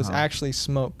clouds, but it was actually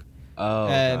smoke. Oh,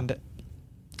 and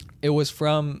it was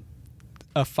from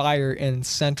a fire in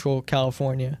Central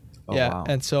California. Oh, wow.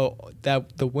 And so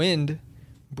that the wind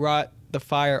brought the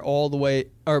fire all the way,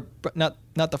 or not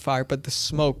the fire, but the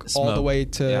smoke all the way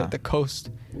to the coast.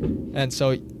 And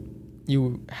so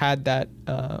you had that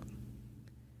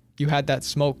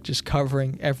smoke just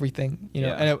covering everything,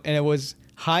 and it was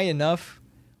high enough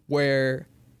where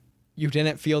you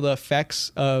didn't feel the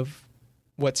effects of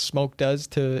what smoke does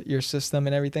to your system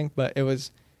and everything, but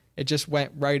it just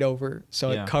went right over,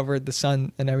 so it covered the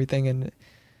sun and everything. And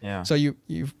so you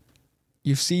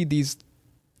see these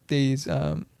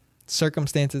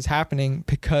circumstances happening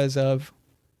because of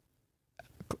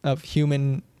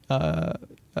human I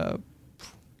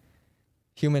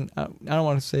don't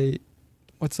want to say,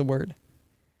 what's the word?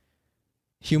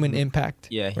 Human impact.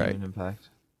 Yeah, human impact.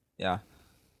 Yeah.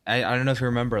 I don't know if you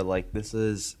remember, like, this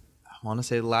is, I want to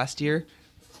say last year.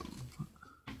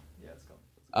 Yeah, let's go.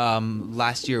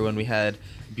 Last year when we had,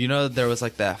 there was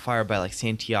like that fire by like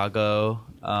Santiago,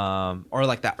 or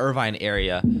like that Irvine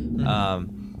area.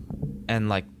 And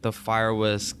like the fire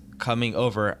was coming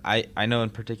over. I know in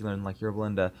particular in like Yorba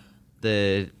Linda,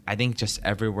 I think just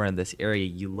everywhere in this area,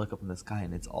 you look up in the sky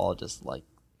and it's all just like,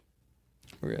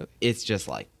 really, it's just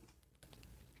like,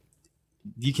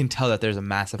 you can tell that there's a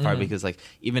massive fire because like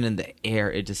even in the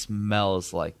air, it just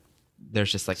smells like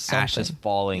there's just like ashes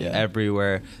falling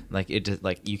everywhere. Like it just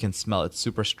like you can smell it. It's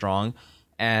super strong.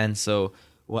 And so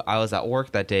I was at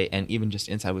work that day, and even just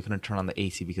inside, we couldn't turn on the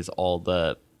AC because all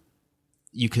that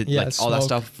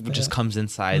stuff just comes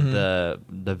inside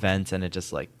the vents, and it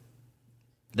just like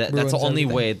that's the only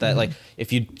way that like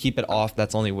if you keep it off,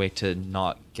 that's the only way to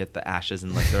not get the ashes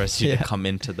and like the rest of you to come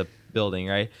into the building,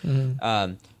 right?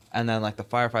 And then like the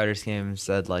firefighters came and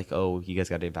said like, oh, you guys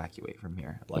got to evacuate from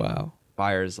here. Like, wow.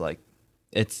 Fires, like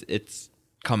it's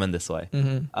coming this way.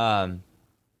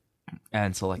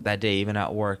 And so like that day, even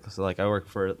at work, so like I work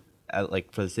for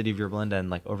the city of Yorba Linda, and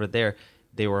like over there,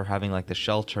 they were having like the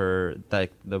shelter,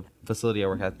 like the facility I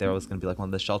work at there was going to be like one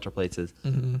of the shelter places.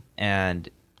 And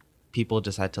people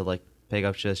just had to like pick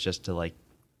up shifts just to like,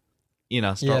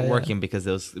 start working because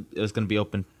it was going to be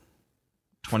open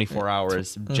 24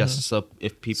 hours just so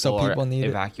if people are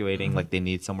evacuating, like they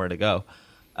need somewhere to go.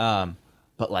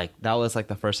 But like that was like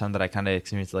the first time that I kind of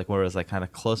experienced like where it was like kind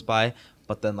of close by.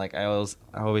 But then like I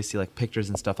always see like pictures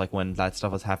and stuff like when that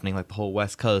stuff was happening, like the whole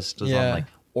West Coast was on, like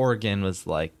Oregon was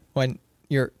like when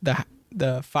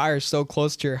the fire is so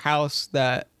close to your house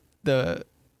that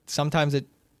sometimes it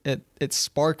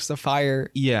sparks the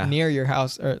fire near your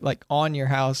house or like on your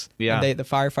house. And the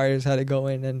firefighters had to go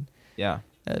in and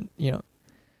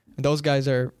those guys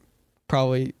are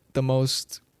probably the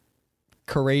most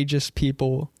courageous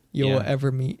people you'll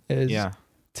ever meet. To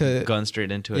going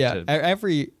straight into it.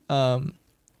 Every from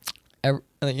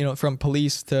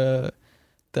police to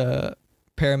the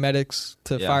paramedics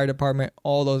to fire department,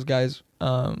 all those guys,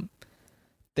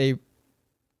 they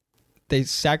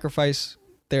sacrifice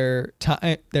their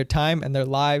time and their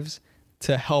lives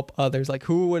to help others. Like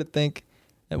who would think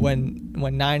that when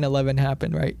 9/11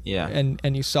 happened, right? Yeah.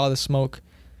 And you saw the smoke,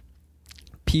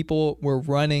 people were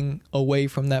running away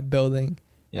from that building.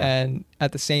 Yeah. And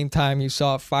at the same time, you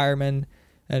saw firemen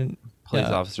and police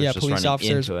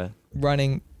officers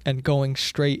running and going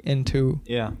straight into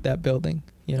that building.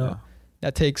 You know,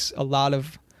 that takes a lot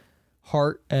of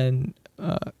heart and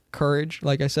courage,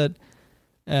 like I said.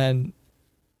 And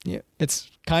it's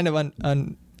kind of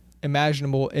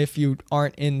unimaginable if you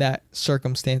aren't in that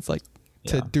circumstance, like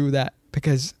to do that,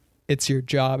 because it's your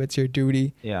job, it's your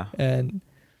duty. Yeah. And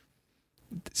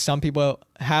some people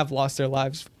have lost their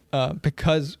lives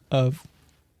because of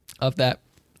that.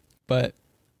 But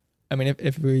I mean,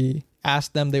 if we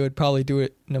asked them, they would probably do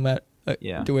it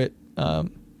do it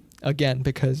again,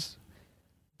 because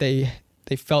they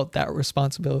felt that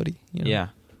responsibility. You know? Yeah.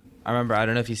 I remember, I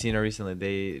don't know if you've seen it recently,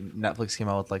 Netflix came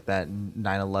out with like that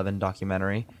 9/11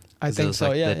 documentary. I think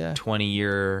so, yeah. The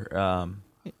 20-year,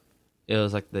 it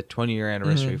was like the 20-year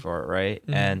anniversary for it, right?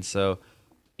 Mm-hmm. And so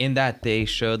in that, they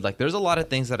showed, like, there's a lot of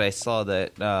things that I saw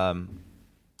that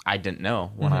I didn't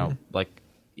know when I, like,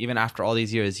 even after all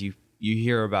these years, you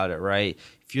hear about it, right?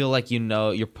 Feel like, you know,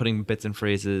 you're putting bits and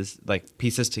phrases, like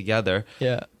pieces together.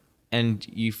 Yeah. And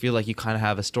you feel like you kind of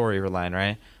have a storyline,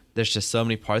 right? There's just so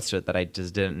many parts to it that I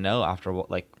just didn't know after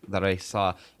that I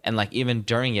saw. And like, even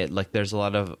during it, like, there's a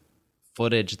lot of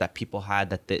footage that people had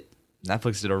that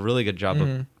Netflix did a really good job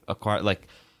of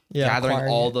gathering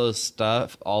all those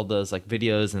stuff, all those like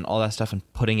videos and all that stuff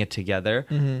and putting it together.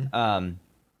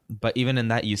 But even in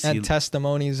that, you see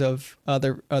testimonies of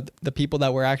the people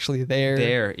that were actually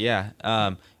there. Yeah.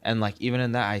 And like, even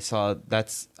in that, I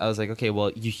was like, okay,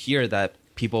 well, you hear that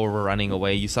people were running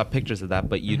away. You saw pictures of that,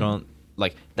 but you don't,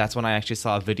 like, that's when I actually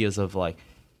saw videos of, like,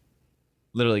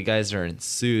 literally guys are in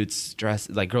suits,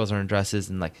 like girls are in dresses,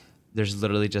 and like, there's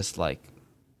literally just like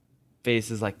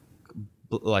faces like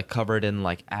covered in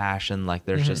like ash, and like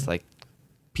there's just like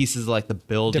pieces of like the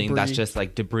building debris. That's just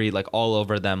like debris like all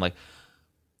over them, like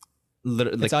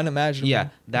literally, it's unimaginable. Yeah,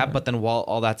 but then while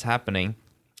all that's happening,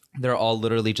 they're all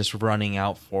literally just running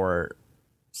out for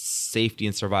safety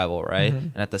and survival, right?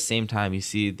 And at the same time, you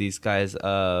see these guys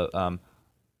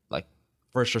like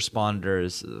first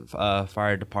responders,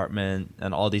 fire department,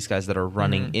 and all these guys that are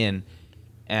running in.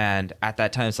 And at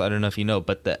that time, so I don't know if you know,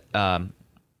 but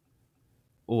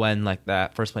when like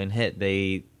that first plane hit,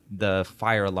 the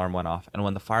fire alarm went off, and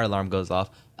when the fire alarm goes off,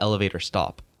 elevators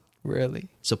stop. Really?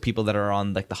 So people that are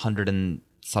on like the 100 and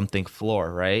something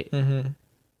floor, right?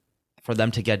 For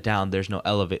them to get down, there's no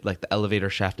elevator. Like, the elevator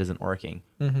shaft isn't working,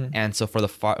 and so for the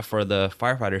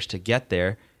firefighters to get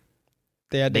there,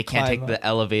 they can't take the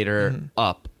elevator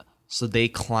up, so they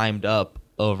climbed up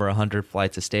over 100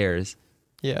 flights of stairs.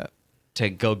 Yeah. To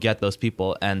go get those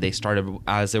people, and they started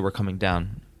as they were coming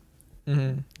down.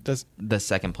 The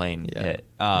second plane hit.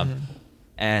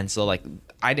 And so, like,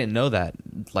 I didn't know that,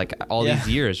 like, all these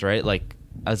years, right? Like,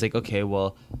 I was like, okay,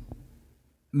 well,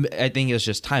 I think it was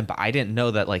just time, but I didn't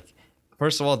know that, like,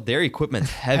 first of all, their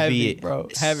equipment's heavy, bro.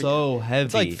 So heavy.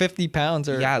 It's like 50 pounds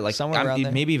or like somewhere around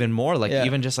there. Maybe even more, like,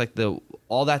 even just like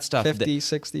all that stuff. 50,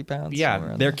 60 pounds.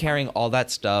 Yeah, they're carrying all that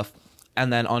stuff.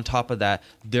 And then on top of that,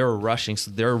 they're rushing,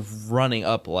 so they're running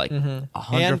up like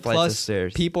 100 flights of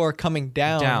stairs. People are coming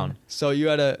down. So you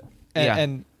had to,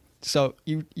 and so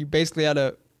you basically had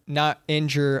to not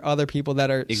injure other people that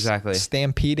are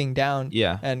stampeding down.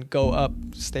 Yeah. And go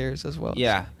upstairs as well.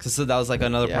 Yeah, because so that was like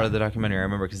another part of the documentary. I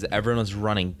remember, because everyone was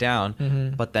running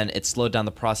down, but then it slowed down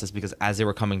the process, because as they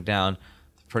were coming down,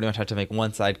 pretty much had to make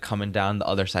one side coming down, the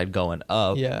other side going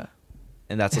up. Yeah.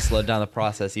 And that's what slowed down the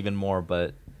process even more,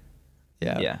 but.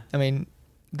 Yeah. I mean,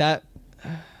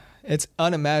 it's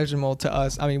unimaginable to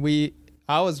us. I mean,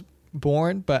 I was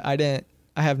born, but I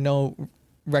have no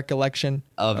recollection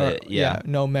of it. Yeah.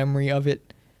 No memory of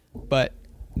it. But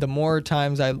the more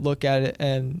times I look at it,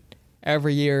 and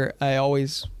every year I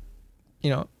always,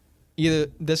 either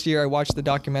this year I watched the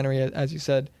documentary, as you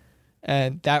said,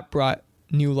 and that brought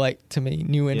new light to me,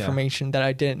 new information that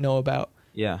I didn't know about.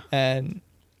 Yeah. And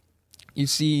you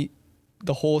see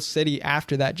the whole city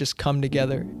after that just come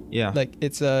together. Yeah. Like,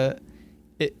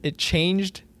 it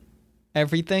changed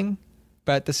everything,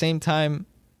 but at the same time,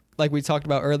 like we talked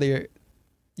about earlier,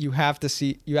 you have to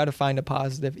find a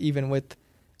positive, even with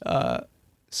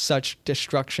such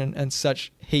destruction and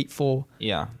such hateful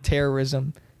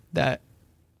terrorism, that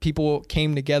people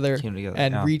came together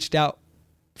and reached out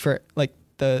for, like,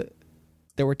 there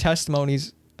were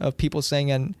testimonies of people saying,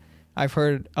 and I've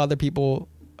heard other people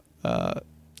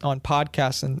on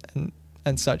podcasts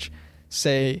and such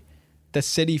say the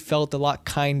city felt a lot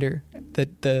kinder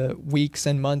the weeks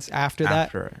and months after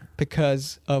that,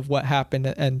 because of what happened,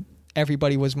 and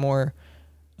everybody was more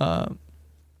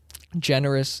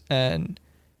generous and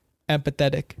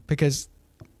empathetic, because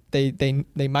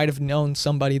they might have known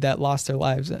somebody that lost their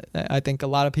lives. I think a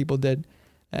lot of people did,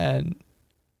 and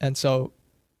so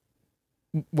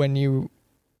when you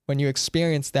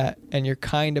experience that and you're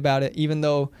kind about it, even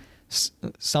though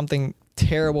something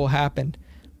terrible happened,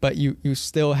 but you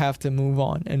still have to move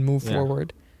on and move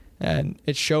forward. And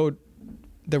it showed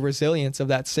the resilience of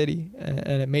that city, and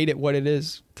it made it what it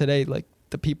is today. Like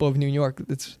the people of New York,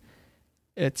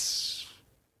 it's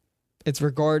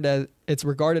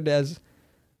regarded as,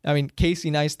 I mean, Casey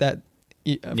Neistat,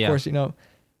 of course, you know,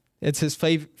 it's his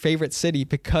favorite city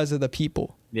because of the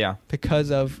people. Yeah. Because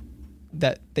of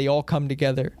that, they all come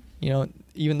together. You know,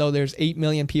 even though there's 8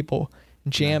 million people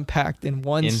jam packed in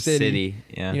one city,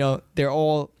 you know, they're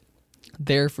all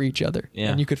there for each other,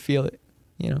 and you could feel it.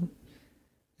 You know,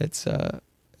 it's a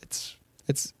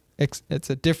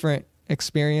different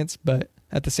experience, but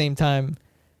at the same time,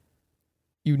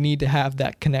 you need to have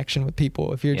that connection with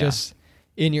people. If you're just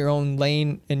in your own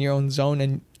lane, in your own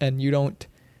zone, and you don't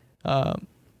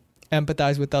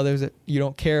empathize with others, you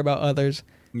don't care about others,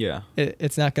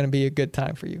 it's not going to be a good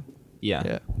time for you.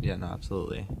 No,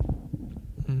 absolutely.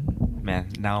 Man,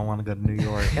 now I want to go to New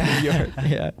York. New York,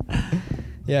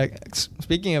 yeah.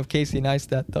 Speaking of Casey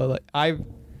Neistat, though, like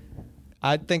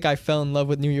I think I fell in love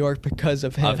with New York because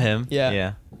of him.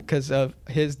 Yeah. Because of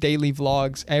his daily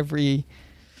vlogs. Every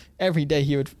day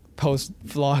he would post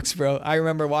vlogs, bro. I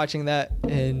remember watching that,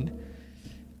 and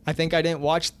I think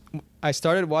I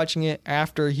started watching it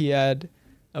after he had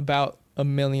about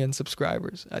 1 million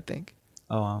subscribers, I think.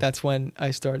 Oh, wow. That's when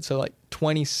I started. So like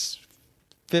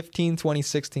 2015,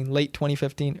 2016, late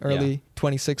 2015, early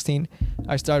 2016,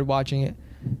 I started watching it.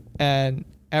 And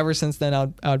ever since then,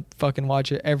 I'd fucking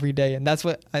watch it every day. And that's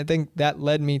what I think that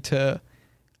led me to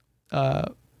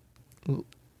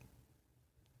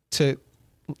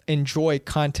enjoy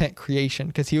content creation,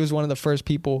 because he was one of the first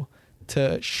people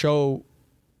to show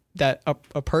that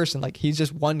a person, like, he's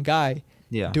just one guy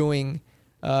doing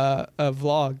a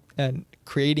vlog and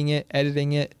creating it,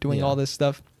 editing it, doing all this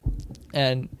stuff.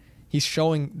 And he's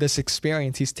showing this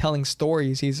experience. He's telling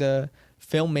stories. He's a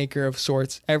filmmaker of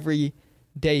sorts. Every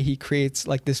day he creates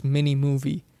like this mini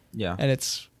movie. Yeah. And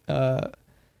it's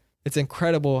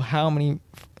incredible how many,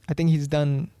 I think he's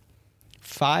done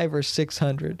 500 or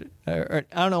 600, or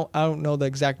I don't know the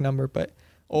exact number, but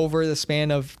over the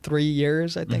span of 3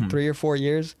 years, I think 3 or 4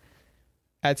 years,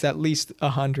 it's at least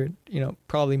 100, you know,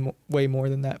 probably way more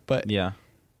than that. But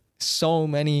so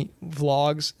many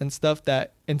vlogs and stuff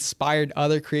that inspired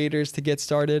other creators to get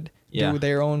started, do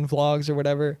their own vlogs or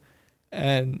whatever.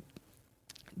 And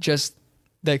just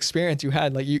the experience you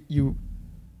had, like you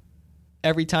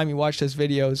every time you watched his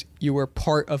videos, you were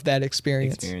part of that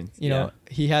experience. You know,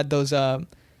 he had those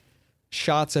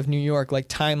shots of New York, like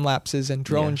time lapses and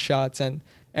drone shots and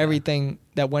everything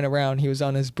that went around. He was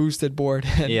on his boosted board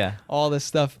and all this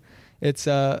stuff. It's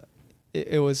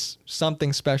it was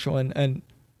something special. And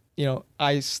you know,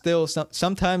 I still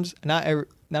sometimes, not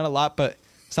a lot, but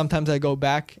sometimes I go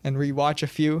back and rewatch a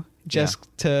few just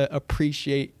to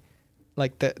appreciate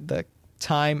like the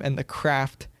time and the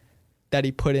craft that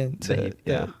he put in to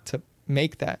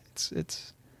make that.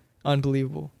 It's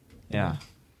unbelievable. Yeah.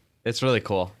 It's really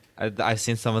cool. I've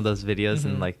seen some of those videos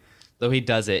and like, though he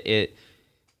does it,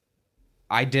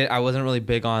 I wasn't really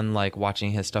big on like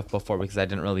watching his stuff before because I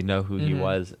didn't really know who he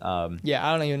was. I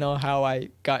don't even know how I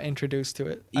got introduced to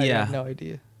it. I have no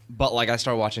idea. But like I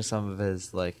started watching some of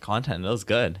his like content and it was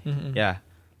good. Yeah. It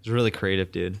was really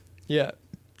creative, dude. Yeah.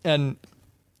 And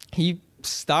he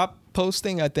stopped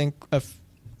posting, I think, a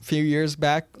few years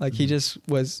back. Like he just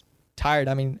was tired.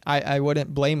 I mean, I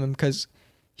wouldn't blame him because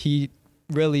he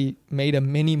really made a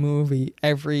mini movie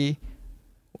every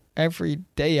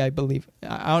day, I believe.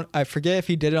 I forget if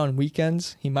he did it on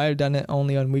weekends. He might have done it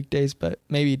only on weekdays, but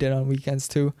maybe he did it on weekends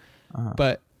too.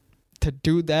 But to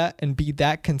do that and be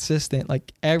that consistent,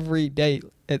 like every day,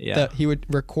 he would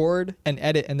record and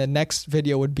edit, and the next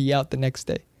video would be out the next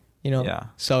day. You know. Yeah.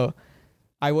 So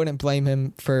I wouldn't blame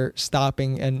him for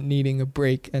stopping and needing a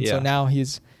break. And so now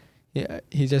he's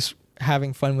just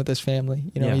having fun with his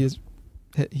family. You know,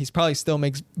 he's probably still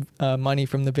makes money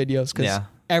from the videos because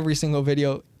every single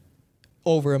video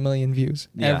over 1 million views.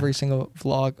 Every single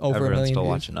vlog over Everyone's 1 million still views.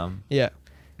 Watching them. Yeah,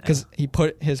 because he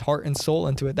put his heart and soul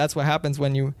into it. That's what happens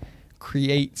when you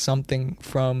create something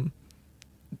from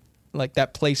like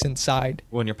that place inside.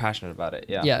 When you're passionate about it.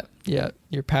 Yeah.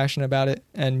 You're passionate about it,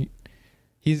 and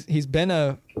he's been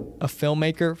a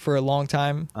filmmaker for a long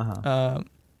time.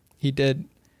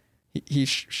 He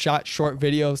shot short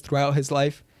videos throughout his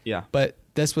life. Yeah. But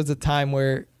this was a time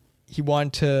where he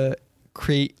wanted to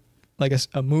create like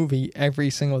a movie every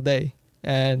single day,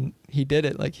 and he did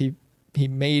it. Like he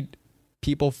made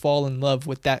people fall in love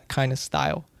with that kind of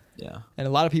style. Yeah. And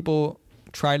a lot of people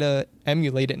try to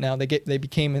emulate it now. They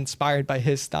became inspired by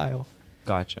his style.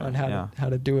 Gotcha. On how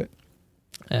to do it.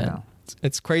 And Yeah.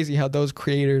 it's crazy how those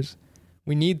creators,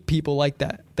 we need people like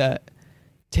that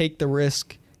take the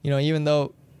risk, even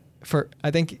though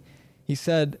I think he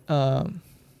said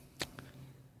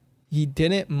he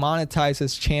didn't monetize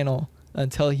his channel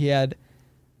until he had,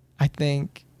 I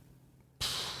think,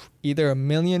 either 1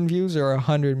 million views or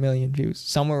 100 million views,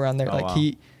 somewhere around there. Oh, wow.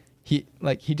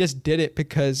 He just did it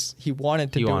because he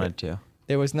wanted to do it. He wanted to.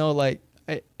 There was no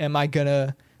am I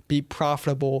gonna be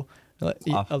profitable?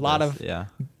 A lot of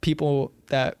people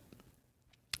that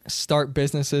start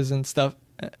businesses and stuff,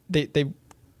 they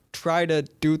try to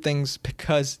do things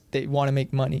because they want to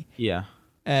make money. Yeah.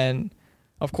 And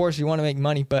of course you want to make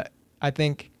money, but I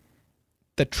think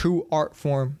the true art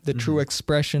form, the true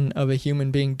expression of a human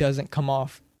being doesn't come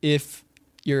off if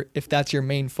that's your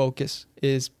main focus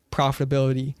is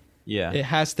profitability. Yeah. It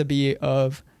has to be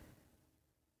of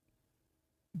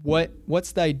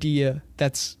what's the idea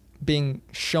that's being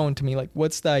shown to me,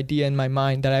 what's the idea in my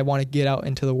mind that I want to get out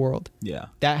into the world. Yeah,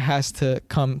 that has to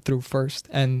come through first,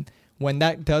 and when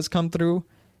that does come through,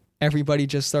 everybody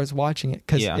just starts watching it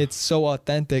because it's so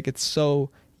authentic, it's so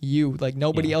you,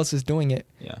 nobody else is doing it.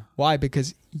 Yeah. Why?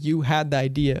 Because you had the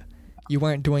idea. You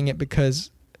weren't doing it because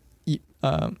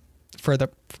for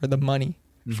the money.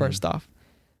 First off,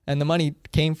 and the money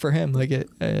came for him.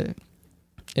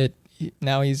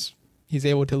 Now he's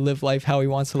able to live life how he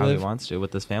wants to live. How he wants to,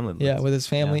 with his family. Yeah, with his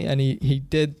family. Yeah. And he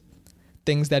did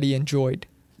things that he enjoyed.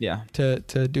 Yeah. To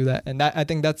do that. And I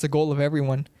think that's the goal of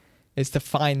everyone, is to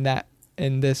find that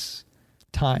in this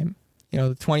time.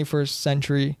 The 21st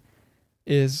century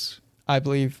is, I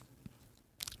believe,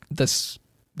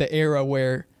 the era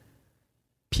where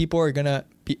people are going to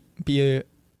be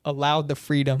allowed the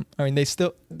freedom. I mean,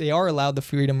 they are allowed the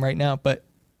freedom right now, but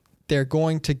they're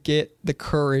going to get the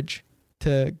courage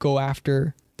to go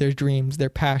after their dreams, their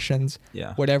passions,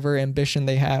 whatever ambition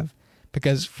they have.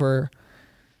 Because for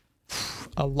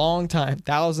a long time,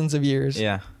 thousands of years,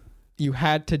 you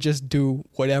had to just do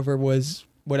whatever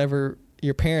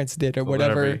your parents did or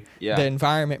whatever the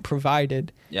environment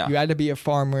provided. Yeah. You had to be a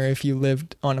farmer if you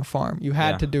lived on a farm. You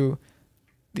had to do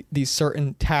these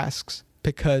certain tasks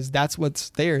because that's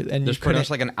what's there. And there's pretty much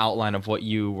an outline of what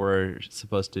you were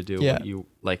supposed to do. Yeah. What you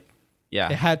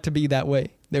it had to be that way.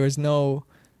 There was no,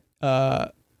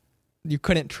 you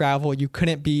couldn't travel. You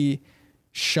couldn't be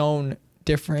shown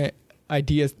different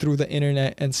ideas through the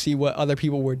internet and see what other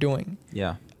people were doing.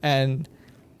 Yeah. And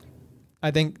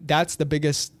I think that's the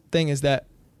biggest thing, is that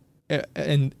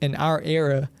in our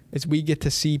era is we get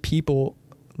to see people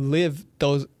live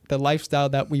the lifestyle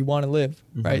that we want to live,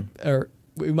 right? Or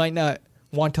we might not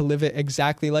want to live it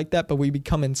exactly like that, but we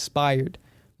become inspired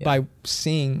by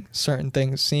seeing certain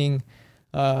things, seeing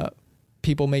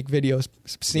people make videos,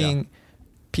 seeing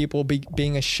people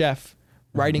being a chef,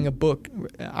 writing a book.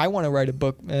 I want to write a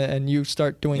book, and you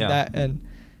start doing that, and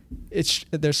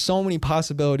there's so many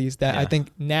possibilities that I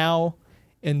think now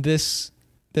in this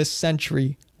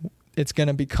century it's going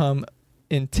to become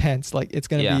intense. It's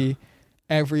going to be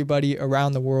everybody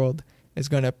around the world is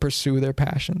going to pursue their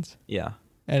passions. Yeah.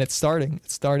 And it's starting,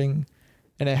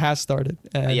 and it has started.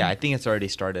 And I think it's already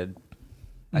started.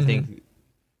 I think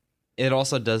it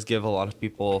also does give a lot of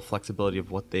people flexibility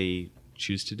of what they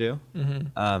choose to do.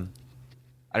 I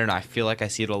don't know. I feel like I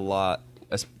see it a lot,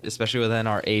 especially within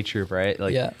our age group, right?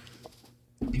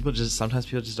 Sometimes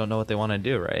people just don't know what they want to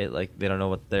do, right? They don't know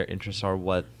what their interests are,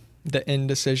 what the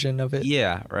indecision of it.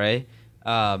 Yeah, right.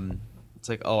 It's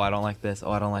oh, I don't like this.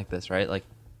 Oh, I don't like this, right?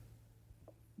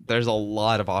 There's a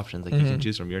lot of options you can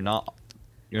choose from. You're not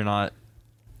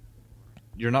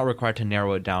required to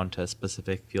narrow it down to a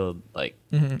specific field.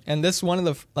 And this one of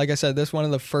the, like I said, this one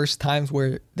of the first times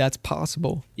where that's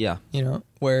possible. Yeah.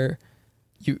 Where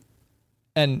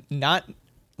and not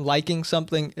liking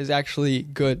something is actually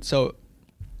good. So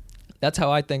that's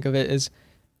how I think of it, is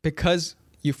because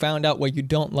you found out what you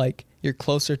don't like, you're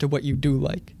closer to what you do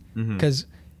like. Because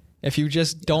if you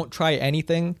just don't try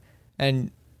anything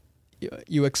and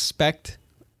you expect,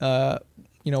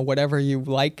 whatever you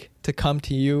like to come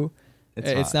to you,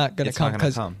 it's not going to come,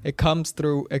 because it comes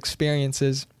through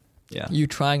experiences. Yeah. You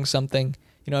trying something.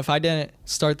 If I didn't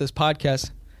start this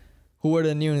podcast, who would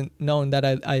have known that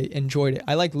I enjoyed it?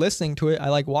 I like listening to it. I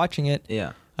like watching it.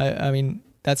 Yeah. I mean,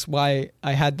 that's why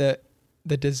I had the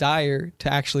desire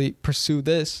to actually pursue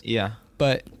this. Yeah.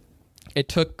 But it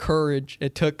took courage.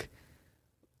 It took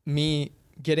me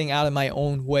getting out of my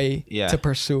own way to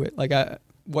pursue it.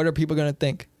 What are people going to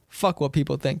think? Fuck what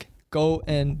people think. Go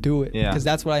and do it. Yeah. Because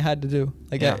that's what I had to do.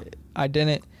 I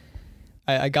didn't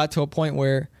I got to a point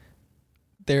where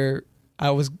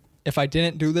if I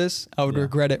didn't do this, I would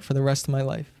regret it for the rest of my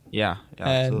life. Yeah,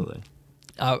 absolutely.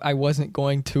 I wasn't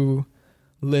going to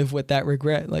live with that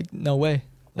regret. Like, no way.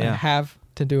 I have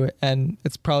to do it, and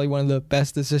it's probably one of the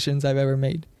best decisions I've ever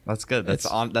made. That's good.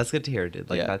 That's good to hear, dude.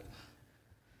 Like that.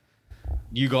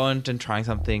 You go into trying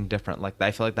something different. Like,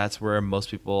 I feel like that's where most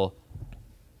people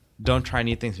don't try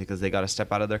new things, because they got to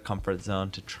step out of their comfort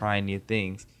zone to try new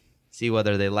things, see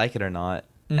whether they like it or not.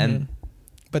 And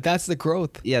but that's the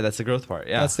growth. Yeah, that's the growth part.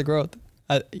 Yeah, that's the growth.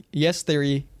 Yes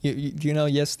Theory. Do you know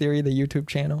Yes Theory, the YouTube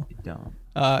channel?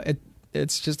 I don't.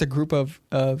 It's just a group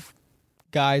of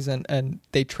guys, and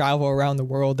they travel around the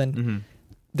world, and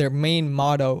their main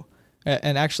motto,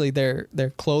 and actually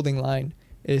their clothing line,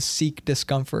 is seek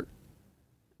discomfort.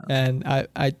 And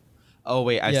I oh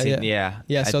wait, I've seen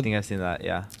I so think I've seen that.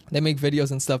 Yeah, they make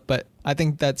videos and stuff, but I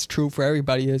think that's true for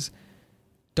everybody. Is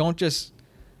don't just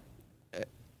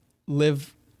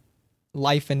live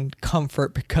life in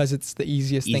comfort because it's the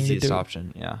easiest thing to do.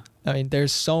 Option. Yeah, I mean,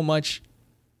 there's so much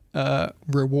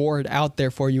reward out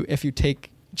there for you if you take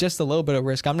just a little bit of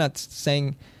risk. I'm not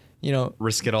saying,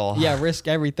 risk it all. Yeah, risk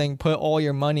everything. Put all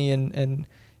your money in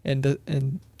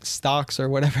stocks or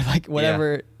whatever, like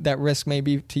whatever that risk may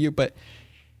be to you, but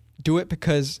do it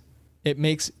because it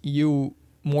makes you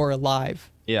more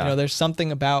alive. Yeah. There's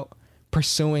something about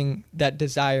pursuing that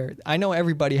desire. I know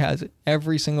everybody has it.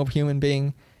 Every single human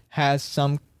being has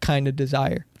some kind of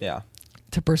desire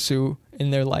to pursue in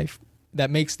their life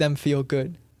that makes them feel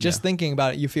good. Just thinking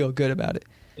about it, you feel good about it.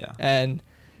 Yeah. And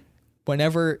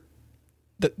whenever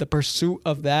the pursuit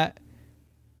of that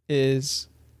is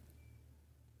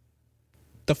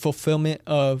the fulfillment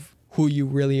of who you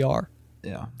really are.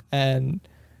 Yeah. And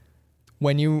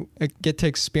when you get to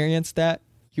experience that,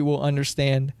 you will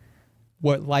understand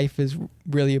what life is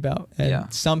really about.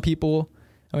 And some people,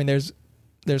 I mean,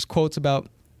 there's quotes about,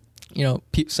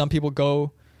 some people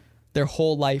go their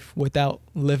whole life without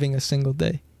living a single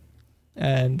day.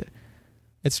 And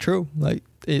it's true. Like,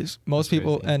 most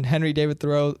people, and Henry David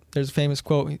Thoreau, there's a famous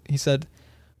quote. He said,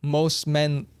 most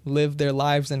men live their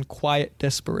lives in quiet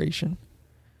desperation.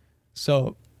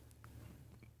 So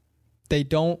they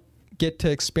don't get to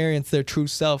experience their true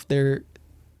self. They're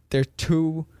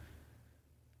too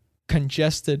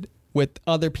congested with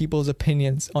other people's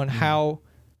opinions on how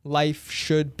life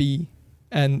should be,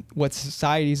 and what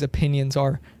society's opinions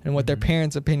are, and what their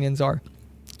parents' opinions are,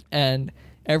 and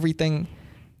everything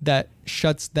that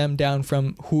shuts them down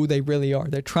from who they really are.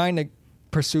 They're trying to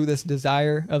pursue this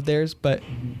desire of theirs, but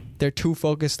they're too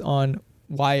focused on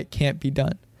why it can't be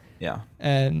done. Yeah.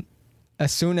 And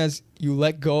as soon as you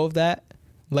let go of that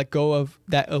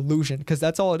illusion, because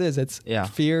that's all it is. It's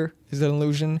fear is an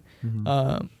illusion.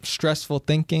 Stressful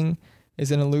thinking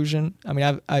is an illusion. I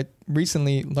mean, I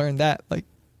recently learned that, like,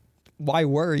 why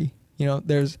worry?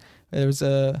 There's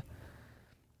a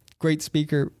great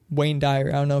speaker, Wayne Dyer.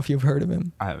 I don't know if you've heard of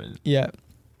him. I haven't. Yeah.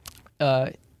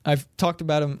 I've talked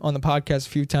about him on the podcast a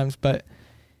few times, but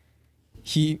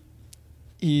he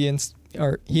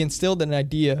instilled an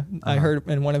idea. I heard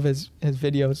in one of his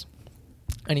videos,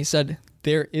 and he said,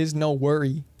 there is no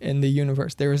worry in the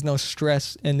universe. There is no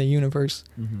stress in the universe.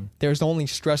 There's only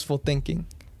stressful thinking.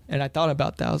 And I thought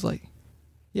about that. I was like,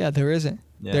 yeah, there isn't.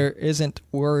 Yeah. There isn't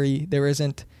worry. There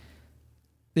isn't,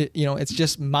 it's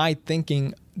just my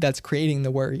thinking that's creating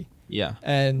the worry. Yeah.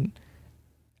 And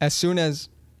as soon as,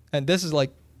 and this is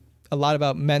like a lot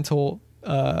about mental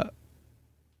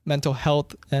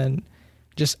health and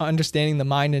just understanding the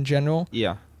mind in general.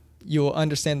 Yeah. You'll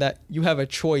understand that you have a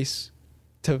choice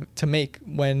to make,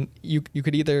 when you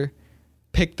could either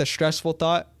pick the stressful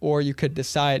thought, or you could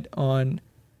decide on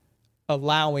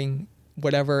allowing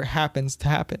whatever happens to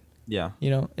happen. Yeah.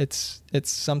 It's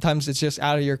sometimes it's just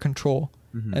out of your control,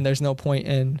 and there's no point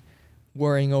in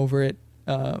worrying over it,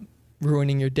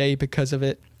 ruining your day because of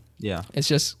it. Yeah. It's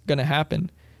just going to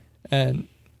happen. And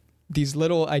these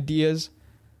little ideas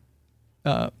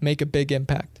make a big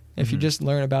impact if you just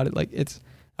learn about it. Like,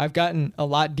 I've gotten a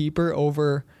lot deeper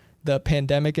over the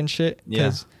pandemic and shit,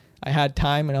 because I had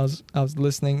time and I was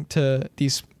listening to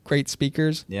these great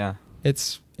speakers. Yeah.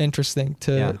 It's interesting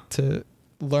to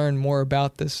learn more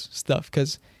about this stuff,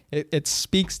 because it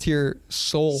speaks to your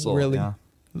soul really. Yeah.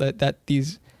 That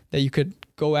you could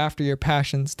go after your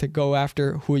passions, to go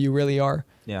after who you really are.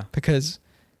 Yeah. Because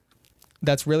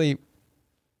that's really,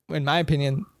 in my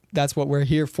opinion, that's what we're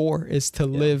here for, is to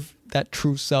live that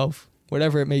true self,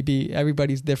 whatever it may be.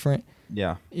 Everybody's different.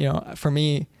 Yeah. For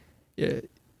me,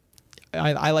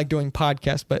 I like doing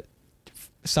podcasts, but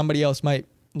somebody else might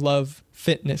love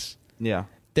fitness. Yeah.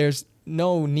 There's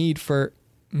no need for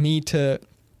me to,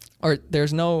 or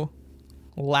there's no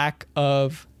lack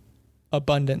of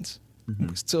abundance.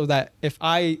 So that if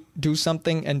I do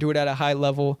something and do it at a high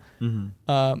level,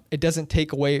 it doesn't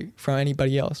take away from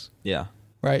anybody else. Yeah.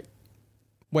 Right.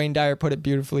 Wayne Dyer put it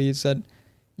beautifully. He said,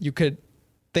 you could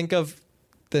think of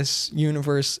this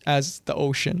universe as the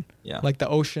ocean, like the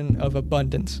ocean of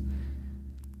abundance.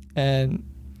 And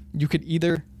you could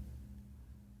either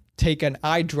take an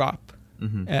eye drop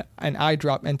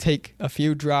and take a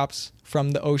few drops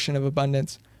from the ocean of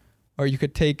abundance, or you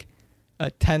could take a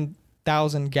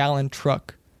 10,000 gallon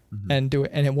truck and do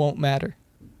it, and it won't matter.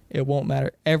 It won't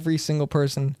matter. Every single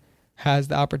person has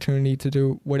the opportunity to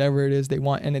do whatever it is they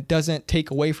want, and it doesn't take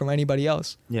away from anybody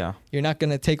else. Yeah, you're not going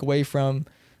to take away from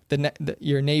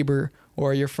your neighbor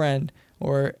or your friend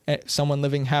or someone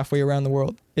living halfway around the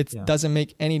world. It doesn't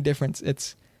make any difference.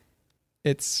 It's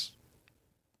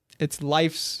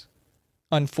life's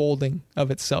unfolding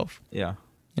of itself. Yeah,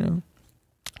 you know,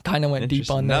 kind of went deep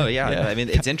on that. No, yeah. I mean,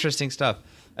 it's interesting stuff.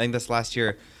 I think this last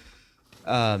year,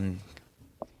 I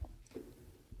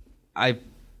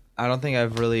don't think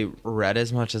I've really read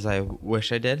as much as I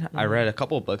wish I did. I read a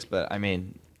couple of books, but I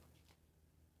mean,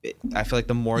 I feel like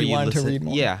the more you listen, to read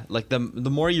more. Like the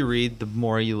more you read, the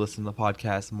more you listen to the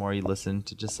podcast, the more you listen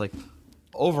to just like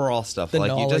overall stuff. Like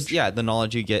knowledge. The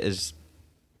knowledge you get is,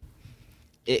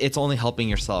 it's only helping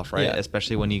yourself, right? Yeah.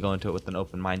 Especially when you go into it with an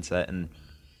open mindset, and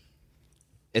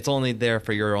it's only there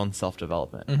for your own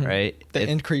self-development, right? The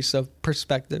increase of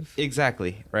perspective.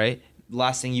 Exactly, right?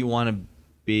 Last thing you want to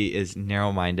be is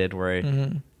narrow-minded, where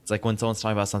it's like when someone's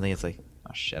talking about something, it's like,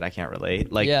 oh shit, I can't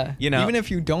relate. Like, you know, even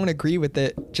if you don't agree with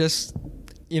it, just,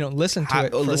 you know, listen to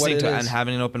it. Listening to it and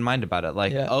having an open mind about it.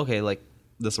 Like, okay, like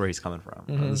this is where he's coming from.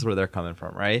 This is where they're coming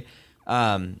from, right?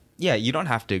 You don't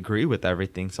have to agree with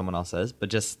everything someone else says, but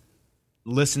just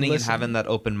listening and having that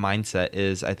open mindset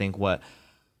is, I think, what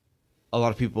a lot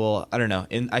of people, I don't know,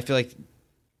 and I feel like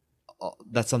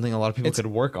that's something a lot of people could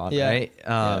work on, right?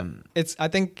 I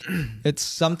think it's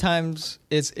sometimes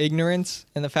it's ignorance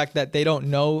and the fact that they don't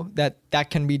know that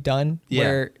can be done,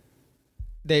 where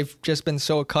they've just been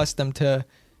so accustomed to,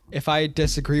 if I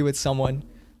disagree with someone,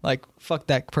 like, fuck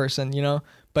that person, you know?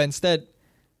 But instead,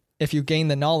 if you gain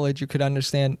the knowledge, you could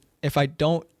understand, if I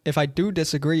do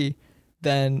disagree,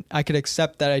 then I could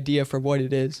accept that idea for what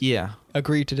it is. Yeah.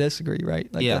 Agree to disagree,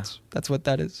 right? Like that's what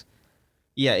that is.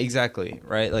 Yeah, exactly.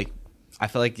 Right. Like, I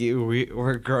feel like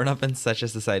we're growing up in such a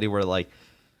society where, like,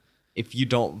 if you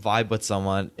don't vibe with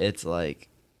someone, it's like,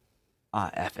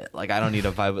 F it. Like, I don't need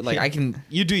to vibe with, like,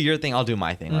 you do your thing, I'll do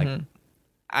my thing. Like,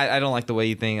 I don't like the way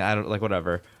you think. I don't like,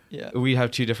 whatever. Yeah. We have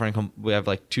two different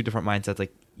mindsets.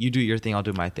 Like, you do your thing, I'll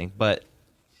do my thing. But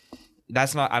I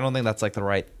don't think that's like the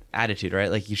right attitude,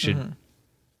 right? Like, you should,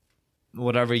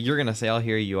 whatever you're going to say, I'll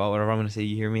hear you out. Whatever I'm going to say,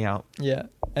 you hear me out. Yeah.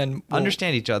 And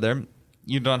understand each other.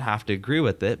 You don't have to agree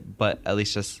with it, but at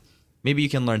least just maybe you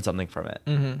can learn something from it.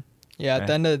 Yeah. Right? At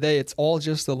the end of the day, it's all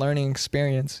just a learning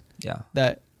experience. Yeah.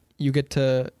 That you get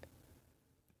to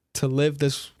live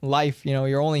this life. You know,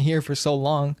 you're only here for so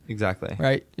long. Exactly.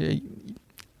 Right.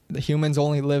 The humans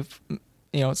only live,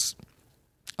 you know, it's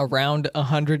around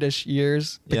 100-ish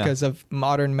years because of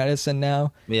modern medicine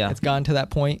now. Yeah. It's gone to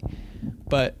that point.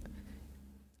 But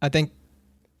I think,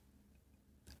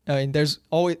 I mean, there's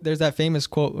that famous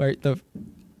quote, right?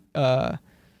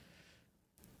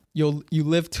 You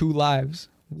live two lives.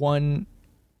 One,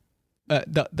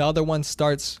 the other one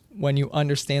starts when you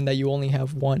understand that you only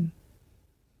have one.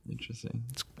 Interesting.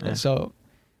 So,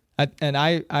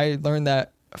 I learned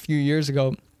that a few years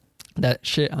ago, that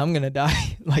shit, I'm gonna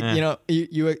die. Like, you know,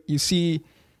 you see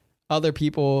other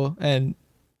people, and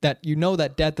that, you know,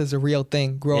 that death is a real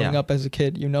thing. Growing up as a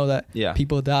kid, you know that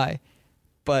people die,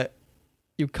 but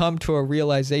you come to a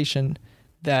realization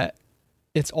that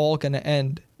it's all going to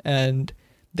end, and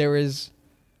there is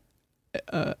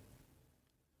a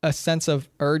sense of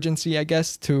urgency, I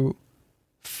guess, to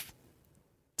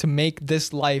make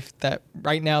this life that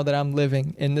right now that I'm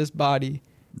living in this body,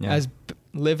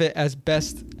 live it as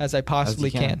best as I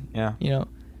possibly can. Yeah. You know,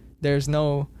 there's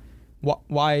no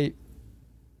why,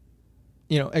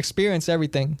 you know, experience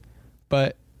everything,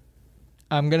 but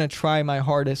I'm going to try my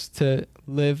hardest to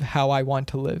live how I want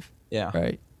to live. Yeah.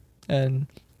 Right. And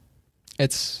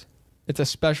it's a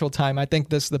special time. I think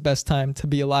this is the best time to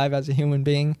be alive as a human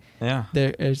being. Yeah.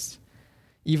 There is,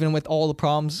 even with all the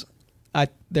problems,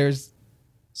 there's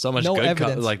so much good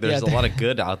evidence. Like, there's a lot of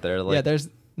good out there. Like, there's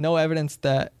no evidence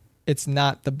that it's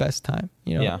not the best time.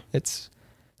 You know, it's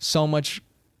so much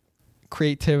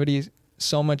creativity,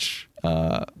 so much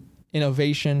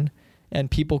innovation, and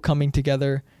people coming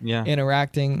together,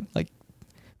 interacting. Like,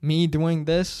 me doing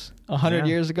this 100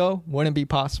 years ago wouldn't be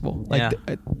possible. Like,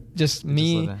 just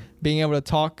me being able to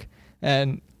talk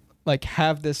and like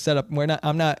have this setup.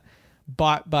 I'm not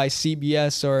bought by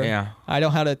CBS or I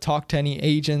don't have to talk to any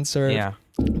agents or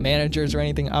managers or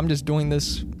anything. I'm just doing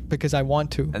this because I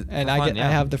want to, and I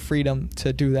have the freedom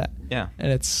to do that. Yeah,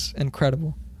 and it's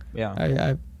incredible. Yeah,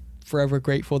 I'm forever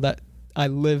grateful that I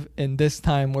live in this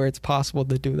time where it's possible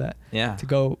to do that. Yeah, to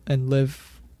go and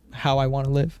live how I want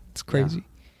to live. It's crazy.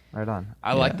 Yeah. Right on.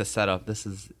 I like the setup. This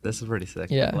is pretty sick.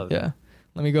 Yeah, I love it.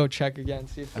 Let me go check again,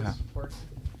 see if this works.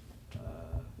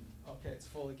 Okay, it's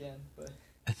full again, but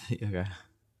okay.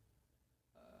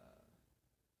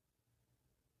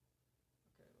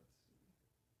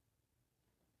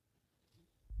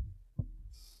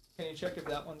 Can you check if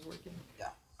that one's working? Yeah.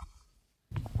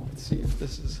 Let's see if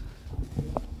this is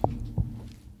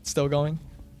still going.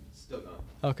 Still going.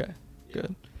 Okay,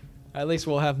 good. At least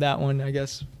we'll have that one, I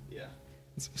guess. Yeah.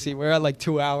 Let's see, we're at like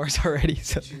 2 hours already.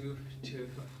 So. Two.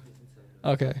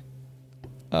 Okay.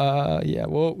 Yeah,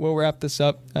 we'll wrap this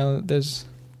up. I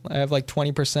have like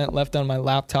 20% left on my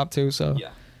laptop too. So.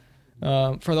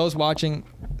 Yeah. For those watching,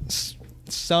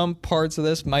 some parts of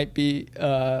this might be,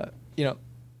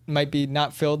 might be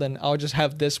not filled, and I'll just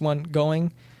have this one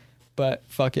going, but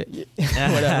fuck it.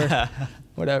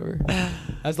 whatever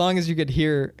as long as you could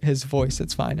hear his voice,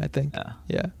 it's fine, I think.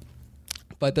 Yeah,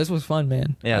 but this was fun,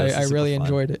 man. I really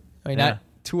enjoyed it. I mean,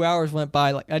 2 hours went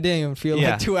by like I didn't even feel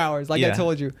like 2 hours, like I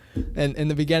told you. And in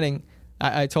the beginning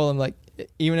I told him, like,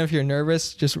 even if you're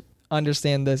nervous, just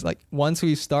understand this, like once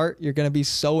we start, you're gonna be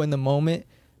so in the moment,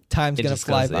 time's gonna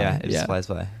fly by. It just flies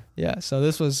by. Yeah, so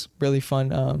this was really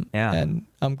fun. And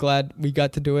I'm glad we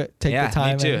got to do it. Take the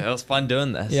time. Me too. It was fun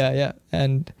doing this. Yeah,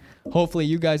 and hopefully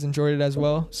you guys enjoyed it as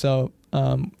well. So,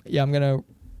 I'm gonna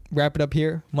wrap it up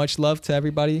here. Much love to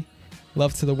everybody,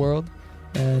 love to the world,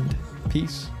 and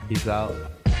peace. Peace out.